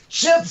Bros.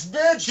 Chips,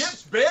 bitch.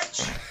 Chips,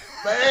 bitch.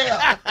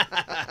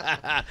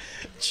 Bam.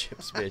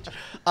 Chips, bitch.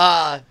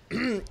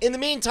 In the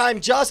meantime,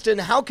 Justin,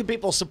 how can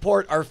people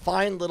support our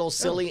fine little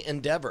silly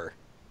endeavor?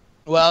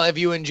 Well, if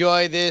you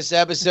enjoy this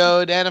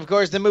episode and, of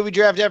course, the movie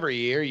draft every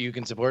year, you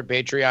can support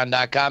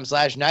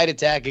patreon.com/Night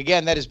Attack.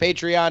 Again, that is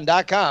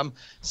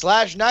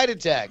patreon.com/Night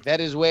Attack.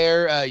 That is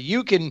where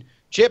you can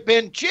chip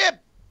in,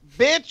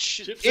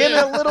 bitch, in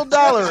a little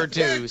dollar or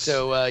two.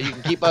 So you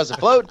can keep us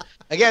afloat.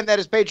 Again, that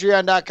is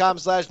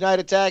patreon.com/Night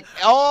Attack.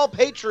 All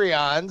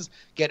Patreons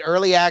get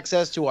early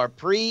access to our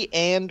pre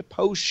and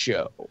post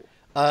show.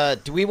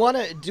 Do we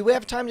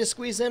have time to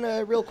squeeze in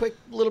a real quick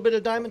little bit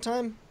of diamond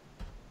time?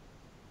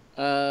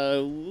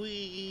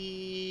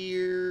 We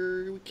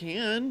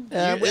can.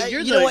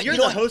 You're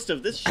the host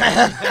of this show.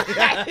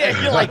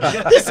 You're like,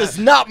 this is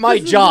not my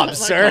job,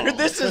 sir.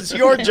 This is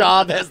your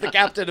job as the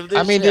captain of this.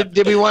 I mean, ship.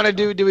 did we want to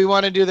do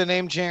the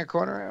name chant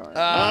corner?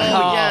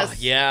 Yes.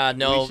 Yeah.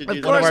 No. One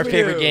of our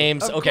favorite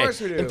games. Okay.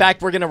 In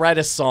fact, we're gonna write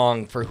a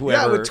song for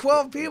whoever. Yeah, with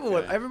 12 people,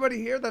 with everybody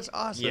here, that's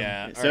awesome.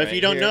 Yeah. So if you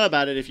don't know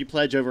about it, if you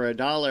pledge over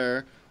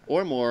 $1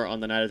 or more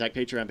on the Night Attack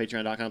Patreon,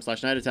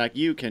 patreon.com/Night Attack,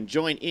 you can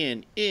join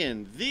in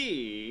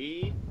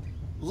the...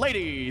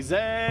 Ladies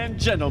and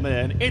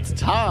gentlemen, it's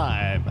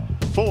time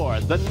for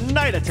the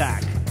Night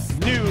Attack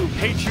new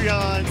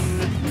Patreon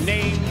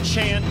name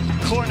chant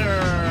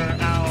corner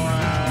hour.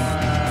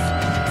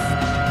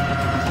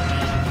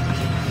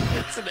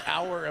 It's an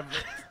hour of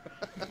it.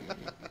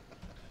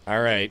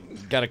 All right,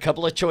 got a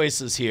couple of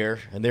choices here,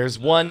 and there's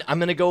one. I'm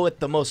going to go with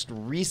the most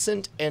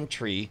recent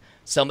entry,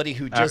 somebody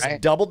who just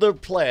doubled their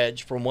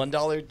pledge from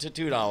 $1 to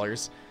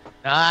 $2.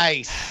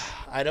 Nice.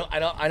 I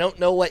don't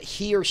know what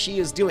he or she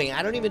is doing.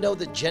 I don't even know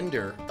the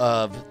gender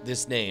of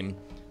this name,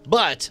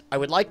 but I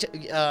would like to.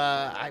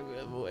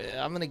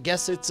 I'm gonna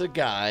guess it's a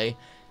guy,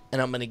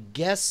 and I'm gonna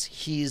guess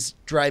he's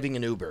driving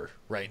an Uber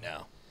right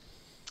now.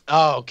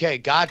 Oh, okay,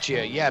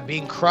 gotcha. Yeah,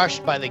 being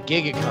crushed by the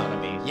gig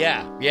economy.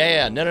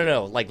 Yeah.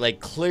 No. Like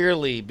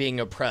clearly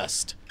being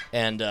oppressed,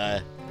 and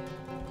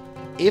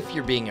if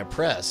you're being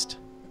oppressed,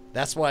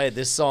 that's why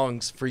this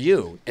song's for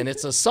you, and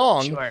it's a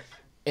song. Sure.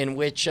 In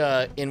which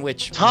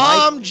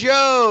Tom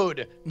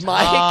Joad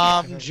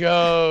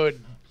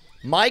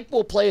Mike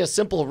will play a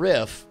simple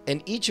riff,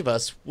 and each of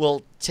us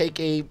will take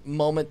a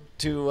moment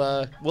to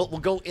we'll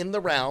go in the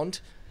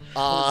round.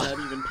 How is that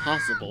even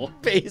possible?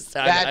 Based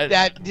on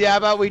how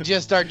about we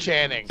just start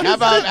chanting? How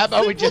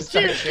about we just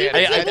start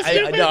chanting?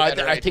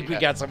 I think we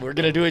got something. We're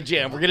gonna do a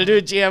jam.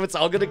 It's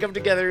all gonna come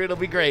together. It'll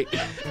be great.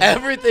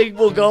 Everything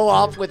will go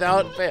off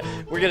without fail.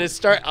 We're gonna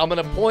start. I'm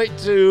gonna point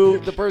to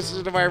the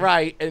person to my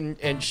right, and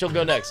she'll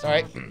go next. All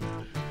right.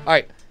 All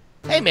right.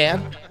 Hey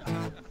man,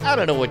 I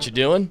don't know what you're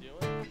doing,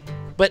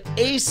 but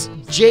Ace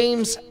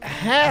James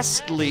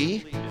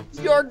Hastley,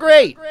 you're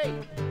great.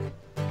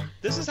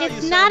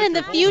 It's not in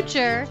the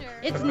future.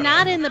 It's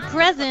not in the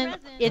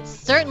present. It's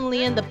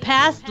certainly in the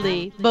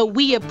pastly, but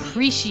we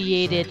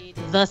appreciate it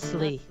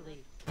thusly.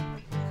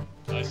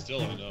 I still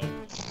don't know.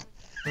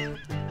 I'm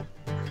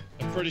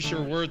pretty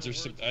sure words are.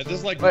 This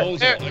is like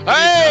Mozart.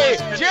 Hey,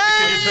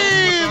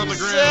 James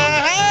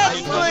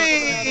Hastley!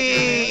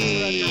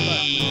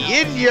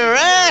 In your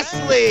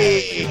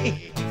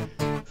Astley!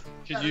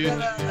 Could you?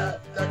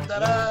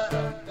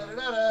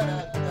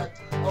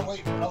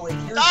 Oh wait.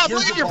 Stop!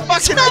 Look at your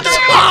fucking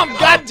mom!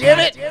 God damn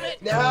it!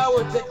 Now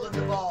we're tickling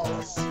the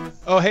balls.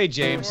 Oh, hey,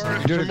 James.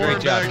 You're doing a great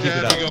job. Keep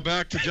it up. Go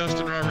back to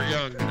Justin Robert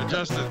Young.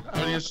 Justin, what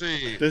do you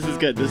see? This is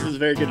good. This is a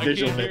very good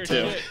visual bit,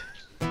 too.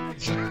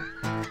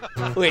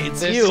 Wait, it's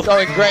this you. Is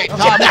going great.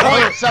 Tom,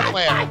 point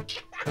somewhere.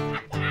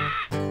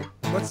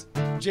 What's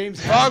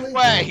James? Wrong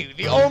way.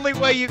 The only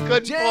way you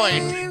could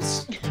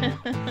James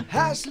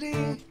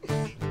Hastley.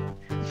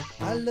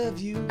 I love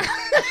you.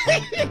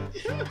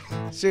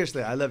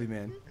 Seriously, I love you,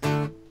 man.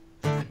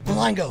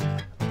 Malango.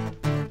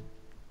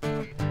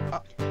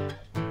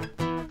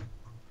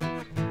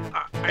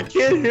 I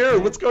can't hear.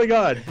 What's going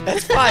on?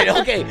 That's fine.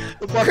 Okay.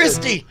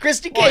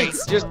 Christy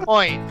Gates. Just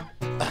point.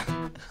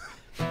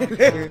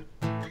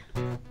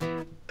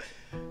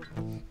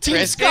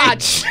 Team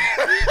Scotch.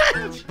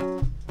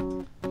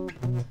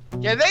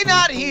 Yeah, they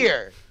not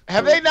here.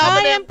 Have they not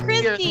I been am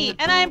Christy,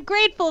 and I am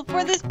grateful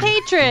for this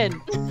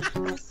patron.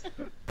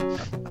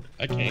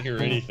 I can't hear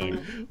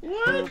anything.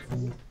 What?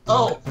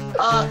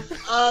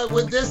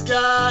 With this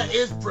guy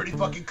is pretty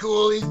fucking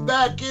cool. He's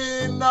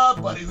backing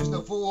up, but who's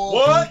the fool?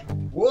 What?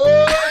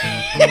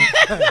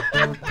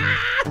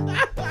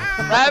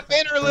 Rap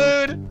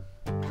interlude.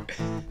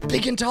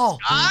 Big and tall.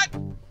 I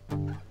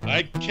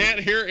I can't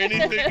hear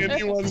anything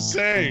anyone's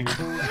saying.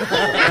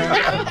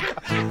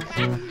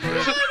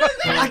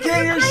 I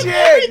can't hear shit.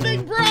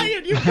 Everything,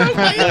 Brian. You broke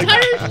my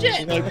entire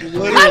shit. Like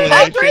literally,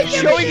 I can't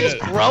hear Showing his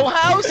shit. grow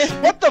house?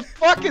 What the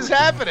fuck is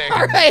happening?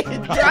 All right,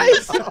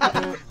 guys.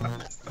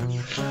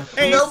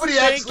 Nobody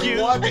thank actually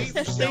you. wanted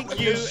to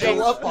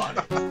show up on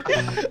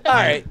it. All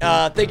right.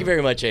 Thank you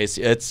very much, Ace.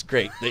 It's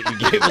great that you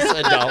gave us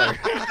 $1.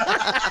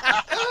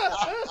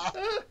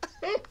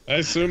 I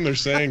assume they're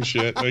saying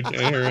shit. I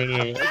can't hear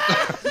any of it.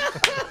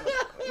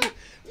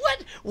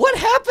 What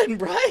happened,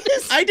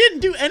 Bryce? I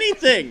didn't do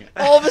anything.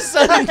 All of a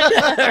sudden,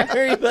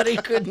 everybody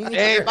couldn't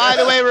Hey, hear. by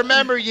the way,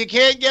 remember, you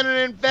can't get an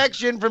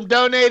infection from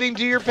donating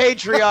to your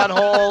Patreon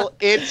hole.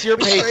 It's your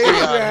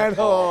Patreon.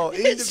 hole.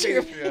 It's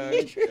your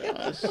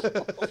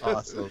Patreon.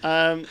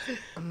 Awesome.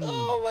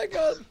 Oh my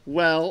God.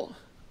 Well,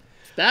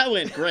 that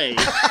went great.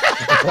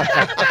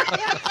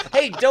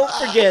 Hey, don't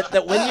forget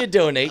that when you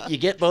donate, you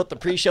get both the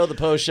pre-show, the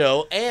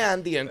post-show,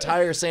 and the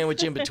entire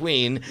sandwich in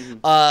between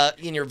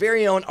in your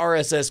very own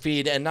RSS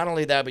feed. And not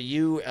only that, but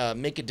you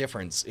make a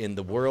difference in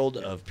the world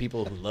of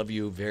people who love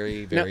you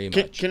very, very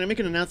Now, much. Can I make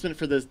an announcement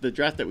for the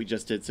draft that we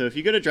just did? So if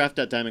you go to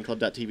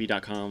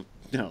draft.diamondclub.tv.com,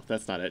 no,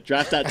 that's not it.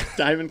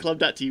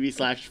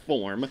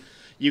 Draft.diamondclub.tv/form.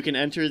 You can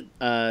enter you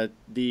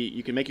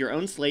can make your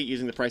own slate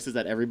using the prices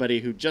that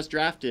everybody who just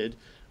drafted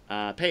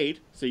paid,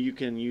 so you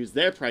can use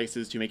their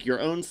prices to make your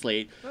own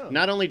slate. Oh.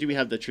 Not only do we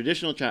have the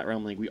traditional chat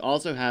realm league, we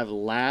also have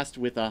last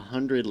with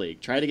 100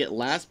 league. Try to get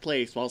last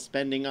place while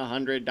spending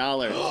 $100.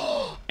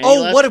 Oh,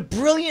 what a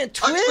brilliant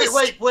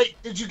twist! Wait!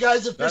 Did you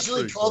guys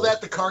officially call that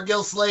the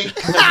Cargill slate?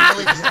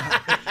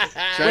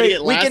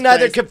 We can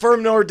neither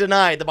confirm nor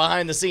deny the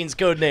behind-the-scenes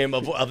code name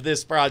of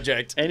this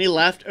project. Any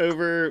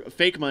leftover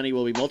fake money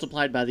will be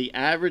multiplied by the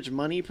average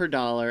money per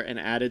dollar and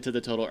added to the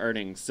total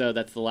earnings. So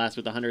that's the last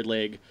with 100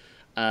 league.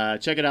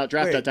 Check it out,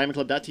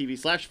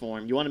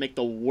 draft.diamondclub.tv/form. You want to make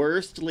the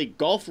worst league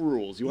golf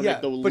rules. You want to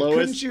make the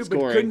lowest scoring.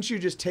 But couldn't you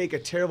just take a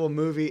terrible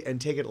movie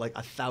and take it like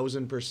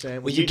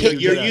 1,000%? Well, you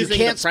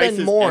can't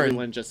spend more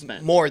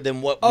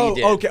than what we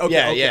did. Okay.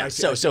 Yeah.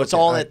 So it's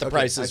all at the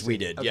prices we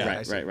did.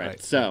 Yeah.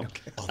 Right. So,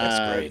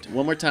 that's great.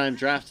 One more time,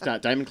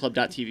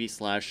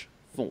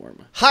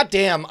 draft.diamondclub.tv/form. Hot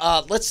damn.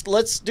 Let's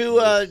just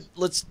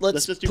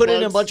put in a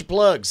plugs. bunch of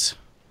plugs.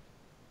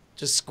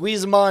 Just squeeze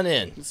them on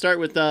in. Let's start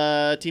with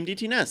Team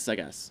DT Nest, I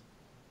guess.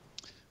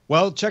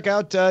 Well, check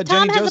out Tom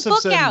Jenny has a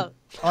book Josephson out.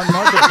 on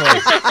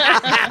Marketplace.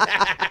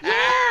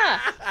 Yeah.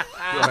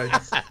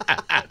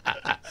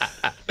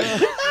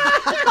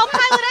 It's called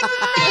Pilot X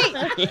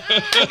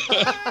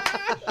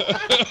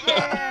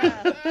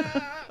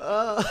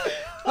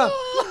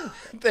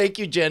Thank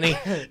you, Jenny.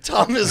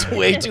 Tom is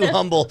way too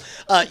humble.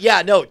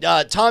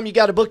 Tom, you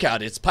got a book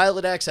out. It's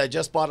Pilot X. I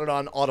just bought it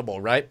on Audible,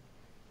 right?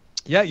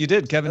 Yeah, you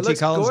did. Kevin It T. looks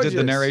Collins did the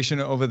gorgeous. narration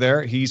over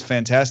there. He's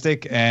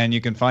fantastic, and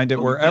you can find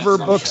it wherever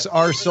books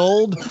are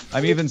sold.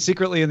 I'm even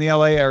secretly in the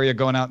LA area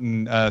going out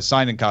and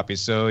signing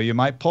copies, so you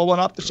might pull one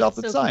off the shelf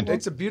that's signed.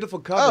 It's a beautiful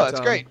cover. Oh, that's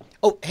Tom. great.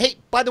 Oh, hey,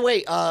 by the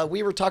way,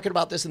 we were talking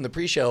about this in the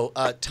pre-show.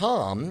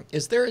 Tom,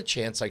 is there a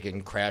chance I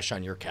can crash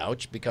on your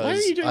couch? Because Why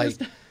are you doing this?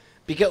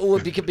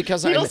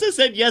 Because He I'm also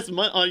said yes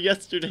on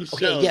yesterday's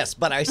show. okay. Yes,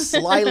 but I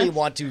slyly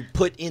want to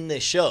put in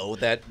this show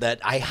that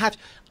I have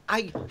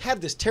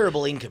this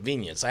terrible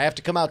inconvenience. I have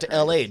to come out to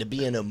LA to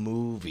be in a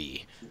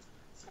movie.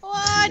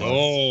 What?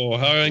 Oh,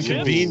 how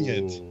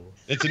inconvenient.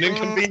 It's an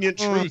inconvenient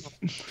truth.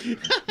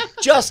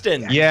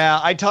 Justin. Yeah,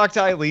 I talked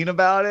to Eileen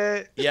about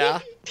it. Yeah.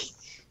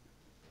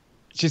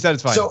 She said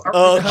it's fine. So,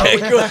 Okay,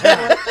 go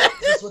ahead. Is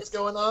this what's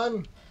going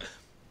on?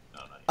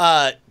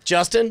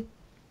 Justin,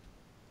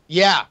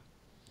 Yeah.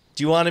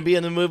 do you want to be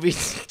in the movie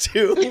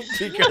too?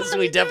 Because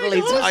we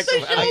definitely talked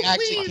about I it.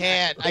 actually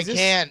can't.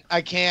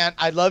 I can't.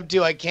 I'd love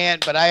to. I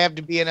can't. But I have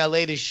to be in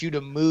LA to shoot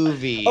a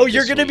movie. Oh,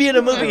 you're this going to week. be in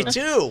a movie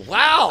too.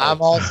 Wow.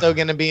 I'm also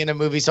going to be in a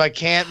movie, so I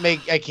can't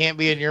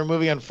be in your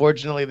movie.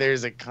 Unfortunately,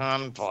 there's a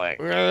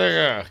conflict.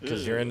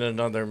 Because you're in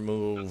another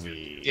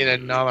movie. In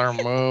another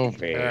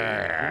movie.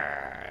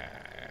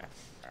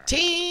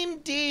 Team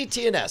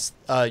DTNS,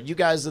 you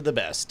guys are the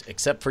best,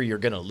 except for you're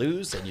going to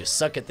lose and you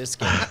suck at this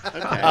game.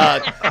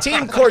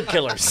 Team Cord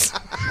Killers.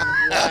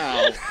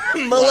 Wow.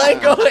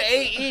 Malenko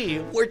AE,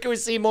 where can we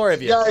see more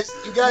of you?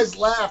 You guys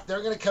laugh.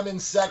 They're going to come in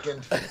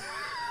second.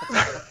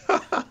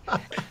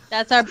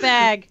 That's our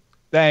bag.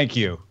 Thank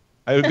you.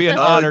 It would be an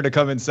honor to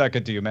come in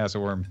second to you, Massa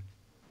Worm.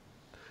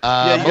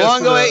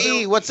 Malongo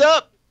AE, what's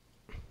up?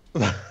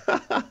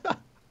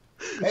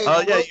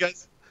 Hey,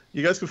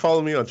 You guys can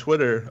follow me on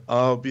Twitter.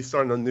 I'll be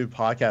starting a new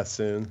podcast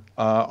soon,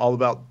 all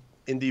about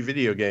indie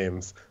video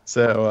games.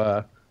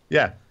 So,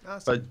 yeah.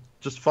 Awesome. But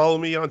just follow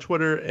me on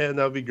Twitter, and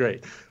that'll be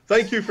great.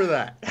 Thank you for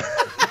that.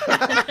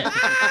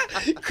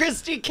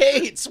 Christy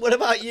Cates, what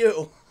about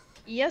you?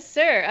 Yes,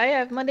 sir. I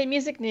have Monday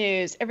Music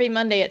News every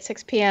Monday at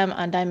 6 p.m.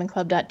 on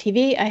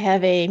DiamondClub.tv. I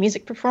have a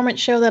music performance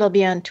show that'll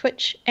be on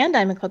Twitch and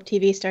Diamond Club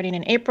TV starting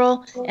in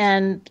April.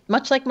 And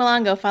much like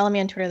Malongo, follow me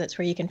on Twitter. That's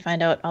where you can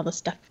find out all the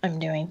stuff I'm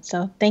doing.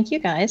 So thank you,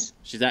 guys.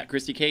 She's at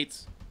Christy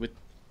Cates with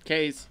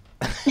K's.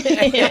 All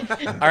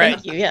right.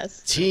 Thank you.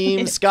 Yes.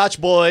 Team Scotch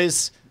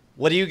Boys,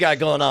 what do you got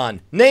going on?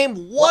 Name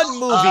one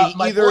movie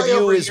my either boy of you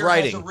over is here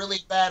writing. has a really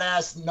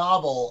badass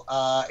novel.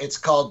 It's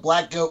called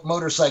Black Goat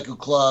Motorcycle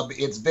Club.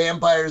 It's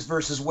vampires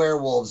versus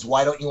werewolves.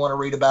 Why don't you want to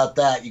read about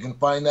that? You can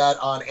find that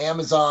on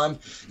Amazon.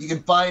 You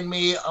can find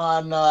me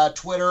on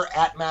Twitter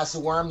at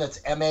Massaworm. That's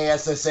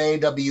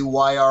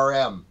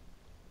MASSAWYRM.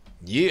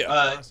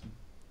 Yeah.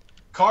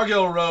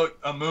 Cargill wrote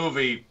a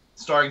movie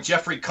starring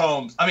Jeffrey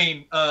Combs.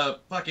 Fucking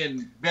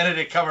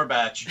Benedict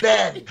Cumberbatch.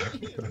 Ben.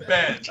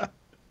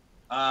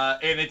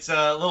 And it's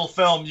a little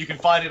film. You can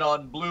find it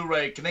on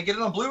Blu-ray. Can they get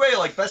it on Blu-ray,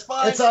 like Best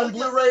Buy? It's on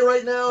Blu-ray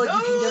right now. No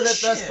You can get it at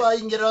shit. Best Buy. You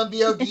can get it on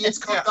VOD. It's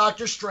called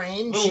Doctor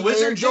Strange. Little You may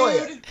wizard enjoy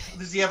dude? it.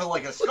 Does he have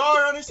like a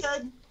scar on his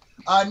head?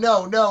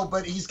 No,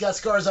 but he's got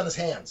scars on his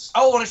hands.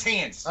 Oh, on his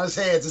hands. On his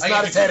hands. It's I not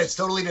get his head. confused. It's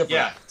totally different.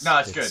 Yeah, no,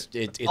 it's good.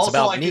 It's also,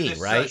 about I me, do this,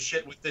 right?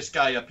 shit with this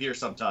guy up here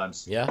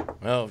sometimes. Yeah.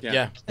 Oh,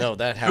 yeah. No,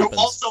 that Who happens.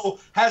 also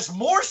has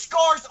more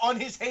scars on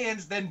his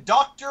hands than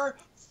Doctor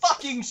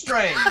fucking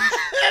Strange.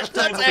 He's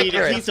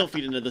still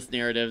feeding into this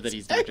narrative that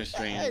he's Doctor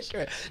Strange.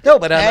 No,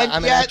 but and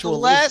I'm an yet actual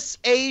less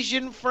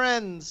Asian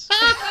friends.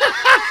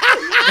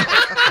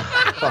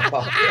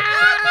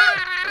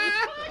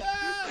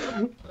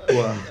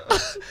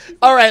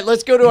 All right,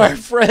 let's go to our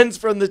friends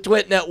from the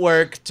Twit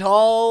Network,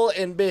 Tall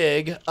and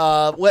Big.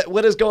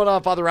 What is going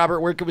on, Father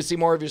Robert? Where can we see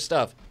more of your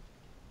stuff?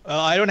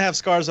 I don't have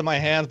scars on my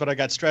hands, but I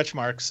got stretch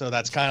marks, so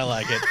that's kind of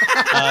like it.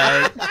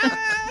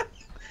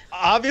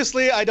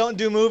 Obviously, I don't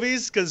do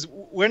movies because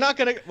we're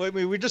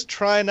just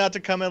trying not to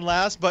come in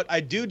last, but I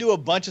do a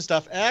bunch of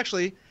stuff.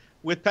 Actually,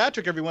 with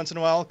Patrick every once in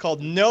a while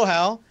called Know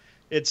How.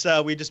 It's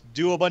we just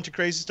do a bunch of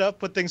crazy stuff,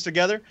 put things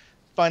together.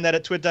 Find that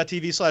at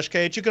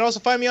twit.tv/KH. You can also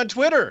find me on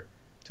Twitter,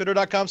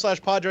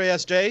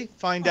 twitter.com/PadreSJ.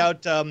 Find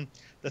out the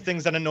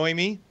things that annoy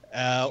me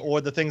or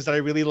the things that I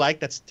really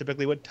like. That's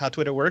typically how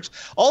Twitter works.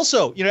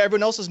 Also,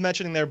 everyone else is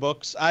mentioning their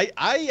books. I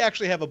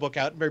actually have a book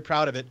out. I'm very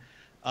proud of it.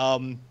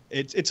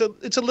 It's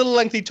a little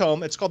lengthy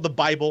tome. It's called The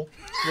Bible.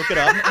 Look it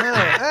up.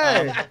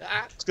 Hey.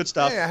 It's good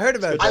stuff. Hey, I heard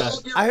about I that.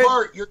 love your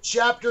part. Your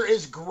chapter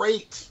is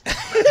great.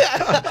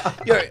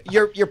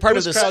 You're part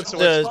of this.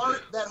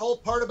 That whole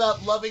part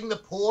about loving the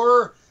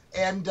poor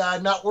and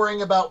not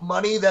worrying about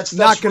money. That's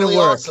not going really to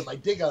work. Awesome. I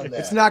dig on that.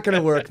 It's not going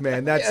to work,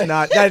 man. That's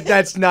not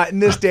in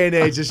this day and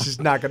age. It's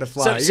just not going to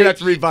fly. You're gonna have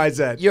to revise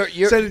that. Go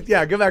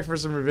back for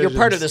some revisions. You're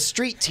part of the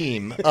street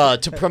team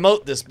to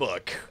promote this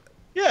book.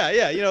 Yeah.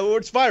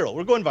 It's viral.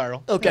 We're going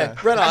viral. Okay,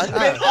 right on. Has it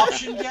been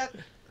optioned yet?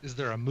 Is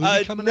there a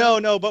movie coming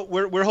out? No, but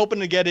we're hoping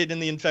to get it in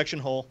the infection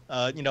hole.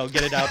 Get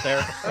it out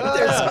there.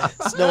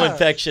 There's no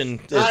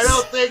infection. It's I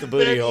don't think the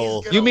booty Benny's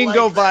hole. gonna like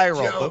go that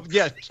viral?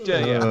 joke.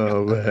 Yeah.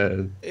 Oh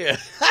man. Yeah.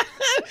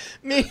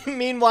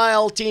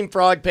 Meanwhile, Team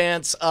Frog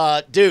Pants,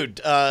 dude,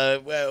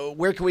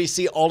 where can we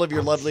see all of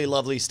your lovely,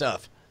 lovely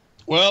stuff?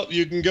 Well,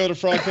 you can go to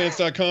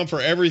frogpants.com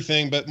for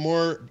everything, but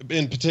more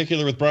in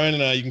particular with Brian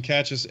and I, you can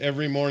catch us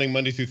every morning,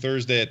 Monday through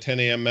Thursday at 10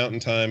 a.m. Mountain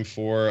Time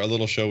for a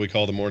little show we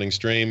call The Morning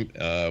Stream.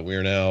 We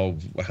are now,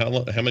 how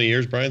many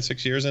years, Brian?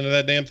 6 years into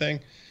that damn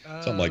thing?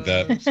 Something like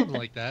that. Something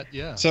like that,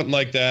 yeah. Something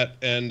like that.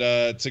 And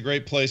it's a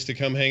great place to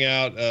come hang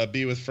out,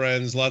 be with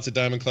friends. Lots of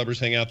Diamond Clubbers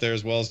hang out there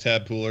as well as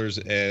tab poolers,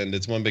 and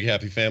it's one big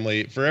happy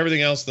family. For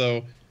everything else,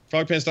 though,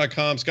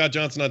 frogpants.com, Scott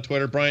Johnson on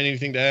Twitter. Brian,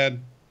 anything to add?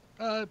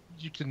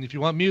 You can, if you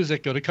want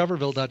music, go to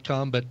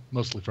coverville.com, but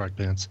mostly Frog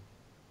Pants.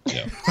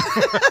 Yeah.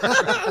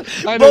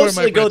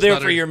 Mostly go there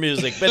for your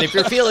music, but if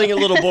you're feeling a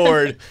little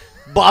bored,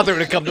 bother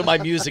to come to my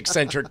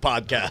music-centric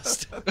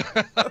podcast.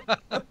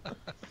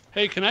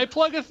 Hey, can I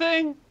plug a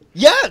thing?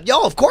 Yeah,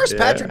 of course, Yeah.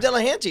 Patrick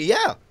Delahanty,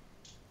 yeah.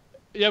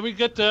 Yeah, we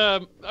get.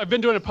 I've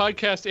been doing a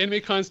podcast,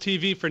 AnimeCons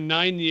TV, for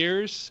 9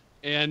 years,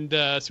 and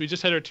so we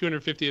just had our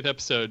 250th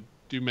episode.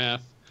 Do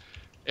math,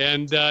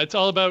 and it's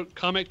all about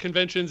comic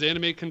conventions,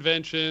 anime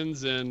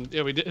conventions, and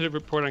we did a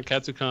report on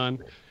Katsucon.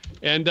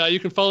 And you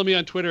can follow me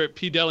on Twitter at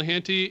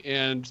 @PDelahanty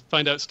and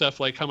find out stuff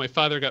like how my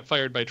father got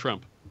fired by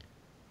Trump.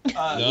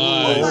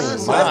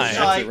 Nice.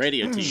 That's a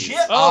radio team.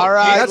 All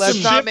right, That's let's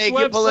the not Chip's make it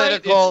website.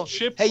 political. It's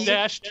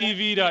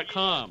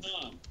chip-tv.com.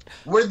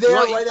 We're there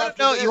right you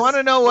after know, this. you want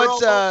to know We're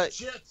what's all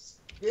chips,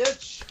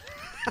 bitch.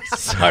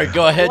 Sorry,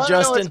 go ahead,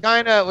 Justin.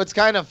 What's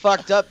kind of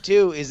fucked up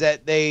too is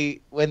that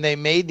when they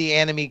made the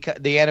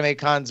Anime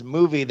Cons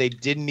movie, they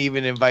didn't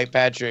even invite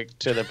Patrick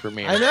to the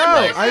premiere. I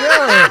know.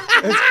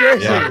 It's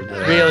crazy.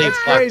 Really It's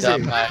fucked crazy.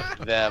 up by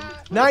them.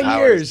 9 Powers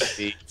years. that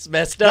be. It's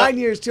messed up. 9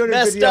 years,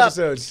 250 Messed up.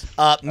 episodes.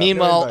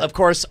 Meanwhile, invite. of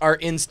course, our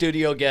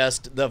in-studio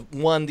guest, the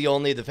one, the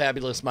only, the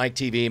fabulous Mike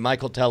TV,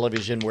 Michael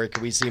Television. Where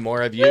can we see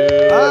more of you?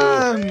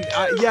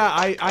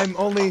 I'm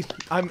only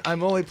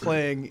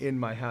playing in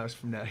my house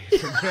from now on.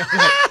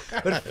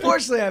 But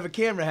fortunately, I have a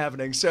camera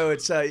happening, so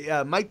it's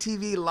Mike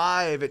TV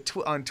live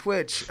on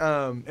Twitch.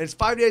 And it's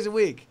 5 days a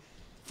week,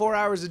 4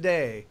 hours a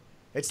day.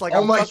 It's like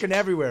I'm fucking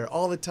everywhere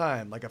all the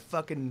time, like a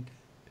fucking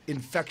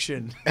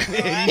infection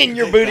in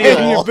your booty in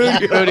hole. your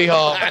booty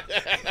hole.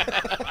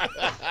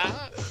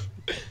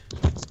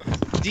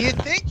 Do you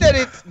think that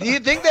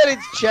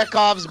it's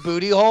Chekhov's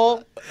booty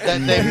hole? That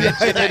they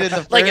mentioned it in the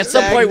first Like at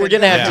some act point we're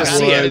that gonna have to got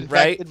see it,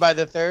 right? infected by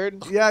the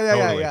third.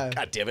 Yeah.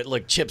 God damn it!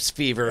 Look, Chips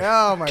fever.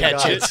 Oh my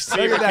Catch God! it.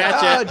 Look at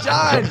that! Oh,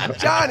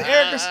 John,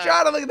 Eric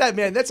Estrada. Look at that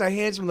man. That's a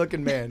handsome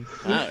looking man.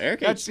 Wow, Eric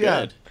That's is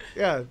good.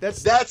 Yeah,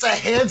 that's a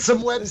handsome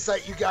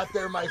website you got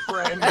there, my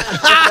friend.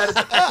 That is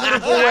a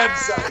beautiful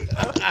website.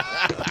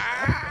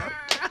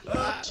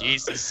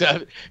 Jesus,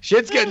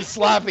 shit's getting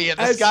sloppy at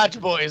the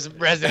Scotch Boys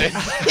residence.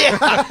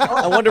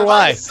 I wonder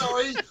why. I'm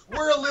sorry,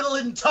 we're a little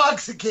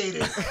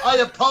intoxicated. I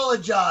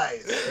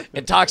apologize.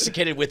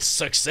 Intoxicated with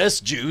success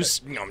juice.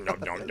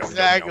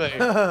 Exactly.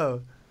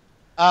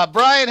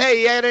 Brian,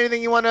 hey, you had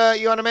anything you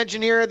wanna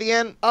mention here at the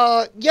end?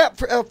 Yeah.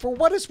 For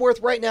what it's worth,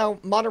 right now,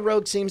 Modern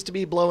Rogue seems to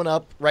be blowing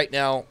up right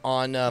now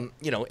on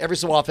every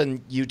so often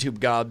YouTube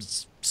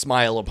gobs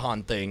smile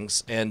upon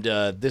things, and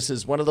this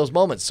is one of those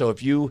moments. So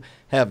if you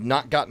have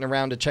not gotten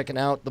around to checking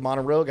out the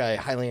Modern Rogue, I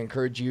highly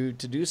encourage you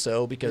to do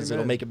so because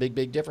it'll make a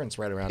big difference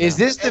right around Is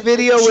now. this the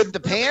video with the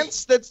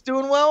pants that's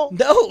doing well?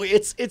 No,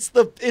 it's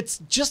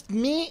just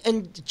me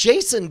and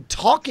Jason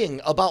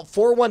talking about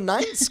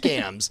 419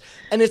 scams,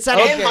 and it's at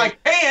And my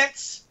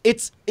pants.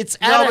 It's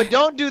No, but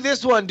don't do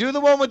this one. Do the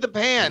one with the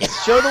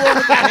pants. Show the one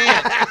with the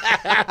pants.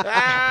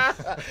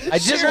 I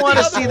just Share want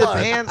to the see other the one.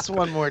 pants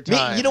one more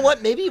time. You know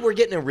what? Maybe we're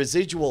getting a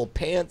residual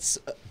pants,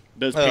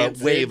 wave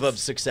zids. of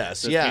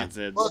success. Those Yeah. pants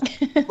zids. Look,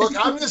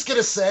 I'm just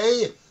gonna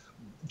say,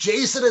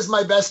 Jason is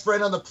my best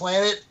friend on the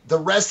planet. The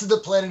rest of the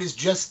planet is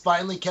just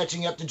finally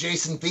catching up to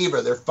Jason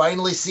Fever. They're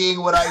finally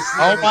seeing what I see.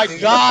 Oh my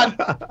God!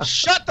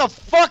 Shut the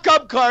fuck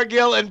up,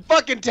 Cargill, and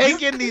fucking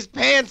take in these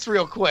pants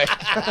real quick.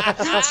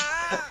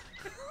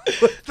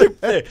 They're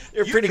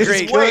pretty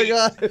great.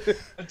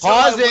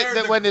 Pause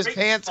it when his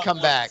pants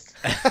come back.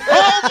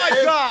 Oh my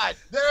God!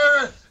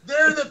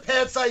 They're the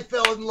pants I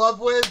fell in love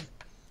with.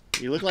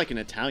 You look like an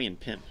Italian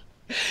pimp.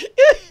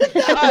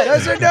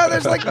 Those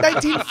like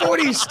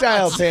 1940s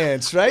style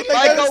pants, right?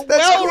 Like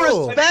that's a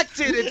cool.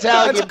 well-respected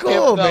Italian That's cool,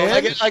 pimp, though.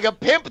 man. Like a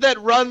pimp that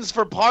runs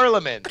for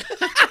parliament.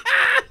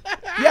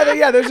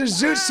 Yeah, there's a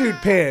zoot suit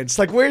pants.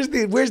 Like, where's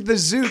the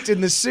zoot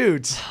in the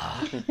suit?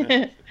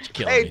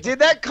 Hey, did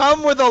that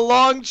come with a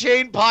long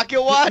chain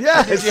pocket watch?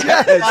 Yes, Did you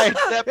have to buy it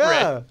separate?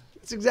 Yeah,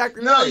 that's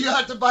exactly No, right. you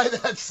have to buy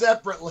that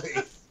separately.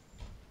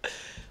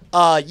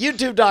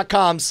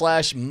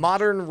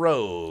 YouTube.com/Modern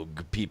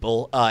Rogue,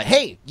 people.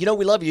 Hey, we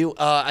love you.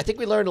 I think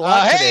we learned a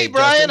lot today. Hey,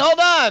 Brian, Justin. hold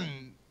on.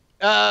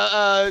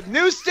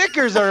 New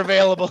stickers are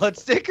available at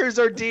Stickers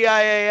or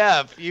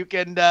DIAF. You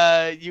can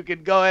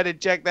go ahead and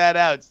check that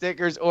out.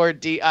 Stickers or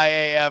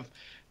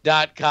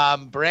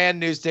DIAF.com. Brand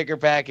new sticker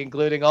pack,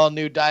 including all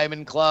new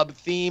Diamond Club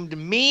themed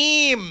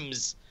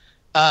memes.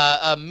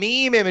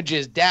 Meme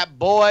images. Dat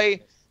Boy,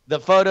 the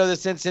photo the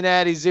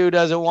Cincinnati Zoo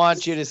doesn't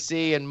want you to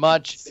see, and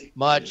much,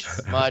 much,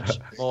 much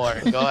more.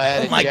 Go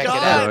ahead and check it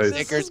out. Nice.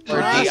 Stickers or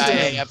These are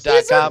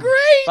DIAF.com.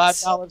 great.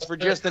 $5 for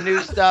just the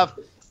new stuff.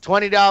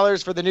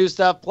 $20 for the new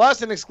stuff,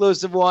 plus an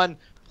exclusive one,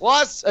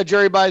 plus a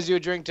Jury Buys You a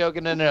Drink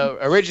token and an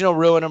original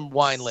Ruin'em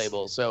wine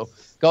label. So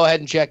go ahead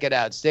and check it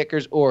out.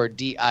 Stickers or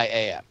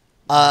DIAF.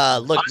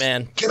 Look,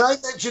 man. Can I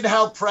mention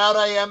how proud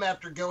I am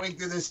after going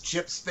through this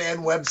Chips fan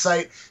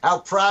website? How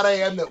proud I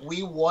am that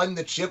we won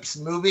the Chips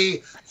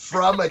movie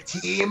from a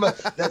team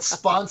that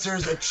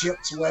sponsors a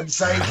Chips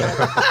website.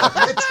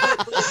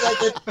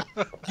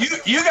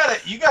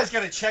 You guys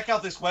gotta check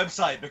out this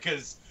website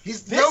because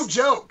no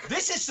joke.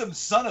 This is some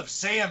Son of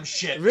Sam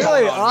shit.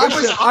 Really? going on. It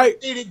was Awesome.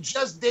 updated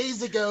just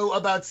days ago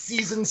about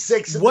season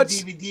 6 of the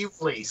DVD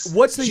release.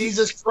 What's the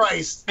Jesus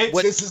Christ?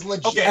 This is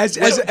legit. As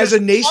a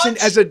nation,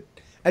 as an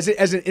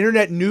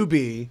internet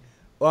newbie,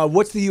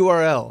 what's the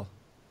URL?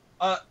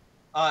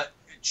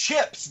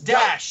 Chips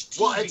dash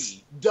TV. Well,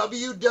 it's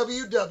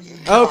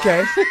www.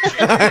 Okay.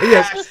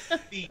 Yes.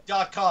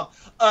 TV.com.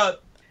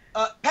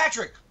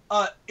 Patrick,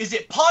 is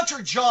it Ponch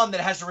or John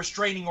that has a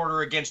restraining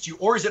order against you,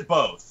 or is it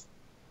both?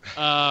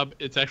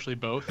 It's actually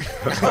both.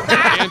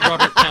 And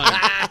Robert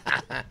Klein.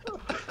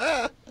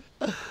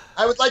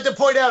 I would like to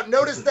point out,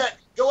 notice that,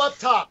 go up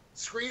top,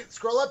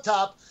 scroll up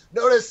top,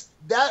 notice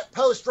that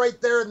post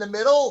right there in the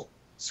middle,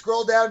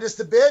 scroll down just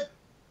a bit,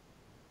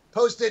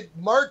 posted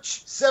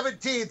March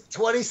 17th,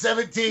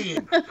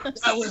 2017.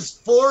 That was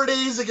 4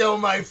 days ago,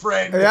 my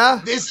friend.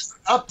 Yeah? This is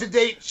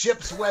up-to-date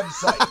Chips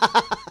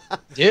website.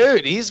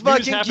 Dude, he's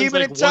fucking happens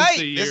keeping like it once a tight.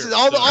 year, This is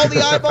all the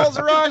eyeballs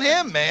are on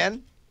him,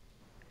 man.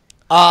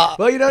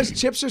 Well,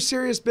 Chips are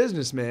serious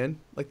business, man.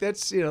 Like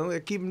that's they're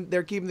keeping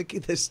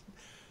the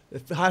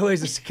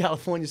highways of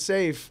California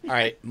safe. All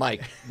right,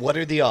 Mike. What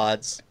are the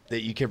odds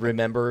that you can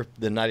remember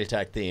the Night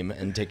Attack theme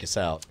and take us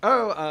out?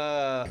 Oh,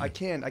 I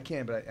can,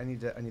 but I need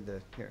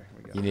the here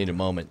we go. You need a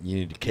moment. You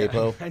need a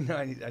capo. I know.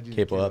 I do the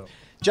Capo capo. up.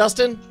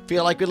 Justin,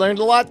 feel like we learned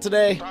a lot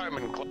today.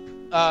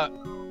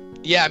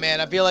 Yeah, man,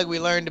 I feel like we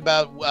learned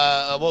about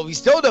we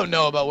still don't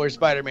know about where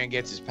Spider-Man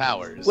gets his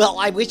powers. Well,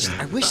 I wish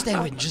they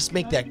would just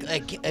make that.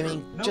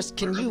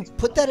 Can you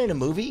put that in a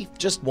movie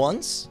just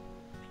once?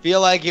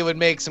 Feel like it would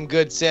make some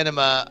good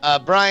cinema.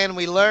 Brian,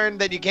 we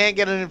learned that you can't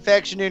get an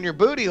infection in your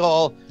booty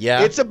hole.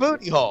 Yeah. It's a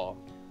booty hole.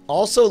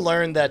 Also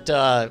learned that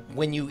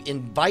when you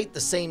invite the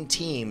same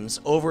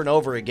teams over and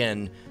over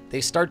again,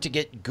 they start to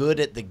get good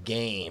at the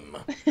game.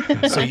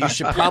 So you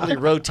should probably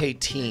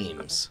rotate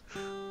teams.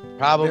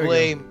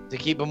 Probably to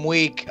keep them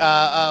weak.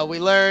 We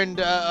learned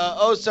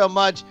so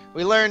much.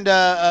 We learned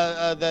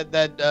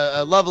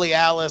that lovely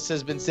Alice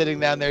has been sitting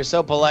down there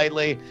so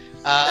politely.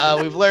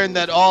 We've learned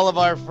that all of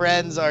our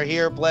friends are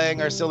here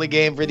playing our silly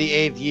game for the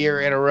 8th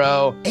year in a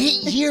row.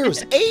 8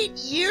 years! 8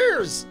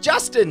 years!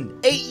 Justin,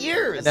 8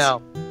 years! I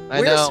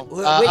know.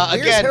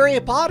 Where's Harry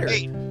Potter?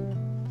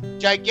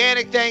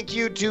 Gigantic thank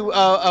you to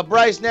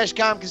Bryce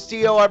Neshcom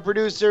Castillo, our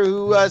producer,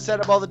 who set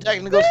up all the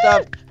technical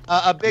stuff.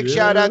 A big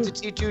shout out to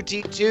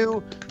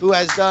T2T2, who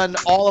has done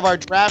all of our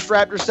Draft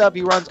Raptor stuff.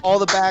 He runs all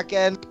the back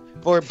end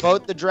for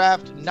both the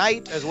draft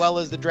night as well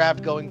as the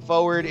draft going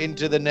forward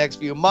into the next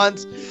few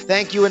months.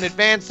 Thank you in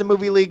advance to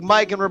Movie League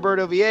Mike and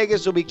Roberto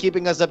Villegas, who will be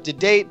keeping us up to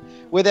date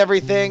with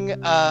everything,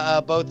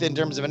 both in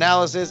terms of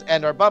analysis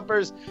and our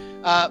bumpers.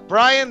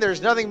 Brian,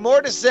 there's nothing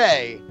more to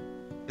say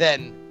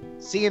than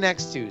see you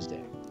next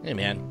Tuesday. Hey,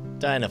 man.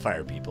 Die in a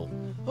fire, people.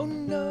 Oh,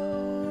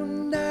 no,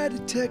 night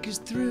attack is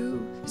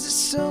through. Is it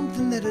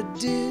something that I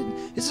did?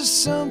 Is it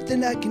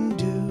something I can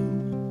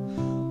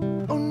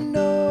do? Oh,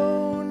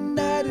 no,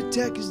 night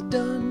attack is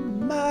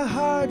done. My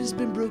heart has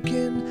been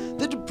broken.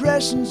 The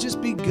depression's just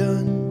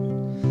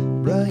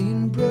begun.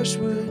 Brian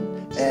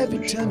Brushwood,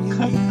 every time you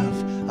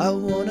leave, I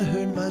want to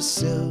hurt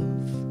myself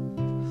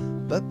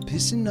by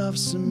pissing off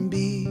some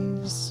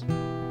bees.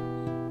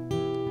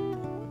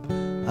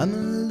 I'm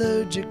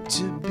allergic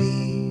to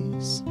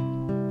bees.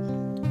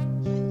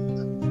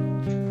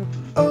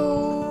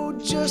 Oh,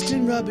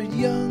 Justin Robert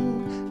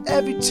Young,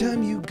 every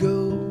time you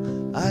go,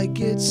 I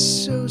get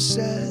so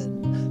sad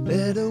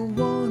that I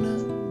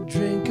wanna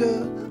drink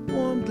a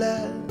warm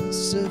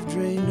glass of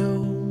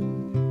Drano.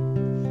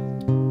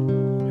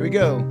 Here we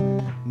go.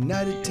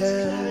 Night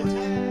attack,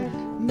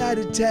 night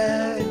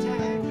attack,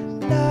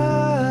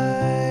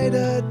 night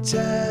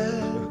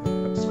attack,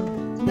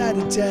 night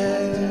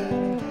attack.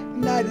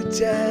 Night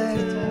attack,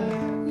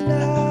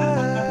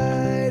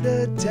 night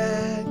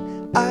attack,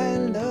 I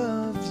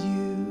love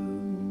you.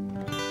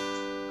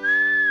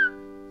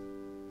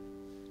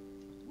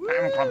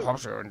 Diamond Club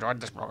hopes you enjoyed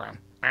this program.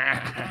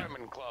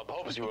 Diamond Club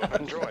hopes you have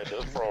enjoyed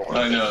this program.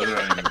 I know,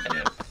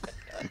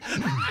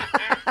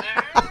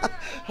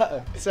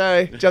 right?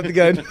 Sorry, jumped the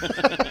gun.